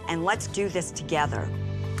me, and let's do this together.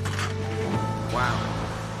 Wow.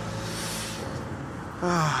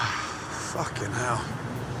 Ah, fucking hell.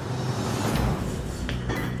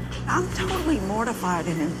 I'm totally mortified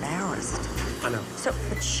and embarrassed. I know. So,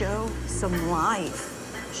 but show some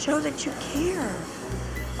life. Show that you care.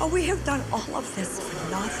 Oh, we have done all of this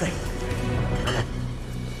for nothing.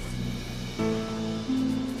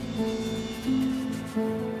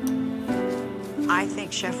 I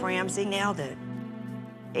think Chef Ramsay nailed it.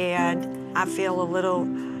 And I feel a little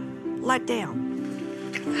let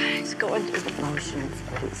down. He's going through the motions,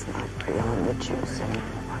 but he's not feeling the juice anymore.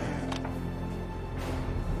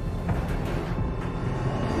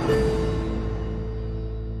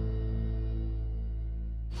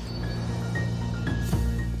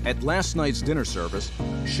 At last night's dinner service,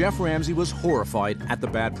 Chef Ramsay was horrified at the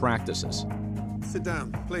bad practices. Sit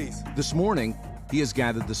down, please. This morning, he has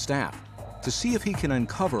gathered the staff to see if he can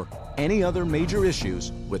uncover any other major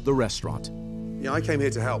issues with the restaurant. Yeah, I came here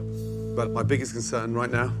to help, but my biggest concern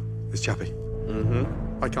right now is Chappie.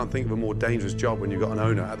 I can't think of a more dangerous job when you've got an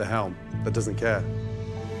owner at the helm that doesn't care.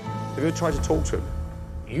 Have you ever tried to talk to him?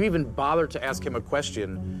 You even bothered to ask him a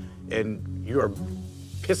question, and you are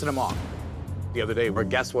pissing him off. The other day, our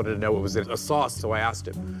guest wanted to know what was in a sauce, so I asked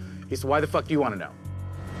him. He said, why the fuck do you want to know?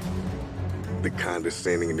 The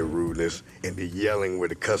condescending and the rudeness and the yelling where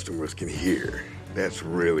the customers can hear. That's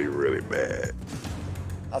really, really bad.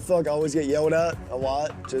 I feel like I always get yelled at a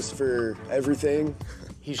lot just for everything.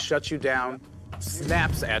 He shuts you down,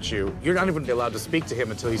 snaps at you. You're not even allowed to speak to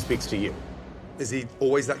him until he speaks to you. Is he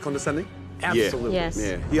always that condescending? Absolutely. Yes.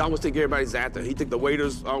 Yeah. He always think everybody's after. He think the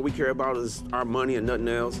waiters, all we care about is our money and nothing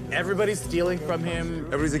else. Everybody's stealing from him.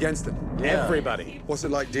 Everybody's against him. Yeah. Everybody. What's it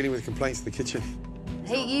like dealing with complaints in the kitchen?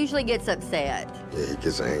 He usually gets upset. Yeah, he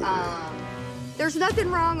gets angry. There's nothing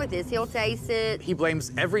wrong with this. He'll taste it. He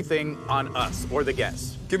blames everything on us or the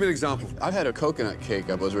guests. Give me an example. I've had a coconut cake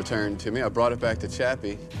that was returned to me. I brought it back to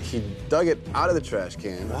Chappie. He dug it out of the trash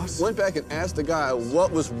can. What? Went back and asked the guy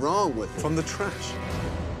what was wrong with it. From the trash?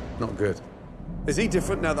 Not good. Is he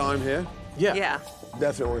different now that I'm here? Yeah. Yeah.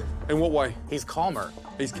 Definitely. In what way? He's calmer.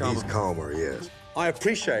 He's calmer. He's calmer, yes. I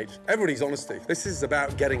appreciate everybody's honesty. This is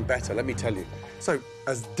about getting better, let me tell you. So,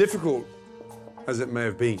 as difficult as it may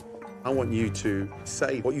have been, I want you to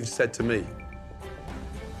say what you've said to me,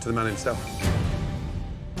 to the man himself.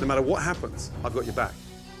 No matter what happens, I've got your back.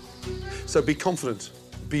 So be confident,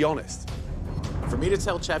 be honest. For me to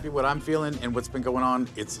tell Chappie what I'm feeling and what's been going on,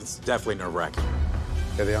 it's definitely nerve-wracking.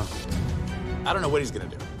 There they are. I don't know what he's gonna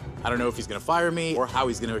do. I don't know if he's gonna fire me or how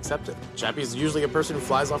he's gonna accept it. Chappie's usually a person who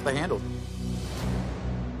flies off the handle.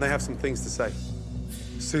 They have some things to say.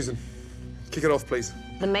 Susan, kick it off, please.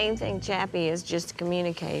 The main thing, Chappie, is just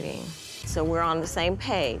communicating, so we're on the same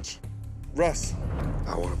page. Russ.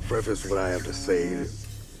 I want to preface what I have to say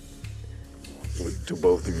to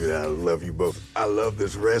both of you that I love you both. I love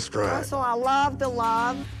this restaurant. Russell, I love the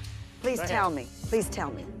love. Please tell me. Please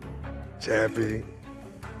tell me. Chappie,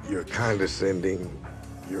 you're condescending,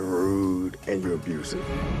 you're rude, and you're abusive.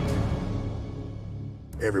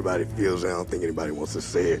 Everybody feels it. I don't think anybody wants to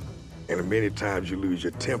say it. And many times you lose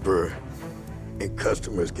your temper and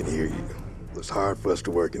customers can hear you. It's hard for us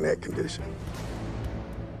to work in that condition.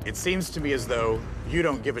 It seems to me as though you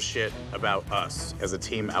don't give a shit about us as a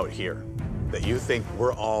team out here. That you think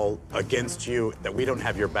we're all against you, that we don't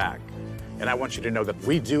have your back. And I want you to know that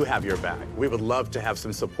we do have your back. We would love to have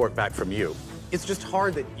some support back from you. It's just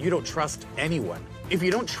hard that you don't trust anyone. If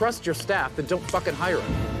you don't trust your staff, then don't fucking hire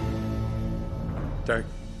them. Derek?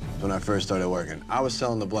 When I first started working, I was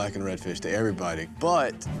selling the black and red fish to everybody,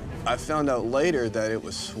 but I found out later that it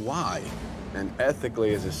was swai. And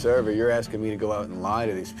ethically, as a server, you're asking me to go out and lie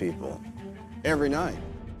to these people every night.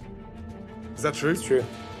 Is that true? It's true.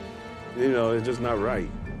 You know, it's just not right.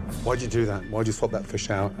 Why'd you do that? Why'd you swap that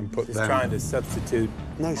fish out and put He's them? trying to substitute.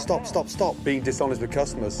 No, stop being dishonest with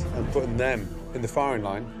customers and putting them in the firing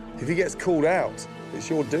line. If he gets called out, it's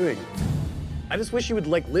your doing. I just wish you would,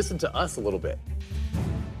 listen to us a little bit.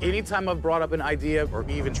 Anytime I've brought up an idea or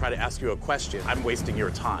even try to ask you a question, I'm wasting your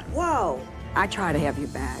time. Whoa. I try to have your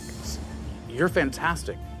back. You're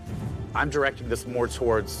fantastic. I'm directing this more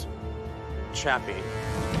towards Chappie.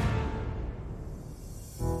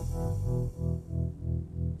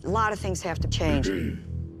 A lot of things have to change.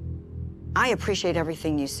 I appreciate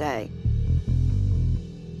everything you say.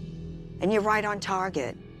 And you're right on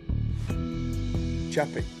target.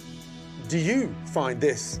 Chappie, do you find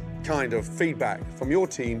this kind of feedback from your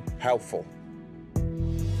team helpful?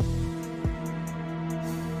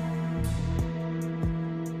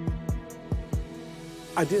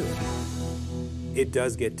 I do. It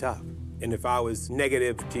does get tough. And if I was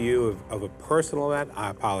negative to you of a personal event, I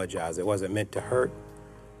apologize. It wasn't meant to hurt.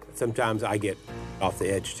 Sometimes I get off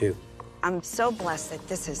the edge, too. I'm so blessed that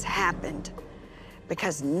this has happened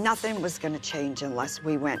because nothing was going to change unless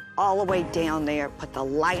we went all the way down there, put the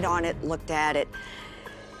light on it, looked at it,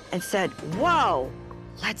 and said, whoa,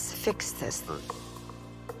 let's fix this.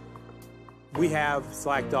 We have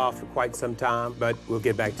slacked off for quite some time, but we'll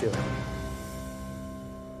get back to it.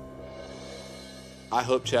 I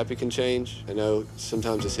hope Chappie can change. I know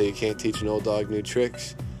sometimes they say you can't teach an old dog new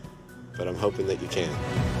tricks, but I'm hoping that you can.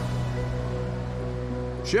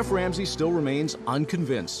 Chef Ramsay still remains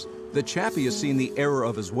unconvinced that Chappie has seen the error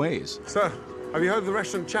of his ways. Sir, have you heard of the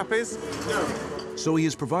restaurant Chappie's? No. So he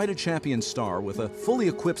has provided Chappie and Star with a fully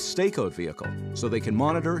equipped stakeout vehicle so they can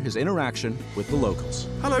monitor his interaction with the locals.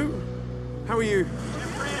 Hello, how are you?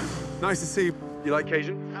 Nice to see you. You like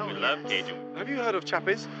Cajun? We love Cajun. Have you heard of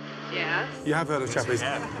Chappie's? Yes. You have heard of Chappie's?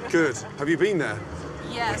 Yes. Good. Have you been there?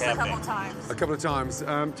 Yes, a couple times. A couple of times.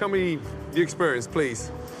 Tell me the experience, please.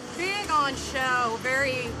 Big on show,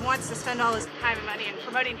 very wants to spend all his time and money in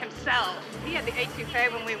promoting himself. He had the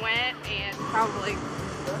etouffee when we went, and probably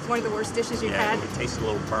one of the worst dishes you've had. It tastes a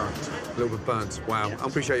little burnt. A little bit burnt. Wow. I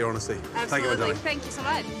appreciate your honesty. Absolutely. Thank you, my darling. Thank you so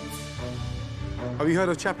much. Have you heard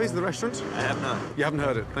of Chappie's, the restaurant? I have not. You haven't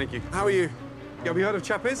heard it. Thank you. How are you? Have you heard of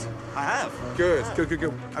Chappie's? I have. Good, good, good,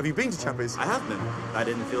 good. Have you been to Chappie's? I have been. I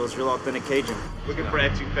didn't feel it's real authentic Cajun. Looking for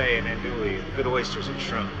etouffee and andouille, good oysters and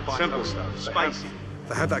shrimp. Simple stuff, spicy.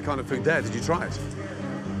 They had that kind of food there. Did you try it?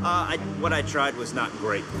 What I tried was not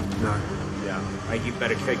great. No. Yeah, I eat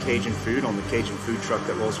better Cajun food on the Cajun food truck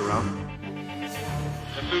that rolls around.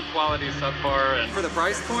 The food quality is subpar, and for the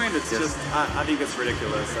price point, it's just, I think it's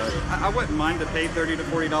ridiculous. I wouldn't mind to pay $30 to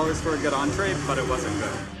 $40 for a good entree, but it wasn't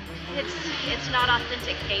good. It's not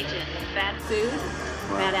authentic Cajun. Bad food,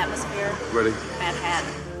 bad atmosphere, Ready? bad hat.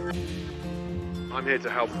 I'm here to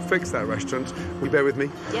help fix that restaurant. Will you bear with me?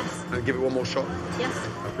 Yes. And give it one more shot? Yes.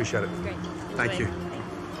 I appreciate it. Great. Thank you.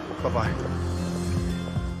 Bye-bye.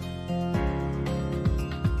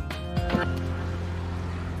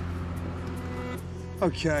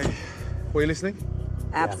 Okay. Were you listening?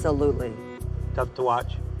 Absolutely. Tough to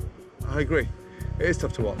watch. I agree. It is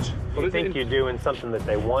tough to watch. You think you're doing something that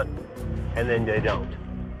they want, and then they don't.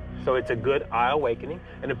 So it's a good eye awakening,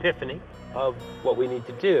 an epiphany of what we need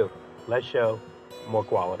to do. Less show, more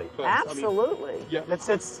quality. Absolutely. Yeah.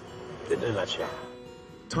 That's in a nutshell.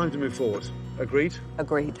 Time to move forward. Agreed?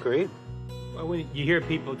 Agreed. Agreed. Well, when you hear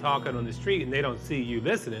people talking on the street and they don't see you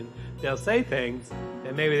listening, they'll say things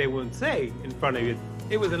that maybe they wouldn't say in front of you.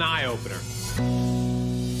 It was an eye-opener.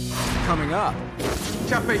 Coming up.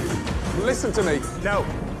 Chappie, listen to me. No.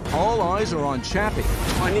 All eyes are on Chappie.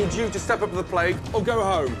 I need you to step up to the plate or go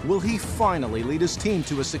home. Will he finally lead his team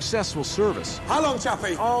to a successful service? How long,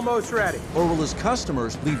 Chappie? Almost ready. Or will his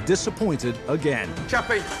customers leave disappointed again?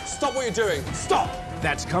 Chappie, stop what you're doing. Stop!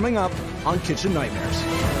 That's coming up on Kitchen Nightmares.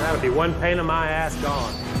 That'll be one pain in my ass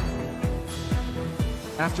gone.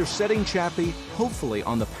 After setting Chappie, hopefully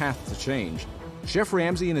on the path to change, Chef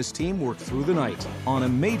Ramsay and his team worked through the night on a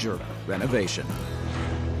major renovation.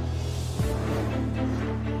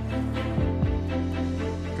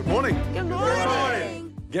 Good morning. Good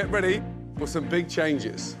morning. Get ready for some big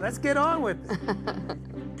changes. Let's get on with it.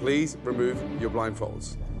 Please remove your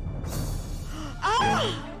blindfolds.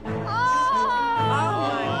 Oh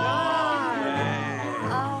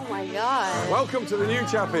my God. Welcome to the new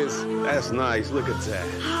Chappie's. That's nice. Look at that.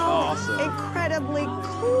 Awesome. Incredibly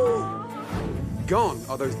cool. Gone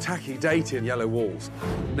are those tacky, dated yellow walls.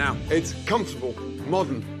 Now, it's comfortable,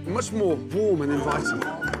 modern, much more warm and inviting.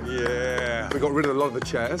 Yeah. We got rid of a lot of the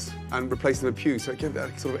chairs and replaced them with pews, so it gave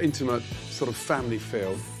that sort of intimate, sort of family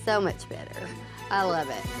feel. So much better. I love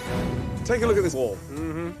it. Take a look at this wall.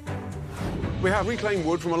 We have reclaimed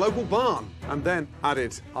wood from a local barn and then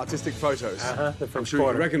added artistic photos. The French I'm sure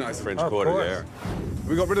Quarter. you recognize them. French Quarter there.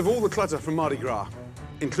 We got rid of all the clutter from Mardi Gras,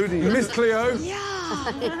 including Miss Cleo. Yeah.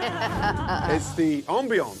 It's the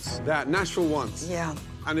ambiance that Nashville wants. Yeah.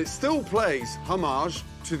 And it still plays homage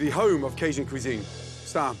to the home of Cajun cuisine.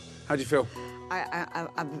 Star, how do you feel? Are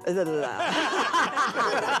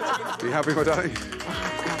you happy, my darling?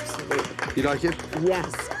 Absolutely. You like it? Yes.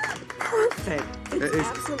 Perfect. It is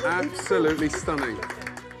absolutely stunning.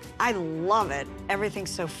 I love it.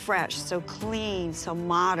 Everything's so fresh, so clean, so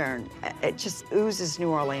modern. It just oozes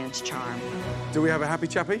New Orleans charm. Do we have a happy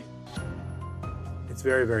chappy? It's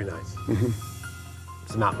very, very nice.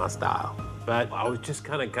 It's not my style, but I was just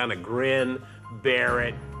kind of grin, bear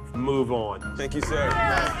it, move on. Thank you, sir.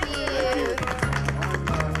 Thank you.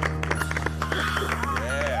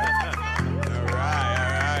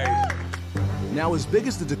 Now, as big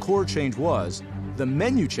as the decor change was, the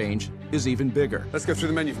menu change is even bigger. Let's go through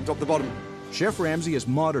the menu from top to bottom. Chef Ramsay has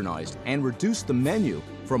modernized and reduced the menu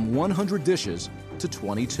from 100 dishes to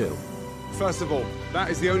 22. First of all, that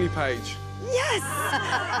is the only page. Yes!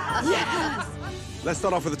 Yes! Let's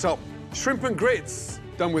start off with the top. Shrimp and grits,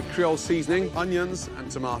 done with Creole seasoning, onions, and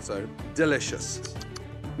tomato. Delicious.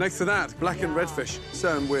 Next to that, blackened redfish,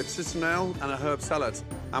 served with citronelle and a herb salad.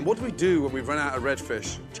 And what do we do when we run out of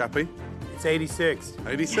redfish, Chappie? It's 86.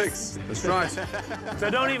 86, that's right. So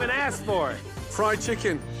don't even ask for it. Fried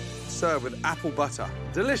chicken, served with apple butter.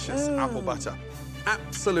 Delicious apple butter.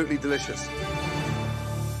 Absolutely delicious.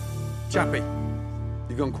 Chappie,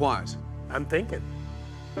 you've gone quiet. I'm thinking.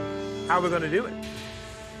 How are we going to do it?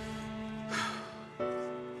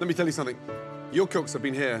 Let me tell you something. Your cooks have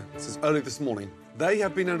been here since early this morning. They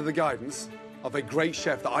have been under the guidance of a great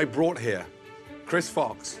chef that I brought here, Chris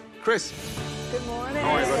Fox. Chris. Good morning.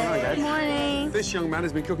 How are you, buddy? Good morning. This young man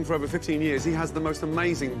has been cooking for over 15 years. He has the most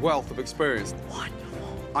amazing wealth of experience.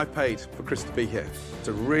 Wonderful. I paid for Chris to be here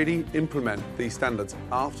to really implement these standards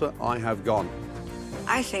after I have gone.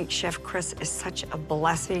 I think Chef Chris is such a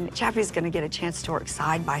blessing. Chappie's going to get a chance to work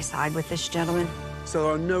side by side with this gentleman. So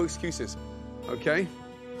there are no excuses, okay?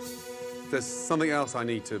 There's something else I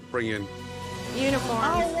need to bring in. Uniform.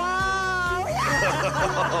 Oh, wow!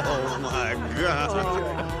 Oh, my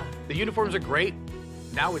God. The uniforms are great.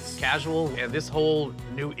 Now it's casual, and this whole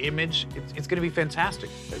new image, it's going to be fantastic.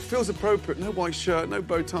 It feels appropriate. No white shirt, no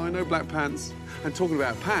bow tie, no black pants. And talking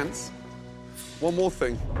about pants, one more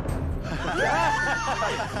thing.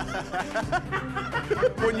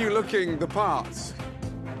 When you're looking the parts.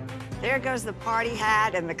 There goes the party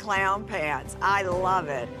hat and the clown pants. I love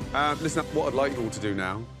it. Listen, what I'd like you all to do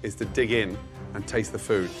now is to dig in and taste the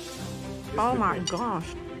food. Oh, my gosh.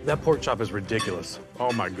 That pork chop is ridiculous.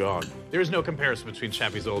 Oh, my God. There is no comparison between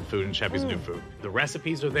Chappie's old food and Chappie's new food. The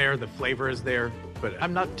recipes are there, the flavor is there, but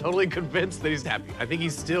I'm not totally convinced that he's happy. I think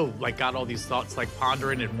he's still, like, got all these thoughts, like,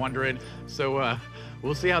 pondering and wondering. So,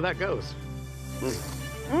 we'll see how that goes.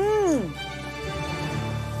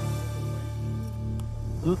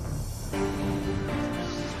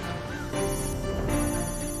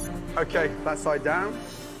 Okay, that side down.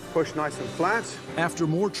 Push nice and flat. After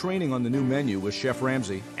more training on the new menu with Chef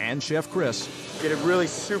Ramsay and Chef Chris, Get it really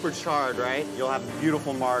super charred, right? You'll have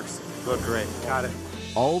beautiful marks. Look great. Got it.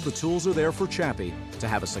 all the tools are there for Chappie to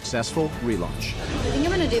have a successful relaunch. I think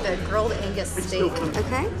I'm gonna do the grilled Angus steak.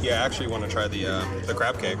 Okay. Yeah, I actually want to try the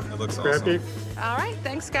crab cake. It looks awesome. All right,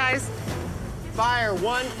 thanks, guys. Fire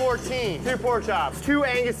 114. 2 pork chops, 2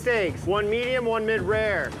 Angus steaks, 1 medium, 1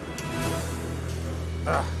 mid-rare.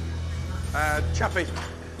 Chappie,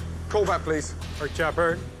 call back, please. Pork chop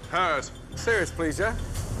heard? Heard. Serious, please, yeah?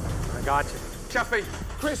 I got you. Chappie,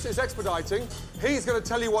 Chris is expediting. He's going to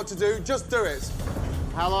tell you what to do. Just do it.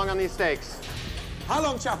 How long on these steaks? How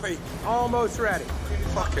long, Chappie? Almost ready.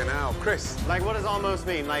 Fucking hell, Chris. Like, what does almost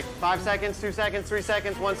mean? Like 5 seconds, 2 seconds, 3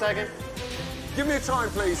 seconds, 1 second? Give me a time,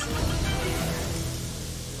 please.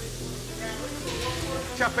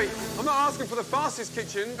 Chappie, I'm not asking for the fastest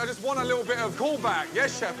kitchen. I just want a little bit of callback.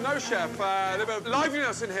 Yes, chef. No, chef. A little bit of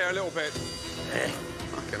liveliness in here, a little bit.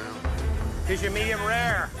 Fucking hell. Here's your medium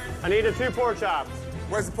rare. I need a 2 pork chops.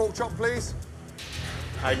 Where's the pork chop, please?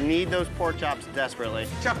 I need those pork chops desperately.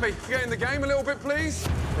 Chappie, get in the game a little bit, please.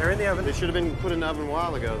 They're in the oven. They should have been put in the oven a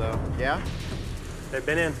while ago, though. Yeah? They've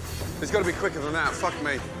been in. It's got to be quicker than that. Fuck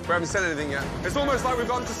me. We haven't said anything yet. It's almost like we've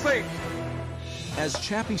gone to sleep. As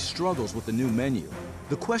Chappie struggles with the new menu,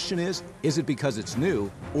 the question is it because it's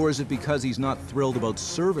new, or is it because he's not thrilled about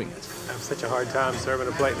serving it? I have such a hard time serving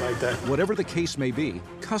a plate like that. Whatever the case may be,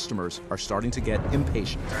 customers are starting to get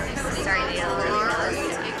impatient. Sorry, Neil.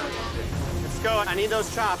 Let's go. I need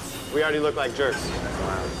those chops. We already look like jerks.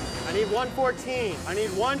 I need 114. I need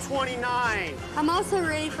 129. I'm also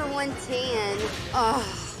ready for 110. Oh,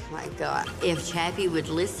 my God. If Chappie would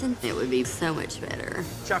listen, it would be so much better.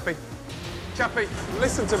 Chappie. Chappie,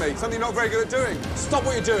 listen to me. Something you're not very good at doing. Stop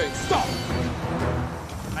what you're doing. Stop!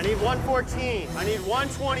 I I need 114. I need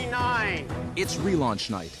 129. It's relaunch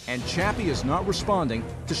night, and Chappie is not responding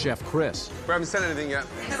to Chef Chris. We haven't said anything yet.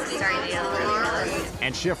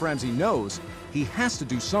 And Chef Ramsay knows he has to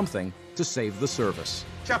do something to save the service.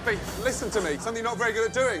 Chappie, listen to me. Something you're not very good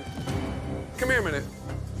at doing. Come here a minute.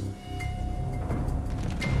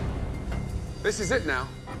 This is it now.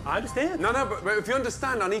 I understand. No, but if you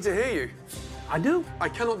understand, I need to hear you. I do. I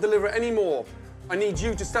cannot deliver any more. I need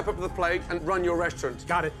you to step up to the plate and run your restaurant.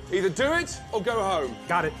 Got it. Either do it or go home.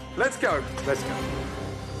 Got it. Let's go. Let's go.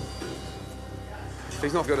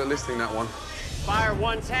 He's not good at listing that one. Fire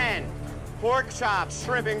 110. Pork chops,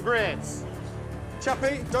 shrimp and grits.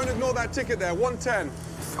 Chappie, don't ignore that ticket there. 110.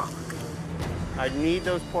 Fuck. I need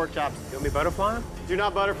those pork chops. You want me to butterfly them? Do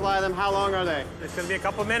not butterfly them. How long are they? It's going to be a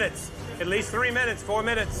couple minutes. At least 3 minutes, 4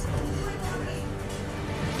 minutes.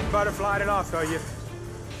 Butterflied it off, are you?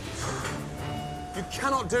 You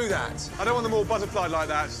cannot do that. I don't want them all butterflied like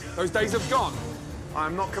that. Those days have gone.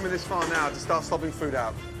 I'm not coming this far now to start slobbing food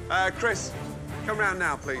out. Chris, come round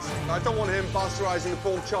now, please. I don't want him pasteurising the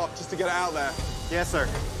pork chop just to get it out there. Yes, sir.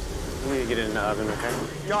 We need to get it in the oven,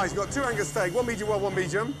 okay? Guys, we've got 2 Angus steak, 1 medium well, 1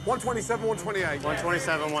 medium, 127, 128.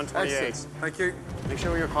 127, 128. Excellent. Thank you. Make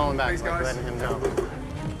sure you're calling back. Please, guys. Letting him know.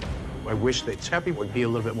 I wish that Chappie would be a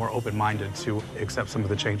little bit more open-minded to accept some of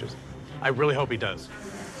the changes. I really hope he does.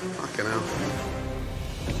 Fucking hell.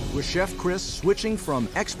 With Chef Chris switching from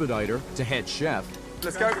expediter to head chef,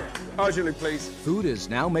 let's go. Urgently, please. Food is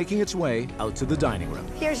now making its way out to the dining room.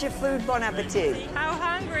 Here's your food. Bon appetit. How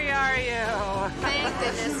hungry are you? Thank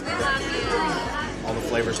goodness, we love you. All the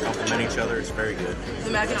flavors complement each other. It's very good. The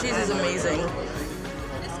mac and cheese is amazing.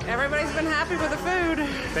 Everybody's been happy with the food.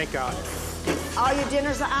 Thank God. All your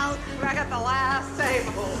dinners are out. I got the last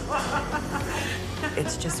table.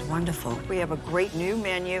 It's just wonderful. We have a great new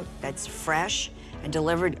menu that's fresh and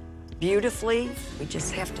delivered beautifully. We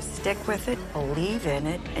just have to stick with it, believe in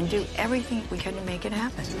it, and do everything we can to make it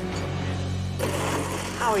happen.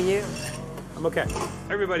 How are you? I'm okay.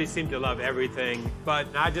 Everybody seemed to love everything, but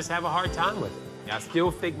I just have a hard time with it. I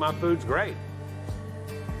still think my food's great.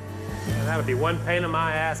 And that'll be one pain in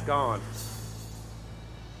my ass gone.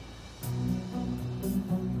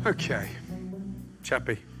 Okay.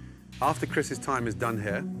 Chappie, after Chris's time is done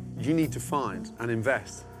here, you need to find and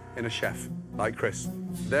invest in a chef like Chris.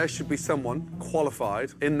 There should be someone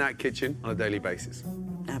qualified in that kitchen on a daily basis.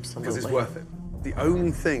 Absolutely. Because it's worth it. The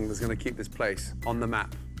only thing that's going to keep this place on the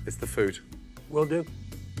map is the food. Will do.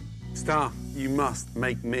 Star, you must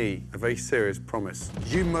make me a very serious promise.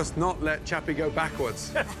 You must not let Chappie go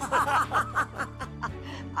backwards.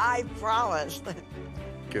 I promise.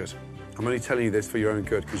 Good. I'm only telling you this for your own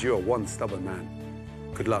good, because you are one stubborn man.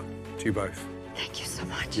 Good luck to you both. Thank you so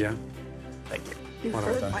much. Yeah? Thank you. You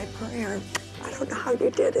heard my prayer. I don't know how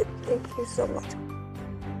you did it. Thank you so much.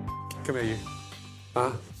 Come here, you.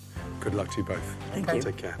 Good luck to you both. Thank you.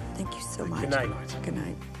 Take care. Thank you so much. Good night. Good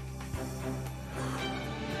night.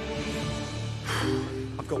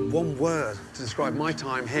 I've got one word to describe my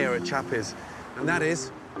time here at Chappie's, and that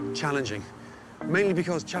is challenging. Mainly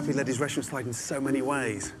because Chappie led his restaurant slide in so many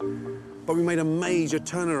ways. But we made a major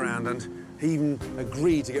turnaround, and he even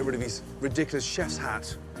agreed to get rid of his ridiculous chef's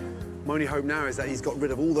hat. My only hope now is that he's got rid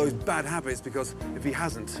of all those bad habits, because if he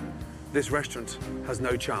hasn't, this restaurant has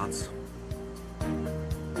no chance.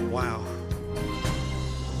 Wow.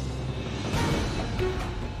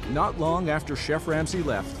 Not long after Chef Ramsay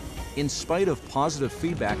left, in spite of positive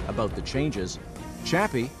feedback about the changes,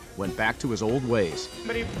 Chappie went back to his old ways.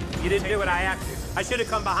 But you didn't do what I asked you. I should have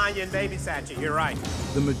come behind you and babysat you. You're right.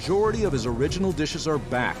 The majority of his original dishes are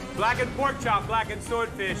back. Blackened pork chop, blackened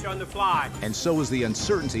swordfish on the fly. And so is the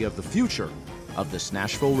uncertainty of the future of this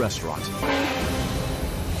Nashville restaurant.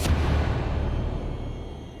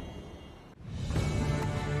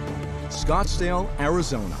 Scottsdale,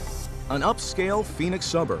 Arizona, an upscale Phoenix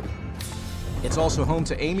suburb. It's also home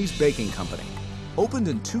to Amy's Baking Company, opened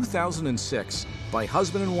in 2006 by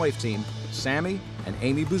husband and wife team Sammy and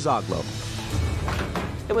Amy Buzaglo.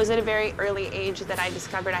 It was at a very early age that I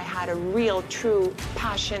discovered I had a real, true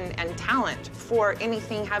passion and talent for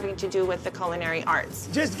anything having to do with the culinary arts.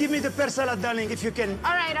 Just give me the pear salad, darling, if you can.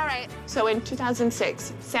 All right, all right. So in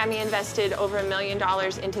 2006, Sammy invested over $1 million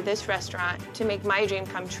into this restaurant to make my dream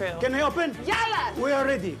come true. Can I open? Yeah! We are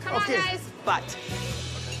ready. Come on, guys. But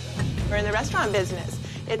we're in the restaurant business.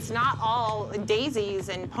 It's not all daisies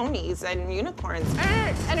and ponies and unicorns.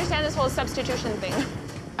 I don't understand this whole substitution thing.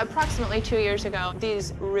 Approximately 2 years ago,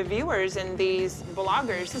 these reviewers and these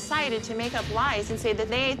bloggers decided to make up lies and say that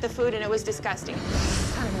they ate the food and it was disgusting.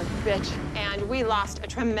 Son of a bitch. And we lost a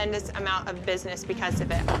tremendous amount of business because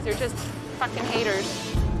of it. They're just fucking haters.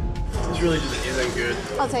 This really just isn't good.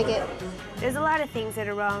 I'll take it. There's a lot of things that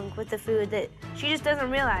are wrong with the food that she just doesn't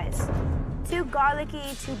realize. Too garlicky,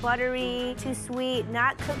 too buttery, too sweet,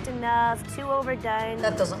 not cooked enough, too overdone.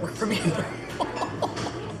 That doesn't work for me either.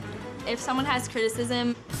 If someone has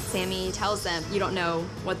criticism, Sammy tells them, you don't know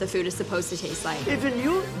what the food is supposed to taste like. Even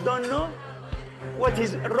you don't know what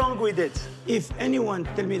is wrong with it. If anyone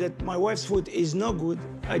tell me that my wife's food is no good,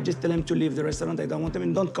 I just tell him to leave the restaurant. I don't want him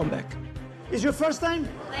and don't come back. Is your first time?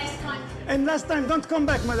 Last time. And last time, don't come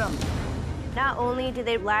back, madam. Not only do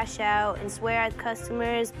they lash out and swear at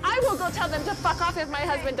customers, I will go tell them to fuck off if my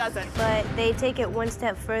husband doesn't. but they take it one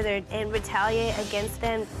step further and retaliate against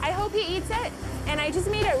them. I hope he eats it, and I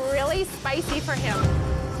just made it really spicy for him.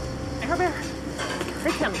 I hope it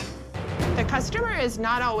hurts him. The customer is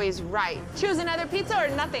not always right. Choose another pizza or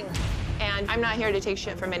nothing. And I'm not here to take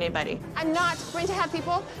shit from anybody. I'm not going to have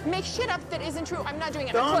people make shit up that isn't true. I'm not doing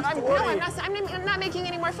it. Don't worry. No, I'm not making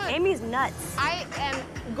any more food. Amy's nuts. I am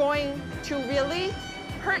going to really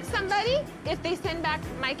hurt somebody if they send back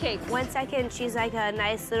my cake. 1 second, she's like a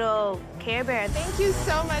nice little Care Bear. Thank you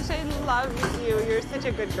so much. I love you. You're such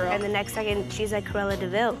a good girl. And the next second, she's like Cruella de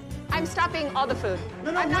Vil. I'm stopping all the food.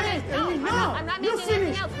 No, I'm not, wait, no, Amy, no. I'm not You making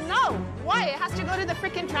anything finish. else. No. Why? It has to go to the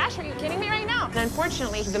freaking trash. Are you kidding me right now? And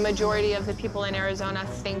unfortunately, the majority of the people in Arizona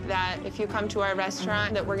think that if you come to our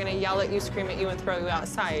restaurant, that we're gonna yell at you, scream at you, and throw you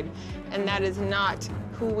outside. And that is not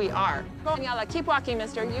who we are. Go and yell at. Keep walking,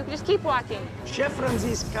 mister. You just keep walking. Chef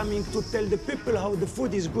Ramsay is coming to tell the people how the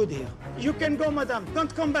food is good here. You can go, madam.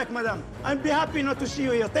 Don't come back, madam. I'll be happy not to see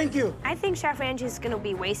you here. Thank you. I think Chef Ramsay is gonna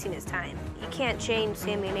be wasting his time. You can't change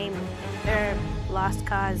Sammy and Amy. They're lost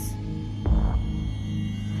cause.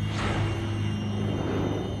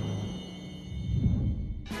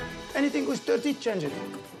 Anything with 30, change it.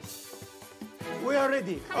 We are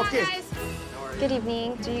ready. Come okay. on, guys. Good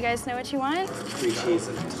evening. Do you guys know what you want? 3 cheese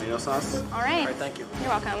and tomato sauce. All right. All right, thank you. You're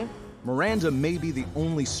welcome. Miranda may be the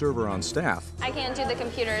only server on staff, I can't do the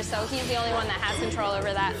computer, so he's the only one that has control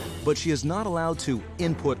over that. but she is not allowed to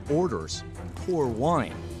input orders, pour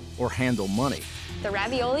wine, or handle money. The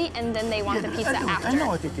ravioli, and then they want the pizza after. I know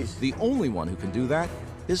what it is. The only one who can do that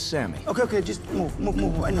is Sammy. Okay, just move.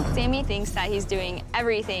 I know. Sammy thinks that he's doing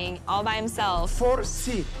everything all by himself.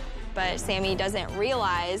 4C. But Sammy doesn't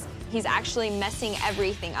realize he's actually messing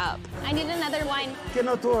everything up. I need another wine.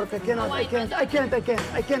 Cannot work. I cannot. I can't.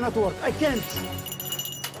 I cannot work. I can't.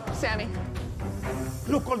 Sammy.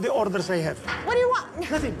 Look all the orders I have. What do you want?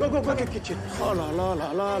 Nothing. Go to the kitchen. Oh,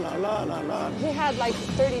 la. He had like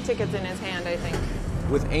 30 tickets in his hand, I think.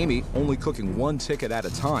 With Amy only cooking one ticket at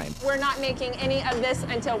a time, We're not making any of this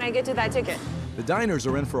until I get to that ticket. the diners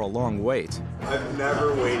are in for a long wait. I've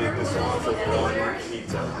never waited this long for one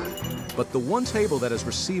pizza. But the one table that has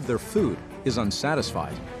received their food is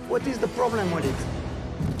unsatisfied. What is the problem with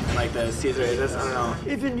it? Like the Caesar, I don't know.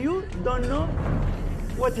 Even you don't know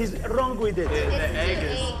what is wrong with it. The egg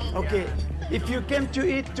is... Okay. If you came to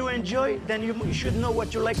eat to enjoy, then you should know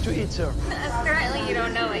what you like to eat, sir. Apparently you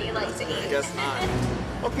don't know what you like to eat. I guess not.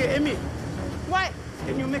 Okay, Amy, What?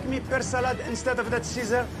 can you make me pear salad instead of that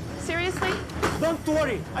Caesar? Seriously? Don't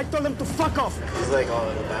worry. I told them to fuck off. He's like all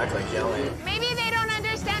in the back, like yelling. Maybe they don't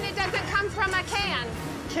understand it doesn't come from a can.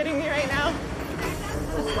 Kidding me right now?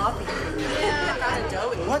 It's sloppy. Yeah. Kind of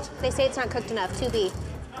doughy. What? They say it's not cooked enough. 2B.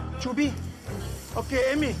 Chubby?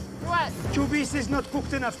 Okay, Amy. What? Chubis is not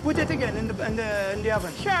cooked enough. Put it again in the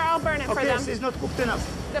oven. Sure, I'll burn it for Okay, them. this is not cooked enough.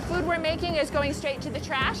 The food we're making is going straight to the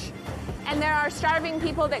trash. And there are starving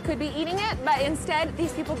people that could be eating it, but instead,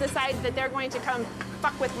 these people decide that they're going to come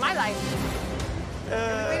fuck with my life.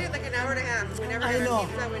 We waited like an hour and a half. We never got our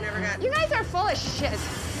pizza. We never got... You guys are full of shit.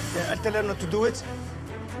 Yeah, I'll tell her not to do it.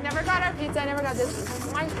 Never got our pizza, never got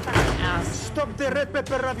this. My fucking ass. Stop the red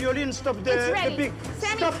pepper ravioli and stop It's the ready. big.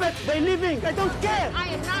 Sammy. Stop it. They're leaving. I don't care. I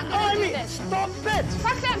am not Oh, gonna do Amy, this. stop it.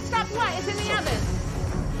 Fuck them, stop what? It's in the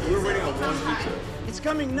oven. We were waiting on one pizza. It's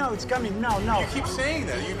coming now. It's coming now. You keep saying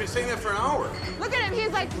that. You've been saying that for an hour. Look at him,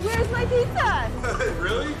 he's like, where's my pizza?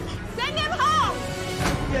 Really? Send him home!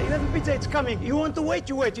 Yeah, you have a pizza. It's coming. You want to wait,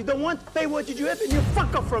 you wait. You don't want, pay what did you have, and you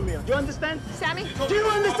fuck off from here. Do you understand? Sammy? Do you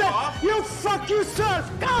understand? You fuck yourself.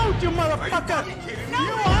 Go out, you motherfucker. No,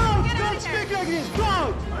 you out. get out Don't of here. speak like this. Go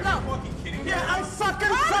out. Are you fucking kidding me? Yeah, I fucking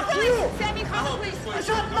Call fuck the police. you. Sammy, call the police.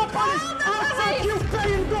 Shut up, police. Call the I'll fuck police. you.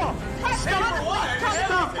 Pay and go.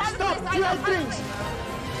 Stop. Stop. You have drinks.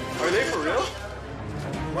 Are they for real?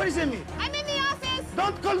 Where is Amy? I'm in the office.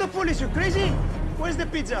 Don't call the police. You crazy? Where's the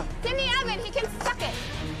pizza? It's in the oven, he can suck it.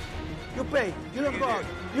 You pay. You don't go out.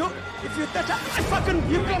 You, if you touch, I fucking,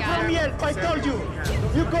 you come from Yelp. I told you.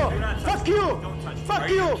 You go. Fuck you. Fuck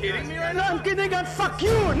you. Are you kidding me right No, now? I'm kidding. I fuck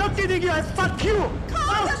you. Not kidding you. I fuck you.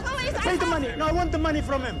 Call the police police. Take the money. No, I want the money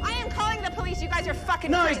from him. I am calling the police. You guys are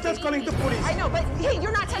fucking No, crazy. he's just calling the police. I know, but hey,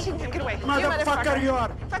 you're not touching him. Get away. Motherfucker, you are.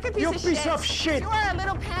 Fucking You piece piece of shit. You are a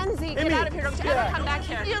little pansy. Get Amy, out of here. Don't you ever come back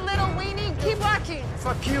here. You little weenie. Keep walking.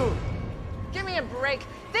 Fuck you. Give me a break.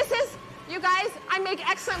 This is, you guys, I make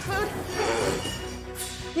excellent food.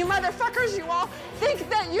 You motherfuckers, you all think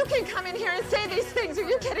that you can come in here and say these things. Are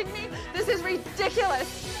you kidding me? This is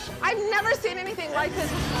ridiculous. I've never seen anything like this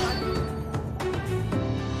before.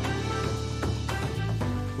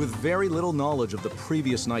 With very little knowledge of the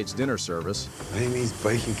previous night's dinner service, Amy's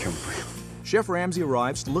Baking Company. Chef Ramsay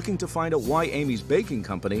arrives looking to find out why Amy's baking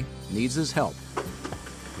company needs his help.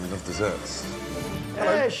 I love desserts.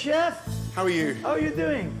 Hey, chef. How are you? How are you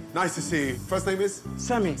doing? Nice to see you. First name is?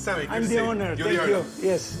 Sammy. Sammy, good I'm to the see you. owner. You're Thank the you. owner.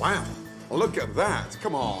 Yes. Wow. Well, look at that.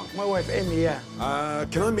 Come on. My wife, Amy, yeah.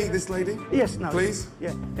 Can I meet this lady? Yes, now. Please?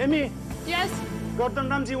 Yeah. Amy. Yes? Gordon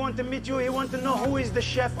Ramsay want to meet you. He want to know who is the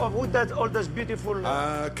chef of who does all those beautiful...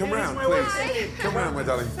 Come round, my wife, please. Amy. Come round, my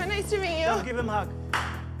darling. So nice to meet you. Don't give him a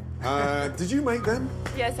hug. Did you make them?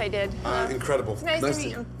 Yes, I did. Incredible. Nice to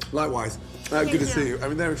meet you. Likewise. Good to see you. I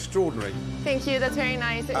mean, they're extraordinary. Thank you. That's very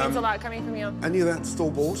nice. It means a lot coming from you. Any of that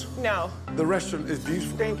store-bought? No. The restaurant is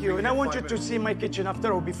beautiful. Thank you. And I want you to see my kitchen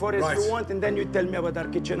after or before as you want, and then you tell me about our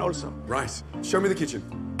kitchen also. Right. Show me the kitchen.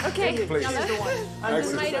 Okay. Please. This is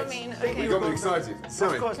Excellent. my domain. Okay. You got me excited.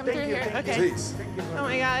 Sammy. Of course. Come Thank through you. here. Thank you. Okay. Please. Oh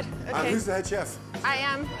my God. Okay. Who's the head chef? I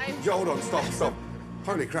am. Yeah, hold on. Stop.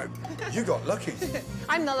 Holy crap. You got lucky.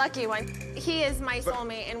 I'm the lucky one. He is my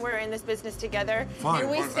soulmate, and we're in this business together. Fine. And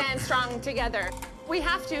we stand strong together. We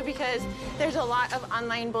have to because there's a lot of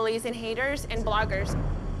online bullies and haters and bloggers.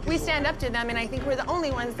 We stand up to them, and I think we're the only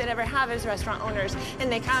ones that ever have as restaurant owners.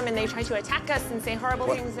 And they come and they try to attack us and say horrible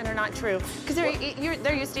things that are not true. Because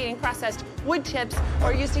they're used to eating processed wood chips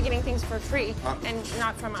or used to getting things for free and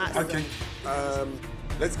not from us. Okay.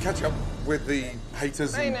 Let's catch up with the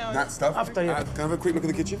haters and that stuff. After you. Can I have a quick look at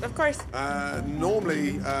the kitchen? Of course.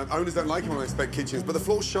 Normally, owners don't like it when I inspect kitchens, but the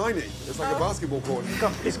floor's shiny. It's like a basketball court.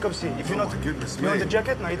 Come, please come see. If you not, my goodness you want me. the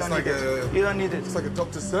jacket? No, you don't need it. You don't need it. It's like a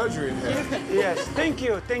doctor's surgery in here. Yes. Thank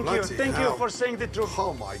you. Thank you. Bloody Thank you hell. for saying the truth.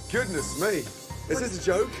 Oh my goodness me. Is this a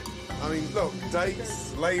joke? I mean, look,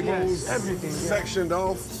 dates, labels, Yes, everything, yeah. sectioned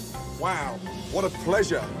off. Wow, what a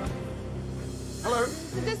pleasure. Hello.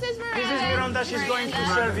 This is Miranda. This is Miranda. She's going to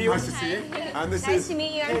serve you. Nice to see you. And this Nice is to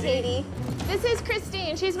meet you. I'm Katie. This is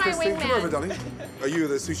Christine. She's my Christine. wingman. Come over, darling. Are you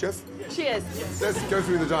the sous chef? She is. Let's go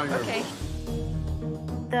through the dining room. Okay.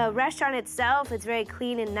 The restaurant itself is very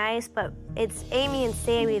clean and nice, but it's Amy and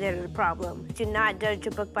Sammy that are the problem. Do not judge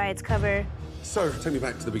a book by its cover. So, take me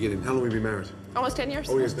back to the beginning. How long have we been married? Almost 10 years.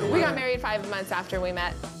 Oh, yes, no, we wow. got married 5 months after we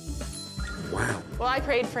met. Wow. Well, I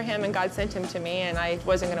prayed for him and God sent him to me, and I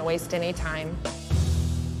wasn't going to waste any time.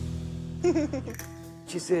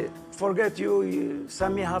 She said, forget you,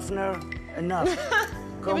 Sammy Hafner, enough.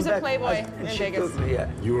 He was a playboy in she Vegas. took me,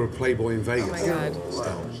 yeah. You were a playboy in Vegas. Oh my God.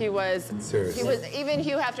 Wow. He was. Seriously? He was. Even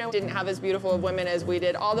Hugh Hefner didn't have as beautiful of women as we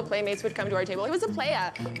did. All the playmates would come to our table. He was a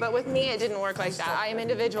playa, but with me, it didn't work like that. I am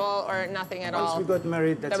individual or nothing at all. Once we got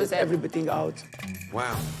married, That was it. everything out.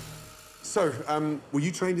 Wow. So, were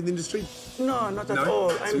you trained in the industry? No, not at No? all.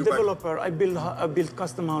 So I'm a you're back- developer. I build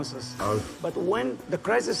custom houses. Oh. But when the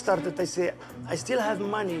crisis started, I said, I still have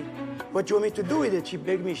money. What do you want me to do with it? She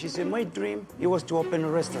begged me. She said, my dream, it was to open a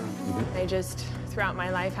restaurant. I just, throughout my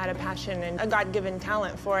life, had a passion and a God-given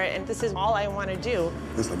talent for it, and this is all I want to do.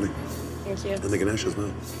 That's lovely. Thank you. And the Ganesh as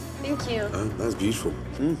well. Thank you. Oh, that's beautiful.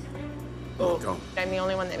 Mm. Oh, God. I'm the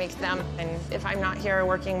only one that makes them, and if I'm not here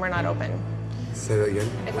working, we're not open. Say that again.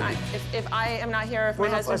 If I am not here, if my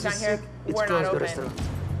One of husband's us not is here, sick, it's we're not closed, the open.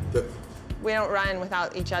 restaurant. We don't run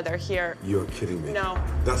without each other here. You're kidding me. No.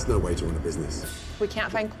 That's no way to run a business. We can't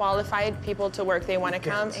find qualified people to work. They want to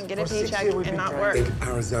come and get a For 6 paycheck years we've and been not trying. work. In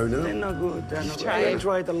Arizona? They're not good. They're not good. Tried. I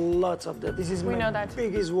tried a lot of that. This is We my know that.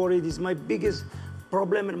 biggest worry. This is my biggest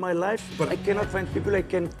problem in my life. But I cannot find people I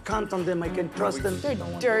can count on them. I can trust them. They're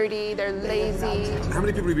dirty. They're lazy. How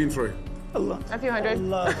many people have you been through? A lot. A few hundred. A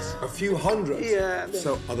lot. A few hundred? Yeah.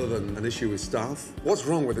 So, other than an issue with staff, what's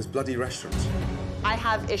wrong with this bloody restaurant? I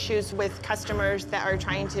have issues with customers that are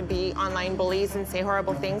trying to be online bullies and say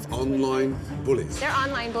horrible things. Online bullies? They're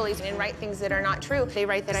online bullies and write things that are not true. They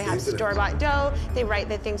write that I have It's the internet. store-bought dough. They write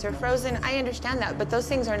that things are frozen. I understand that, but those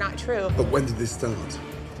things are not true. But when did this start?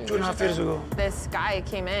 2.5 years ago. This guy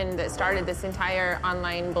came in that started this entire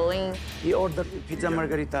online bullying. He ordered pizza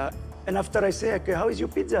margarita. And after I say, okay, how is your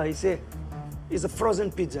pizza? He said, it's a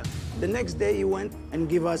frozen pizza. The next day he went and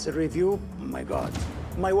gave us a review. Oh my God.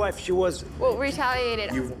 My wife, she was... Well,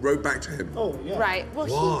 retaliated. You wrote back to him? Oh, yeah. Right. Well,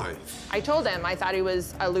 why? I told him I thought he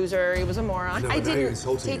was a loser, he was a moron. No, I now you're didn't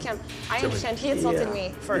insulting take him. him. I understand. He insulted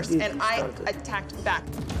me first, and I attacked back.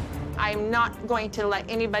 I'm not going to let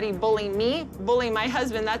anybody bully me, bully my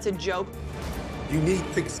husband. That's a joke. You need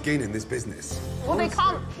thick skin in this business. Well,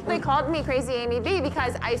 they called me Crazy Amy B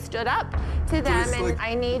because I stood up to them, and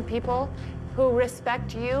I need people who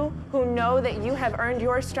respect you, who know that you have earned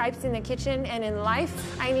your stripes in the kitchen and in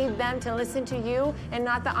life. I need them to listen to you and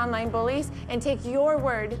not the online bullies and take your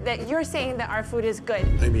word that you're saying that our food is good.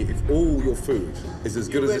 Amy, if all your food is as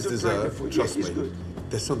good as it's deserved, trust me,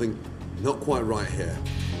 there's something not quite right here.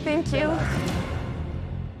 Thank you.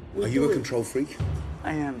 Are you a control freak?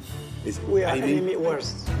 I am. Is We are Amy? enemy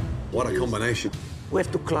worst. What a combination. We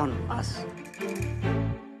have to clone us.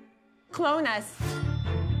 Clone us.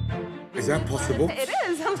 Is that possible? It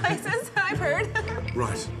is, some places, I've heard.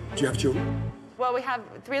 Right. Do you have children? Well, we have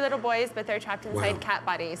 3 little boys, but they're trapped inside Wow. cat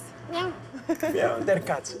bodies. Yeah. Yeah, they're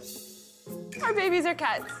cats. Our babies are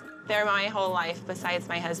cats. They're my whole life, besides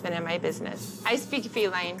my husband and my business. I speak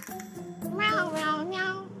feline. Meow, meow,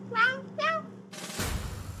 meow, meow, meow.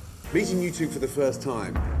 Meeting you two for the first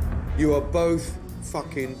time, you are both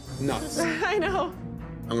fucking nuts. I know.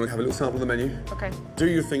 I'm gonna have a little sample of the menu. Okay. Do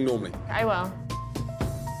your thing normally. I will.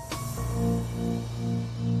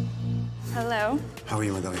 Hello. How are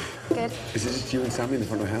you, my darling? Good. Is it just you and Sammy in the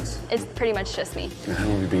front of the house? It's pretty much just me. And how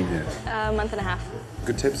long have you been here? A month and a half.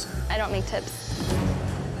 Good tips? I don't make tips.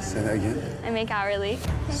 Say that again. I make hourly.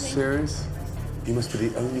 Serious? You must be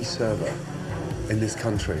the only server in this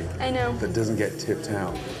country I know. that doesn't get tipped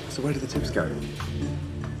out. So where do the tips go?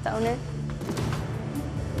 The owner?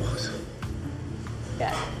 What?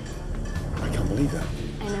 Yeah. I can't believe that.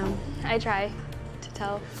 I know. I try to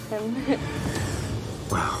tell him.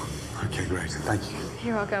 Wow. Okay, great. Thank you.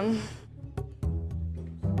 You're welcome.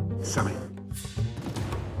 Sammy.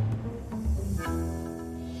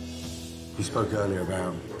 You spoke earlier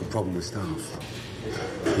about the problem with staff.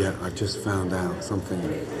 Yeah, I just found out something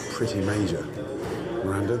pretty major.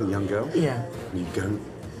 Miranda, the young girl? Yeah. You don't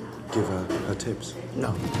give her tips?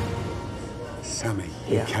 No. Sammy,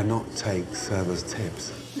 Yeah. you cannot take servers'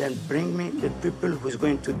 tips. Then bring me the people who's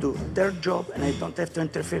going to do their job, and I don't have to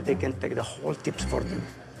interfere. They can take the whole tips for them.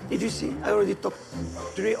 Did you see? I already took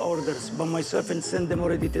 3 orders by myself and sent them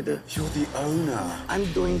already to the... You're the owner. I'm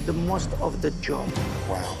doing the most of the job.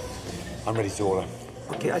 Wow. I'm ready to order.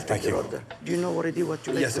 Okay, I'll take your order. Do you know already what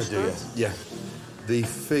you like Yes, to I do, start? yes. Yeah. The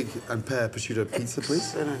fig and pear prosciutto pizza,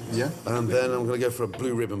 please. Excellent. Yeah. And then I'm going to go for a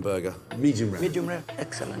blue ribbon burger. Medium rare. Medium rare.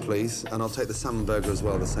 Excellent. Please. And I'll take the salmon burger as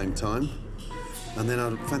well at the same time. And then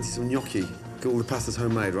I'll fancy some gnocchi. All the pasta's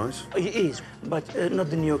homemade, right? It is, but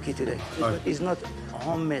not the gnocchi today. Oh. It's not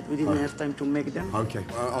homemade. We didn't have time to make them. Okay.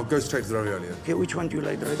 I'll go straight to the ravioli. Okay, which one do you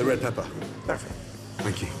like? The red pepper. Perfect.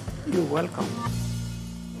 Thank you. You're welcome.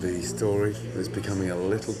 The story is becoming a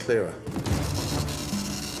little clearer.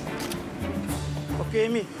 Okay,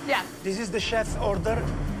 Amy? Yeah. This is the chef's order.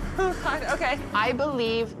 Oh, God, okay. I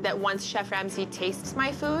believe that once Chef Ramsay tastes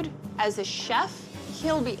my food, as a chef,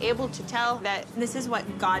 he'll be able to tell that this is what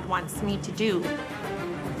God wants me to do.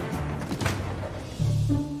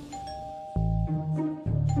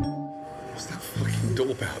 What's that fucking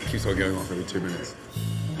doorbell that keeps on going off every 2 minutes?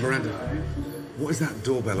 Miranda, what is that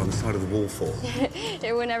doorbell on the side of the wall for?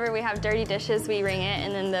 Whenever we have dirty dishes, we ring it,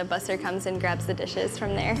 and then the busser comes and grabs the dishes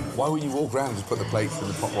from there. Why wouldn't you walk around and just put the plates in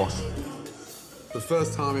the pot wash? The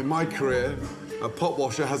first time in my career, a pot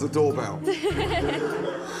washer has a doorbell.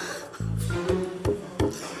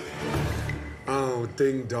 Oh,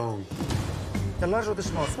 ding dong. The large or the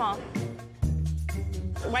small? Small.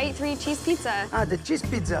 White 3 cheese pizza. Ah, the cheese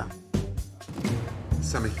pizza.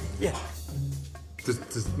 Sammy. Yeah.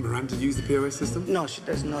 Does Miranda use the POS system? No, she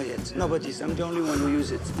does not yet. Nobody's. I'm the only one who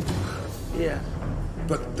uses it. Yeah.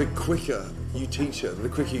 But the quicker you teach her, the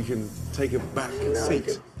quicker you can take a back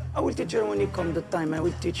seat. I will teach her when it comes the time. I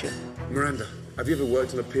will teach her. Miranda, have you ever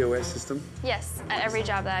worked on a POS system? Yes, at every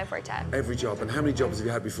job that I've worked at. Every job. And how many jobs have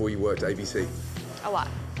you had before you worked at ABC? A lot.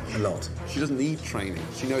 A lot. She doesn't need training.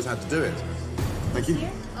 She knows how to do it. Thank you.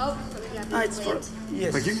 Oh, it's for...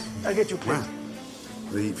 Yes. Thank you. I'll get you plate. Wow.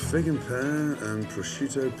 The fig and pear and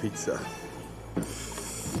prosciutto pizza.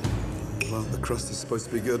 Well, the crust is supposed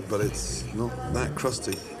to be good, but it's not that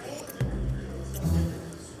crusty.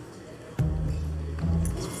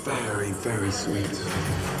 It's very, very sweet.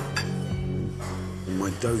 And my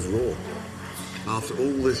dough's raw. After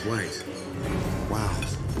all this wait. Wow.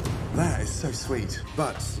 That is so sweet.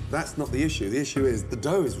 But that's not the issue. The issue is the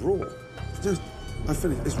dough is raw. I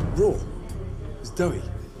finished. It's raw. It's doughy.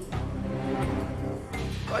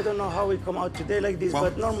 I don't know how we come out today like this,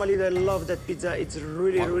 but normally I love that pizza. It's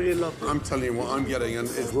really, really lovely. I'm telling you what I'm getting, and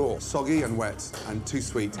it's raw, soggy and wet, and too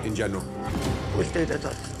sweet in general. We'll take that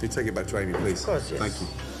up. Can you take it back to Amy, please? Of course, yes. Thank you.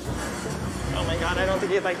 Oh my God, I don't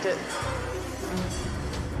think he liked it.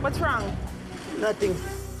 What's wrong? Nothing.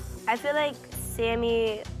 I feel like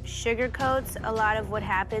Sammy sugarcoats a lot of what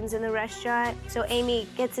happens in the restaurant. So Amy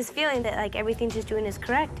gets this feeling that like everything she's doing is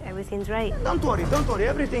correct, everything's right. Don't worry,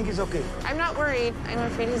 everything is okay. I'm not worried. I'm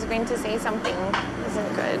afraid he's going to say something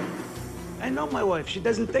isn't good. I know my wife, she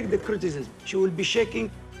doesn't take the criticism. She will be shaking,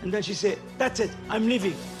 and then she say, that's it, I'm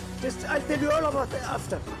leaving. Just, I'll tell you all about it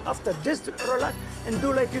after. Just relax and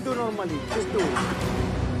do like you do normally. Just do it.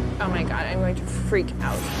 Oh my God, I'm going to freak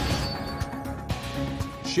out.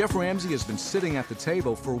 Chef Ramsay has been sitting at the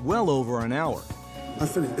table for well over an hour. I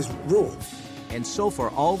finished. It's raw. And so far,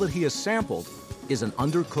 all that he has sampled is an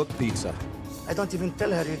undercooked pizza. I don't even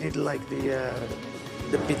tell her you did like the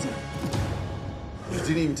pity. You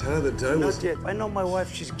didn't even tell her the dough was... Not yet. I know my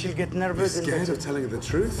wife, she'll get nervous. You're scared of telling her the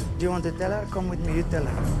truth? Do you want to tell her? Come with me, you tell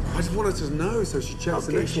her. I just wanted to know so she checks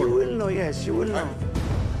the next one. She will know, yes, she will know.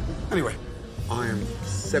 Anyway, I am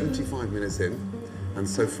 75 minutes in, and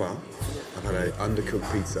so far, I've had an undercooked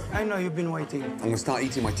pizza. I know you've been waiting. I'm going to start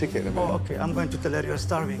eating my ticket in a minute. Oh, okay. I'm going to tell her you're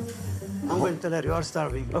starving. I'm going to tell her you are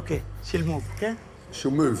starving. Okay, she'll move, okay?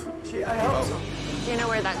 She'll move? I hope so. Do you know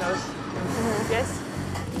where that goes? Yes?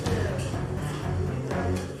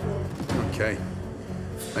 Okay.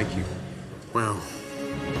 Thank you. Wow.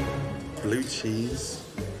 Blue cheese,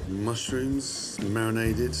 mushrooms,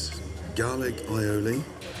 marinated, garlic aioli,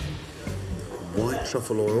 white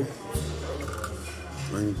truffle oil,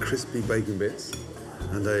 and crispy bacon bits,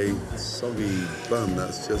 and a soggy bun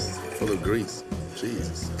that's just full of grease.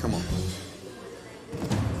 Jesus, come on.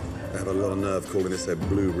 They have a lot of nerve calling this their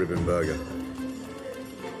blue ribbon burger.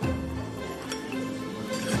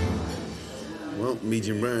 Well,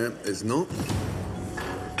 medium rare, it's not.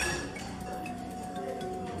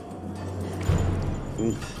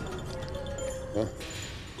 Ooh. Oh.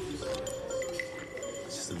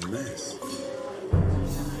 It's just a mess.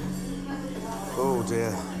 Oh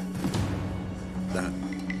dear. That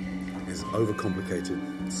is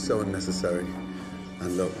overcomplicated, so unnecessary.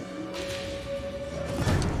 And look,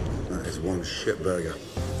 that is one shit burger.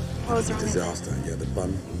 What was wrong with it? Disaster. Yeah, the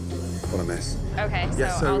bun. What a mess. Okay, so,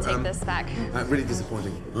 Yeah, I'll take this back. Really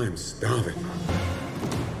disappointing. I am starving.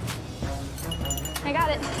 I got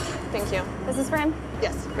it. Thank you. This is for him?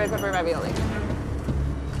 Yes, red pepper ravioli.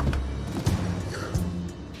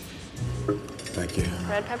 Thank you.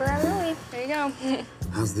 Red pepper ravioli. There you go.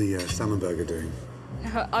 How's the salmon burger doing?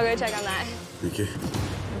 I'll go check on that. Thank you.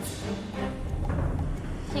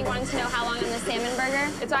 You wanted to know how long on the salmon burger?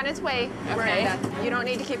 It's on its way, Miranda. You don't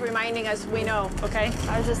need to keep reminding us. We know, okay?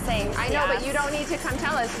 I was just saying. I know, but you don't need to come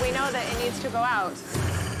tell us. We know that it needs to go out.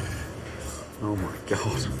 Oh my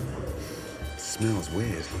God. It smells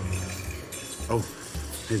weird. Oh,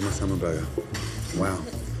 here's my salmon burger. Wow.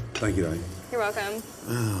 Thank you, Dave. You're welcome.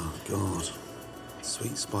 Oh, God.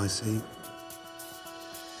 Sweet, spicy.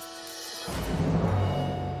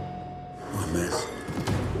 What a mess.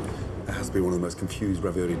 It has to be one of the most confused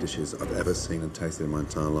ravioli dishes I've ever seen and tasted in my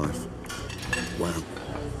entire life. Wow.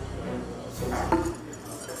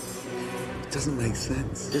 It doesn't make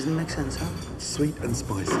sense. Doesn't make sense, huh? Sweet and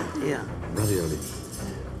spicy. Yeah. Ravioli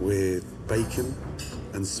with bacon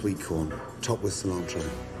and sweet corn, topped with cilantro.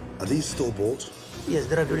 Are these store-bought? Yes,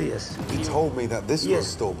 the ravioli, yes. He told me that this was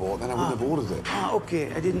store-bought, then I wouldn't have ordered it. Ah,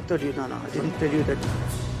 okay. I didn't tell you. No, I didn't tell you that.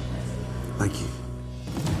 Thank you.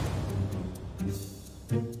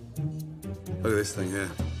 Look at this thing here.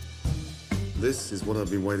 This is what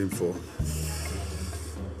I've been waiting for.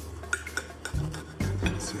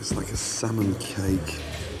 So it's like a salmon cake,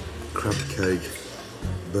 crab cake,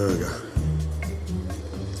 burger.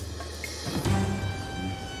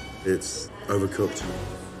 It's overcooked.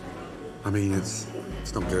 I mean, it's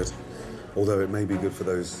not good. Although it may be good for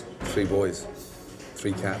those 3 boys,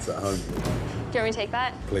 3 cats at home. Do you want me to take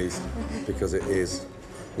that? Please, because it is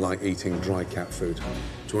like eating dry cat food. Do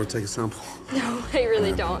you want to take a sample? No, I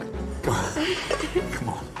really don't. Come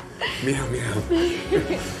on. Meow, meow.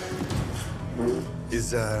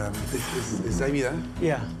 Is Amy there?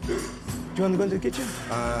 Yeah. Do you want to go to the kitchen?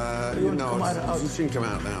 No, she can come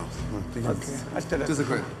out now. Okay, I'll tell her. Just a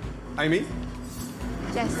quick. Amy?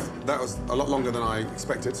 Yes. That was a lot longer than I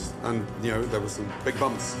expected, and, you know, there were some big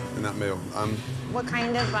bumps in that meal. What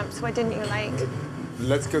kind of bumps? What didn't you like?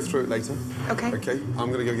 Let's go through it later. Okay. Okay,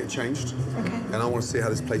 I'm going to go get changed. Okay. And I want to see how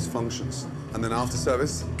this place functions. And then after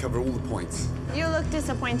service, cover all the points. You look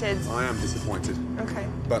disappointed. I am disappointed. Okay.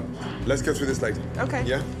 But let's go through this later. Okay.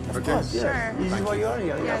 Yeah? Of Okay. course, yeah. Sure. This is why you are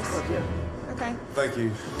here. Yeah, Yes. of course, yeah. Okay. Thank you.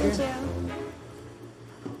 Thank you.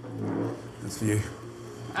 That's for you.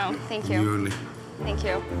 Oh, thank You you. only. Thank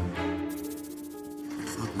you.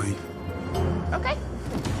 Fuck me. Okay.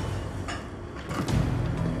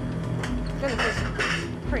 Go to the fridge.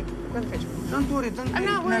 Hurry, go to the fridge. Don't worry, don't I'm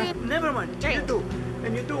not worried. Never mind. Drink. You do.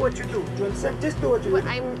 And you do what you do. Do you understand? Just do what you do.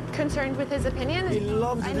 I'm concerned with his opinion. He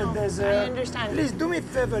loves I the know. desert. I understand. Please do me a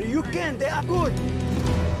favor. You can. They are good.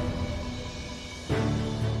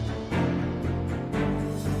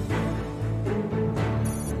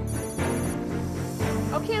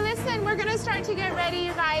 Okay, listen, we're gonna start to get ready,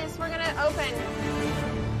 you guys. We're gonna open.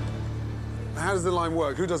 How does the line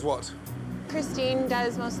work? Who does what? Christine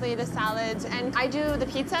does mostly the salads, and I do the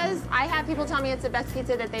pizzas. I have people tell me it's the best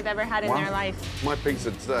pizza that they've ever had in their life. My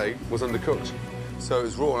pizza today was undercooked, so it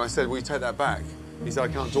was raw, and I said, will you take that back? He said,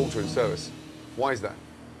 I can't talk to in service. Why is that?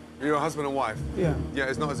 You're a husband and wife. Yeah. Yeah,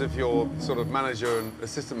 it's not as if you're sort of manager and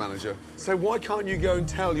assistant manager. So why can't you go and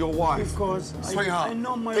tell your wife? Because Sweetheart, I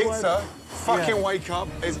know my pizza, wife. fucking Yeah. wake up,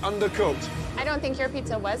 is undercooked. I don't think your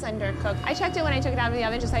pizza was undercooked. I checked it when I took it out of the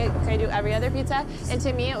oven, just like I do every other pizza. And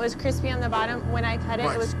to me, it was crispy on the bottom. When I cut it,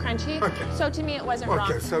 Right. it was crunchy. Okay. So to me, it wasn't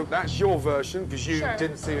wrong. Okay, so that's your version, because you Sure.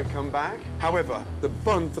 didn't see it come back. However, the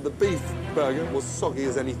bun for the beef burger was soggy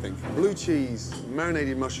as anything. Blue cheese,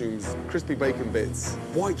 marinated mushrooms, crispy bacon bits,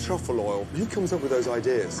 white truffle oil. Who comes up with those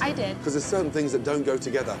ideas? I did. Because there's certain things that don't go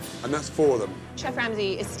together, and that's four of them. Chef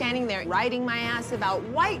Ramsay is standing there riding my ass about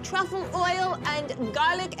white truffle oil and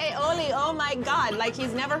garlic aioli. Oh my God, like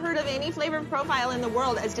he's never heard of any flavor profile in the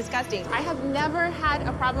world. It's disgusting. I have never had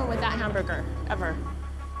a problem with that hamburger, ever.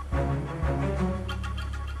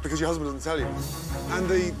 Because your husband doesn't tell you. And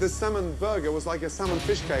the salmon burger was like a salmon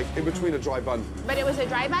fish cake in between a dry bun. But it was a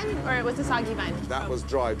dry bun or it was a soggy bun? That was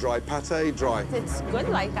dry. Dry pate, dry. It's good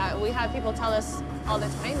like that. We have people tell us all the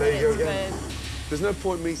time that There you it's go good. again. There's no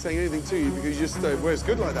point me saying anything to you because you just well, it's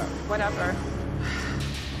good like that. Whatever.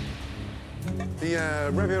 The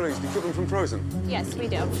raviolis, do you cook them from frozen? Yes, we do.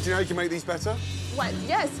 Do you know how you can make these better? What?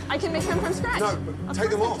 Yes, I can make them from scratch. No, but take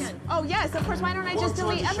them off. Oh, yes, of course. Why don't I Well, just I'm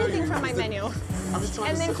trying delete to show everything you from my because menu? I'm just trying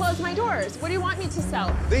And to then close my doors. What do you want me to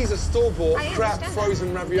sell? These are store-bought I crap understand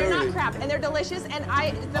frozen that. ravioli. They're not crap, and they're delicious, and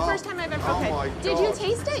the first time I've ever... oh okay. my Did you God.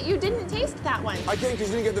 taste it? You didn't taste that one. Again, because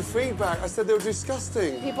you didn't get the feedback. I said they were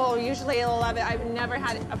disgusting. People usually love it. I've never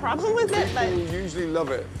had a problem with it, but People usually love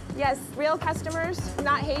it. yes, real customers,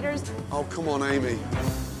 not haters. Oh, come on, Amy.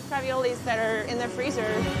 Raviolis that are in the freezer,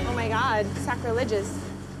 oh my God, sacrilegious.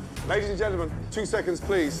 Ladies and gentlemen, 2 seconds,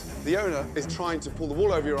 please. The owner is trying to pull the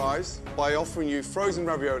wool over your eyes by offering you frozen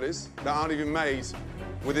raviolis that aren't even made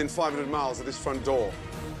within 500 miles of this front door.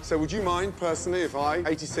 So would you mind, personally, if I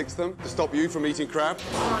 86 them to stop you from eating crab?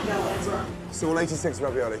 So we'll 86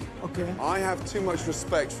 ravioli. Okay. I have too much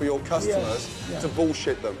respect for your customers to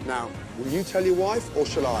bullshit them. Now, will you tell your wife or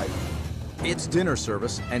shall I? It's dinner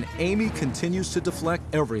service, and Amy continues to deflect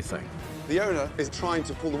everything. The owner is trying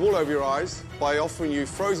to pull the wool over your eyes by offering you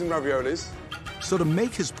frozen raviolis. So to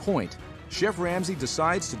make his point, Chef Ramsay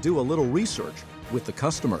decides to do a little research with the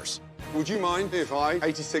customers. Would you mind if I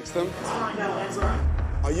 86 them?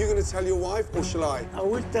 Are you going to tell your wife or shall I? I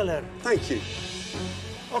will tell her. Thank you.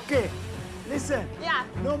 Okay, listen. Yeah.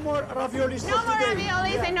 No more raviolis No for more today.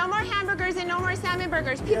 raviolis Yeah. and no more hamburgers and no more salmon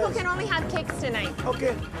burgers. People Yes. can only have cakes tonight.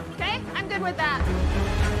 Okay. Okay? I'm good with that.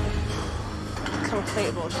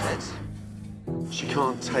 Complete bullshit. She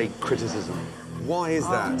can't take criticism. Why is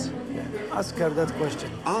that? Ask her that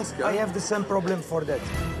question. Ask her? I have the same problem for that.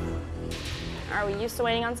 Are we used to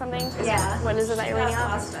waiting on something? Yeah. What is it that you're waiting on?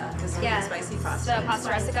 Pasta. Spicy pasta. The pasta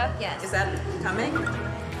rustica? Yes. Is that coming?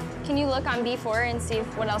 Can you look on B4 and see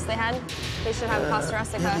what else they had? They should have pasta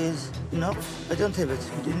rustica. It is. No, I don't have it.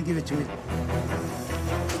 You didn't give it to me.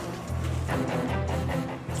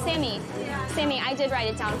 Sammy, I did write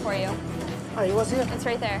it down for you. Ah, it was here? It's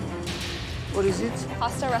right there. What is it?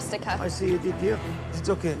 Pasta rustica. I see it here. It's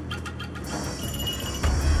okay.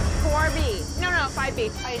 4B. No,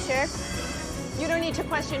 5B. Are you sure? You don't need to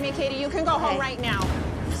question me, Katie. You can go home right now.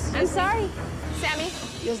 I'm sorry. Sammy?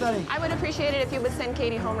 Yes, darling. I would appreciate it if you would send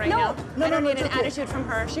Katie home right No. now. No, I don't no, need it's an okay. attitude from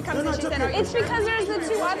her. She comes No, and it's she said, okay. It's because there's the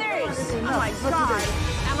two others. oh my God.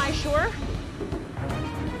 Am I sure?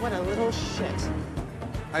 What a little shit.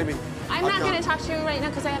 Amy. I'm not going to talk to you right now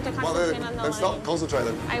because I have to Well, concentrate on the then line. stop. Concentrate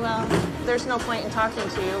then. I will. There's no point in talking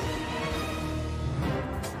to you.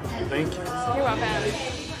 Thank you. You're welcome.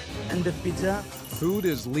 and the pizza. Food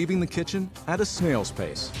is leaving the kitchen at a snail's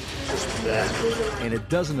pace. And it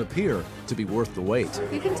doesn't appear to be worth the wait.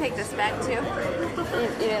 You can take this back too. You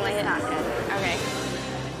didn't like it? Not good. Okay.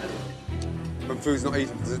 When food's not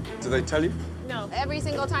eaten, do they tell you? No. Every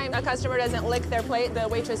single time a customer doesn't lick their plate, the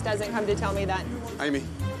waitress doesn't come to tell me that. Amy,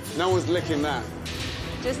 no one's licking that.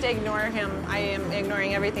 Just ignore him. I am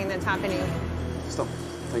ignoring everything that's happening. Stop.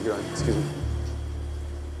 Thank you, Ryan. Excuse me.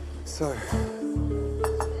 So,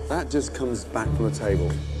 that just comes back from the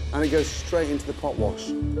table, and it goes straight into the pot wash.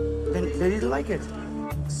 Then they didn't like it.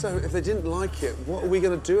 So, if they didn't like it, what are we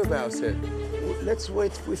going to do about it? Let's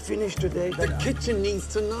wait. We finish today. The kitchen needs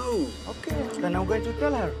to know. Okay, then I'm going to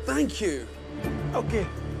tell her. Thank you. Okay.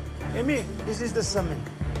 Amy, this is the salmon.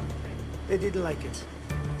 They didn't like it.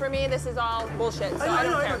 For me, this is all bullshit, so I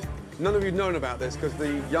don't care. None of you known about this because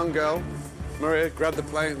the young girl, Maria, grabbed the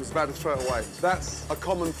plate and was about to throw it away. That's a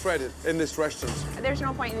common thread in this restaurant. There's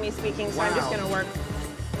no point in me speaking, so I'm just gonna work.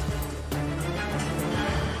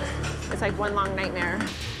 It's like one long nightmare.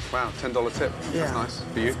 Wow, $10 tip. Yeah. That's nice.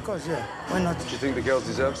 For you? Of course, yeah. Why not? Do you think the girls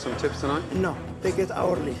deserve some tips tonight? No, they get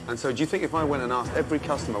hourly. And so do you think if I went and asked every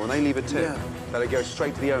customer when they leave a tip that it goes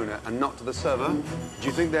straight to the owner and not to the server, do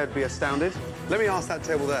you think they'd be astounded? Let me ask that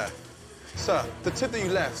table there. Sir, the tip that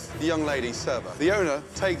you left, the young lady server, the owner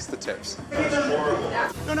takes the tips. No.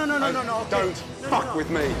 Okay. Don't fuck with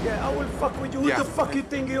me. Yeah, I will fuck with you. Who the fuck you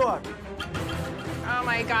think you are? Oh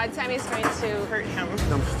my God, Sammy's going to hurt him.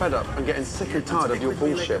 I'm fed up. I'm getting sick and tired of your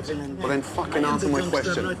bullshit. Well, then fucking answer my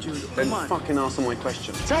question. Then fucking answer my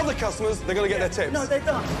question. Tell the customers they're going to get their tips. No, they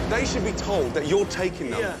don't. They should be told that you're taking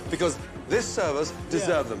them because this servers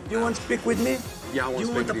deserve them. You want to speak with me? Yeah, I want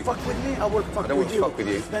to speak with you. You want to fuck with me? I will fuck with you. I don't want to fuck with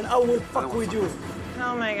you. Then I will fuck with you.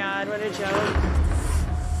 Oh my God, what a joke.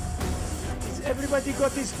 Has everybody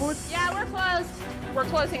got his food? Yeah, we're closed. We're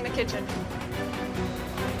closing the kitchen.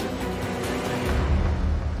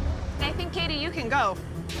 I think, Katie, you can go.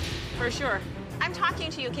 For sure. I'm talking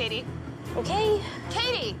to you, Katie. Okay.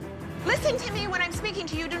 Katie, listen to me when I'm speaking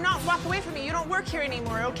to you. Do not walk away from me. You don't work here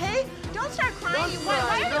anymore, okay? Don't start crying. Why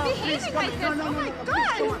are you behaving like this? Oh my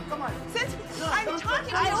God. Come on. Since I'm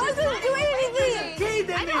talking, I wasn't doing anything.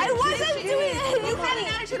 Katie, I wasn't doing anything. You've had an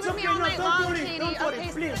attitude with me all night long, Katie.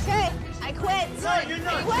 Okay, okay, I quit. No, you're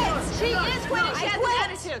not. Quit. She is quitting. She has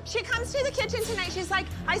an attitude. She comes to the kitchen tonight. She's like,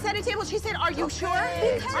 I set a table. She said, are you sure?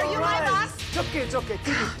 Are you my boss? It's okay.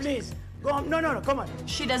 Katie, please. Go on. No, come on.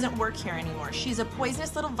 She doesn't work here anymore. She's a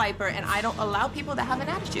poisonous little viper, and I don't allow people that have an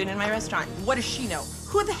attitude in my restaurant. What does she know?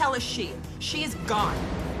 Who the hell is she? She is gone.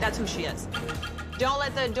 That's who she is. Don't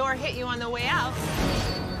let the door hit you on the way out.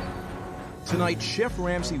 Tonight, Chef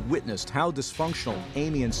Ramsay witnessed how dysfunctional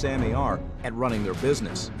Amy and Sammy are at running their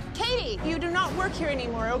business, Katie, you do not work here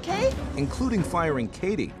anymore, okay? including firing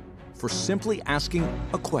Katie for simply asking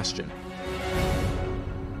a question.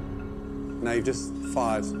 Now, you've just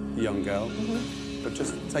fired a young girl, but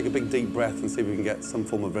just take a big deep breath and see if we can get some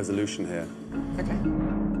form of resolution here. Okay.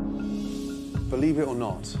 Believe it or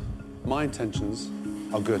not, my intentions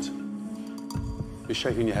are good. You're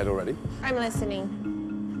shaking your head already. I'm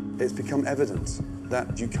listening. It's become evident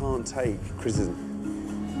that you can't take criticism.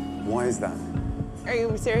 Why is that? Are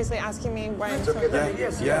you seriously asking me why I'm so Okay,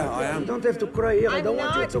 yes, I am. You don't have to cry here. I don't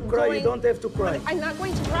want you to cry. You don't have to cry. I'm not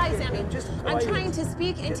going to cry, Sammy. I'm trying to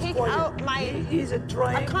speak and take out my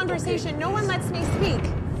a conversation. No one lets me speak,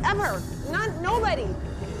 ever. Nobody.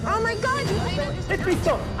 Oh my God! Let me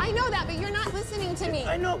talk. I know that, but you're not listening to me.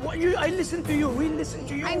 I know. I listen to you. We listen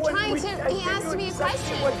to you. I'm trying to. He asked me a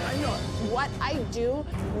question. What I do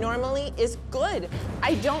normally is good.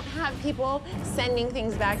 I don't have people sending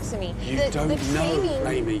things back to me. You don't know,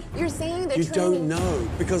 Amy. You're saying the You training. don't know,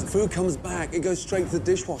 because food comes back, it goes straight to the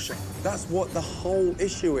dishwasher. That's what the whole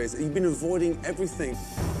issue is. You've been avoiding everything.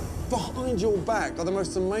 Behind your back are the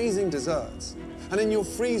most amazing desserts. And in your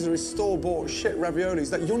freezer is store-bought shit raviolis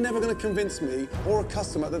that you're never going to convince me or a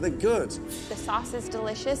customer that they're good. The sauce is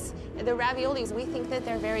delicious. The raviolis, we think that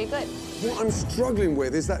they're very good. What I'm struggling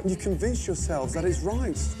with is that you convince yourselves that it's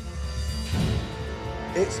right.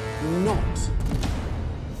 It's not.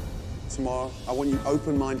 Tomorrow, I want you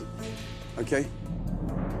open-minded, okay?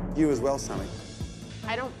 You as well, Sammy.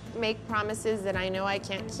 I don't make promises that I know I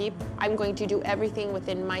can't keep. I'm going to do everything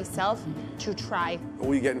within myself to try.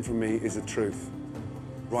 All you're getting from me is the truth.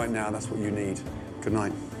 Right now, that's what you need. Good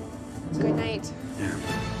night. Good night. Yeah.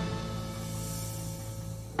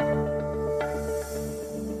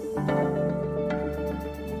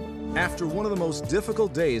 After one of the most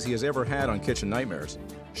difficult days he has ever had on Kitchen Nightmares,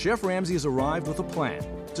 Chef Ramsay has arrived with a plan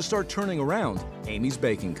to start turning around Amy's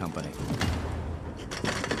baking company.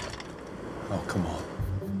 Oh, come on.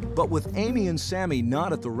 But with Amy and Sammy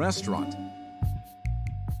not at the restaurant,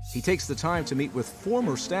 he takes the time to meet with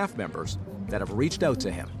former staff members that have reached out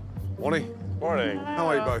to him. Morning. Morning. How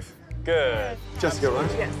are you both? Good. Jessica,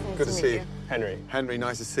 right? Yes, Good to see you. Henry. Henry,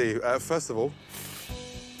 nice to see you. First of all,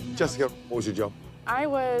 Jessica, what was your job? I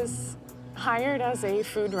was hired as a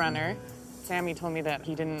food runner. Sammy told me that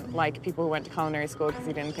he didn't like people who went to culinary school because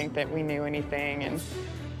he didn't think that we knew anything. And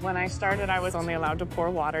when I started, I was only allowed to pour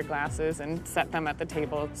water glasses and set them at the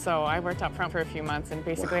table. So I worked up front for a few months and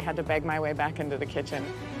basically had to beg my way back into the kitchen.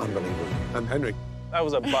 Unbelievable. Henry? I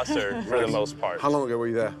was a busser for the most part. How long ago were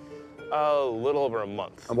you there? A little over a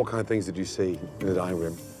month. And what kind of things did you see in the dining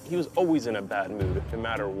room? He was always in a bad mood, no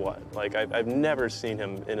matter what. Like, I've never seen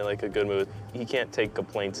him in, like, a good mood. He can't take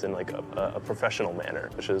complaints in, like, a professional manner,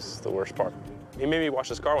 which is the worst part. He made me wash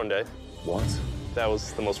his car one day. What? That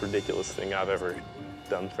was the most ridiculous thing I've ever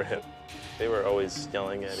done for him. They were always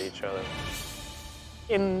yelling at each other.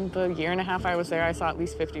 In the year and a half I was there, I saw at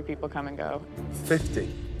least 50 people come and go.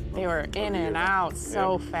 50? They were in and out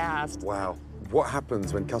so fast. Wow. What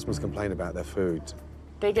happens when customers complain about their food?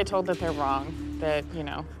 They get told that they're wrong, that, you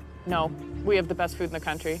know, no, we have the best food in the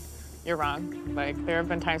country. You're wrong. Like, there have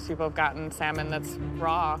been times people have gotten salmon that's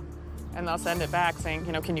raw, and they'll send it back saying,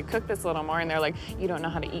 you know, can you cook this a little more? And they're like, you don't know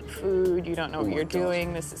how to eat food. You don't know what you're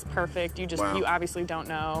doing. This is perfect. You just, you obviously don't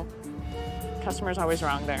know. Customer's always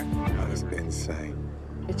wrong there. That is insane.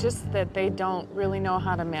 It's just that they don't really know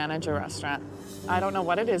how to manage a restaurant. I don't know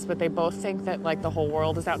what it is, but they both think that, like, the whole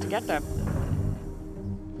world is out to get them.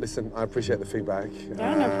 Listen, I appreciate the feedback.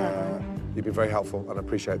 Yeah, no problem. You've been very helpful, and I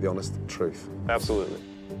appreciate the honest truth. Absolutely.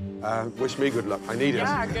 Wish me good luck. I need it.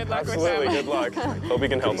 Yeah, good luck with Absolutely, Sam. good luck. Hope we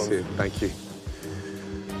can help Good to see him. you. Thank you.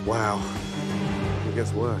 Wow. It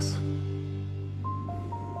gets worse.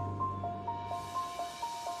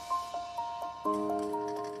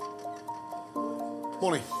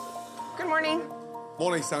 Morning. Good morning.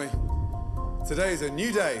 Morning, Sammy. Today is a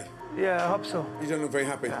new day. Yeah, I hope so. You don't look very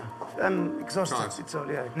happy. Yeah. I'm exhausted. Can't. It's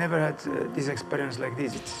all. Yeah, I've never had this experience like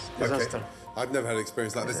this. It's disaster. Okay. I've never had an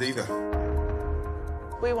experience like this either.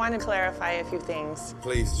 We want to clarify a few things.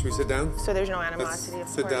 Please, should we sit down? So there's no animosity, Let's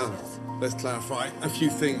of sit course. down. Yes. Let's clarify a few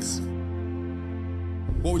things.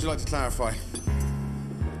 What would you like to clarify?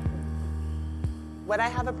 What I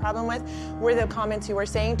have a problem with were the comments you were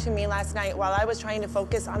saying to me last night while I was trying to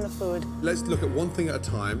focus on the food. Let's look at one thing at a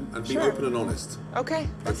time and be Sure. open and honest. Okay,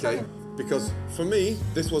 that's Okay? fine. Because for me,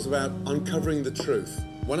 this was about uncovering the truth.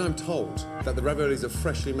 When I'm told that the raviolis are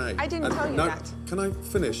freshly made... I didn't tell you no, that. Can I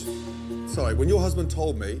finish? Sorry, when your husband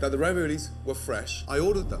told me that the raviolis were fresh, I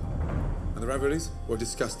ordered them. And the raviolis were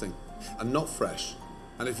disgusting and not fresh.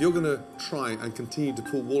 And if you're going to try and continue to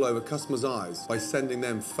pull wool over customers' eyes by sending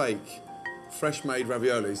them fake, fresh-made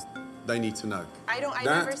raviolis, they need to know. I that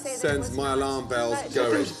never say that it sends was my not. alarm bells But-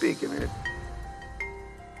 going. Speak a minute.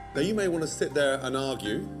 Now, you may want to sit there and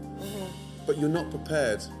argue, but you're not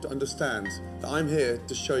prepared to understand that I'm here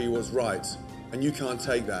to show you what's right, and you can't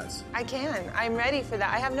take that. I can. I'm ready for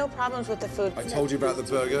that. I have no problems with the food. I told you about the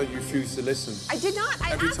burger, you refused to listen. I did not.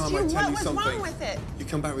 I Every asked time you I tell what you was something, wrong with it. you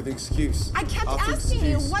come back with an excuse. I kept After asking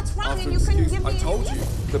you excuse, what's wrong, after and you couldn't excuse. give me I told an you,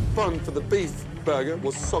 the bun for the beef burger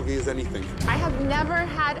was soggy as anything. I have never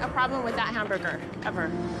had a problem with that hamburger,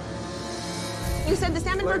 ever. You said the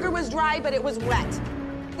salmon burger was dry, but it was wet.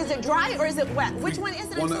 Is it dry or is it wet? Which one is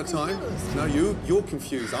it? One I'm at a so time? confused. No, you're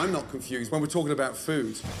confused. I'm not confused when we're talking about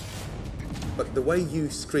food. But the way you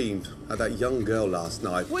screamed at that young girl last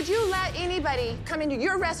night... Would you let anybody come into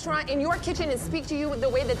your restaurant, in your kitchen, and speak to you the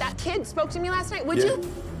way that that kid spoke to me last night? Would Yeah.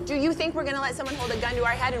 you? Do you think we're gonna let someone hold a gun to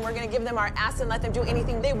our head and we're gonna give them our ass and let them do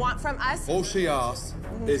anything they want from us? All she asked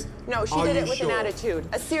is, No, she are did you it with sure? an attitude,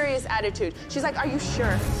 a serious attitude. She's like, are you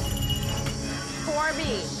sure?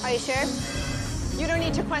 4B. Are you sure? You don't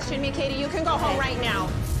need to question me, Katie. You can go home right now.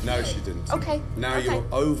 No, she didn't. Okay. Now Okay. you're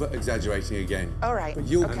over-exaggerating again. All right. But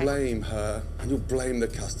you'll Okay. blame her and you'll blame the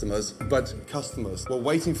customers. But customers were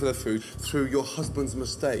waiting for their food through your husband's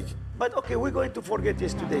mistake. But okay, we're going to forget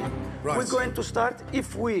yesterday. Right. We're going to start,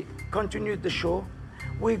 if we continue the show,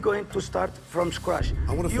 we're going to start from scratch.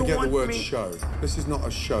 I want to You forget the want word me- show. This is not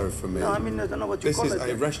a show for me. No, I mean, I don't know what you This call is it.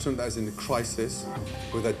 a restaurant that is in crisis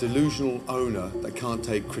with a delusional owner that can't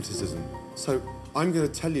take criticism. So I'm going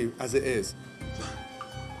to tell you as it is.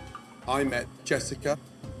 I met Jessica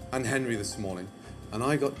and Henry this morning, and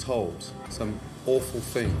I got told some awful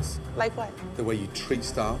things. Like what? The way you treat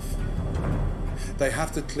staff. They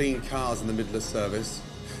have to clean cars in the middle of service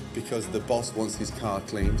because the boss wants his car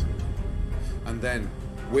cleaned. And then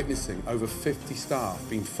witnessing over 50 staff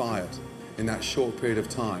being fired in that short period of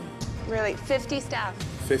time. Really, 50 staff.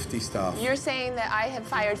 50 staff. You're saying that I have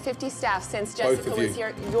fired 50 staff since Jessica was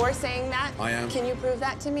here. You're saying that? I am. Can you prove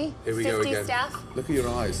that to me? Here we go again. 50 staff? Look at your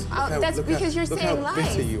eyes. That's because you're saying lies. Look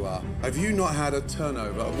how bitter you are. Have you not had a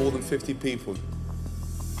turnover of more than 50 people?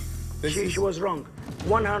 She was wrong.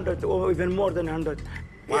 100 or even more than 100.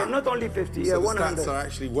 Wow. Yeah, not only 50, so yeah, the 100. stats are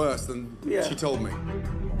actually worse than she told me.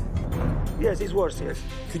 Yes, it's worse, yes.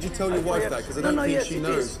 Could you tell your wife that? Because I don't think she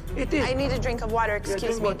knows. It is. I need a drink of water,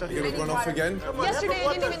 excuse me. You're going to run off again? Yesterday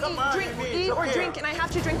I didn't even eat or drink, and I have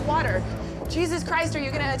to drink water. Jesus Christ, are you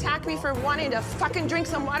going to attack me for wanting to fucking drink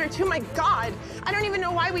some water too? My God. I don't even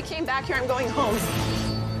know why we came back here. I'm going home.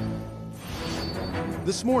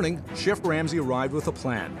 This morning, Chef Ramsay arrived with a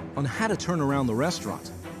plan on how to turn around the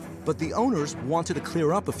restaurant. But the owners wanted to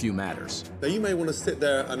clear up a few matters. Now, you may want to sit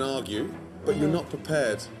there and argue, but you're not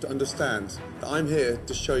prepared to understand that I'm here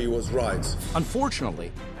to show you what's right.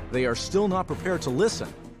 Unfortunately, they are still not prepared to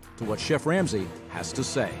listen to what Chef Ramsay has to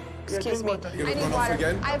say. Excuse me, I need water.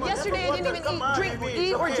 Yesterday I didn't even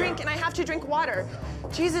eat or drink, and I have to drink water.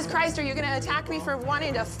 Jesus Christ, are you going to attack me for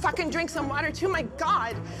wanting to fucking drink some water too? My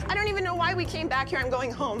God. I don't even know why we came back here. I'm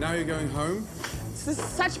going home. Now you're going home? This is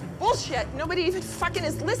such bullshit. Nobody even fucking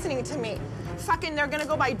is listening to me. Fucking, they're going to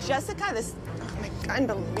go by Jessica? This, oh my God,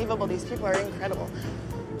 unbelievable. These people are incredible.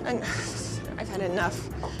 And I've had enough.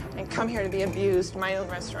 And come here to be abused, my own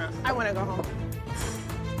restaurant. I want to go home.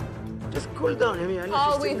 Just cool down, Amy.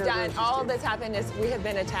 All we've done, all that's happened is we have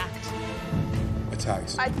been attacked.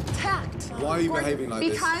 Attacked? Attacked. Why are you behaving like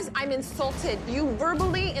this? Because I'm insulted. You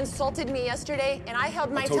verbally insulted me yesterday, and I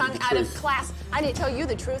held my tongue out of class. I didn't tell you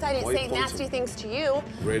the truth. I didn't say nasty things to you.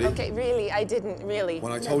 Really? Okay, really, I didn't really.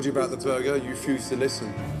 When I told you about the burger, you refused to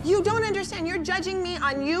listen. You don't understand. You're judging me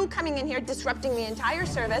on you coming in here, disrupting the entire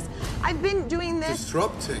service. I've been doing this.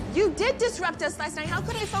 Disrupting? You did disrupt us last night. How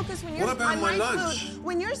could I focus when you're on my lunch? food?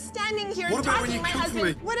 When you're standing here what about talking when you to my cooked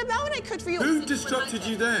husband. for me? What about when I cooked for you? Who disrupted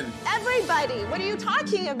you then? Everybody. What are you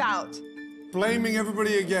talking about? Blaming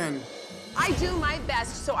everybody again. I do my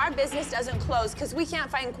best so our business doesn't close because we can't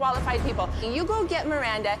find qualified people. You go get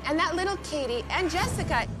Miranda and that little Katie and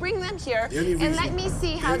Jessica, bring them here and let me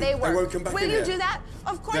see how they work. They won't come back Will in you here. do that?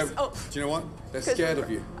 Of course. Do Oh. you know what? They're scared of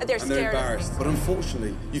you. They're and scared they're of me. embarrassed. But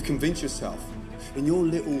unfortunately, you've convinced yourself in your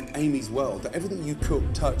little Amy's world that everything you cook,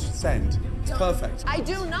 touch, send is perfect. I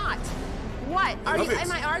do not. What? I love it.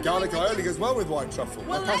 Am I arguing? Garlic aioli goes well with white truffle.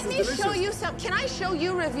 Well, let me show you some. Can I show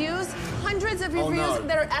you reviews? Hundreds of reviews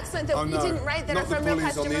that are excellent that we didn't write that Not are from the real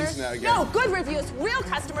bullies on the customers. internet again. No, good reviews, real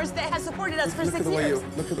customers that have supported us for 6 years.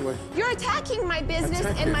 Look at the way. You're attacking my business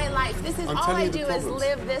and my life. This is I'm all telling I you the do is problems.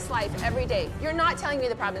 live this life every day. You're not telling me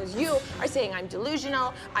the problems. You are saying I'm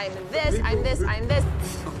delusional, I'm this, I'm this, I'm this.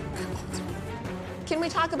 Can we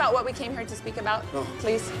talk about what we came here to speak about,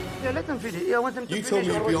 please? Yeah, let them finish. Yeah, I want them to You finish. told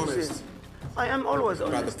me to be what you honest say. I am always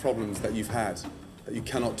about honest. the problems that you've had, that you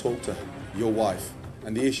cannot talk to your wife,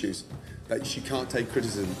 and the issues that she can't take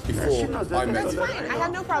criticism before I met That's her. fine. I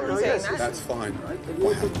have no problem saying that. That's fine.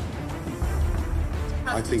 Wow.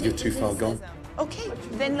 I think you're too far gone. Okay,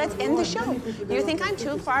 then let's end the show. You think I'm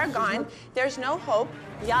too far gone? There's no hope.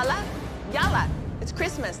 Yalla, yalla. It's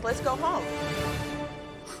Christmas. Let's go home.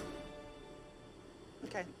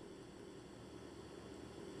 Okay.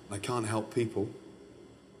 I can't help people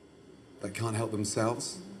that can't help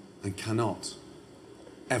themselves and cannot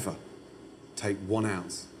ever take 1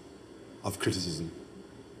 ounce of criticism.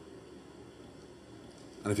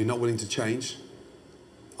 And if you're not willing to change,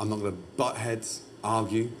 I'm not going to butt heads,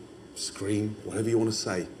 argue, scream, whatever you want to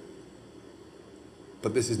say.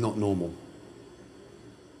 But this is not normal.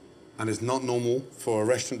 And it's not normal for a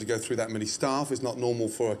restaurant to go through that many staff. It's not normal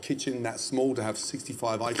for a kitchen that small to have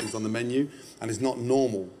 65 items on the menu. And it's not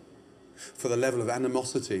normal for the level of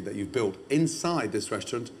animosity that you've built inside this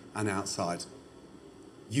restaurant and outside.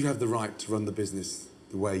 You have the right to run the business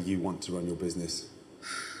the way you want to run your business.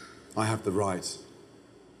 I have the right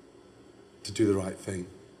to do the right thing.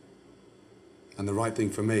 And the right thing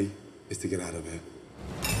for me is to get out of here.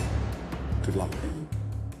 Good luck.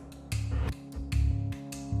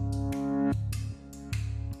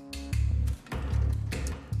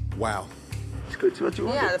 Wow. It's good. It's what you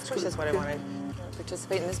want. Yeah, of course that's what I wanted.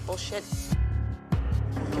 Participate in this bullshit.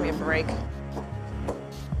 Give me a break.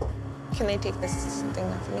 Can they take this thing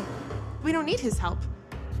off of me? We don't need his help.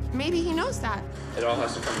 Maybe he knows that. It all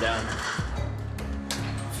has to come down.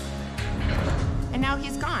 And now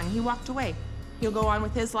he's gone. He walked away. He'll go on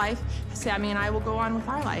with his life. Sammy and I will go on with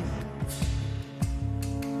our life.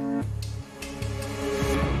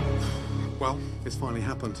 Well, it's finally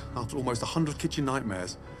happened. After almost 100 kitchen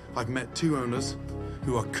nightmares, I've met 2 owners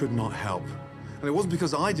who I could not help. And it wasn't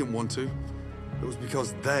because I didn't want to, it was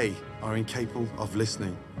because they are incapable of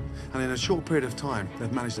listening. And in a short period of time,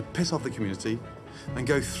 they've managed to piss off the community and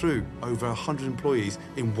go through over 100 employees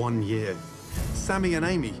in 1 year. Sammy and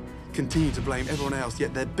Amy continue to blame everyone else,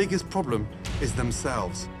 yet their biggest problem is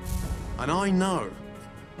themselves. And I know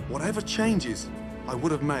whatever changes I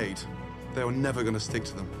would have made, they were never going to stick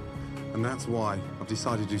to them. And that's why I've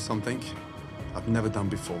decided to do something I've never done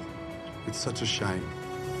before. It's such a shame.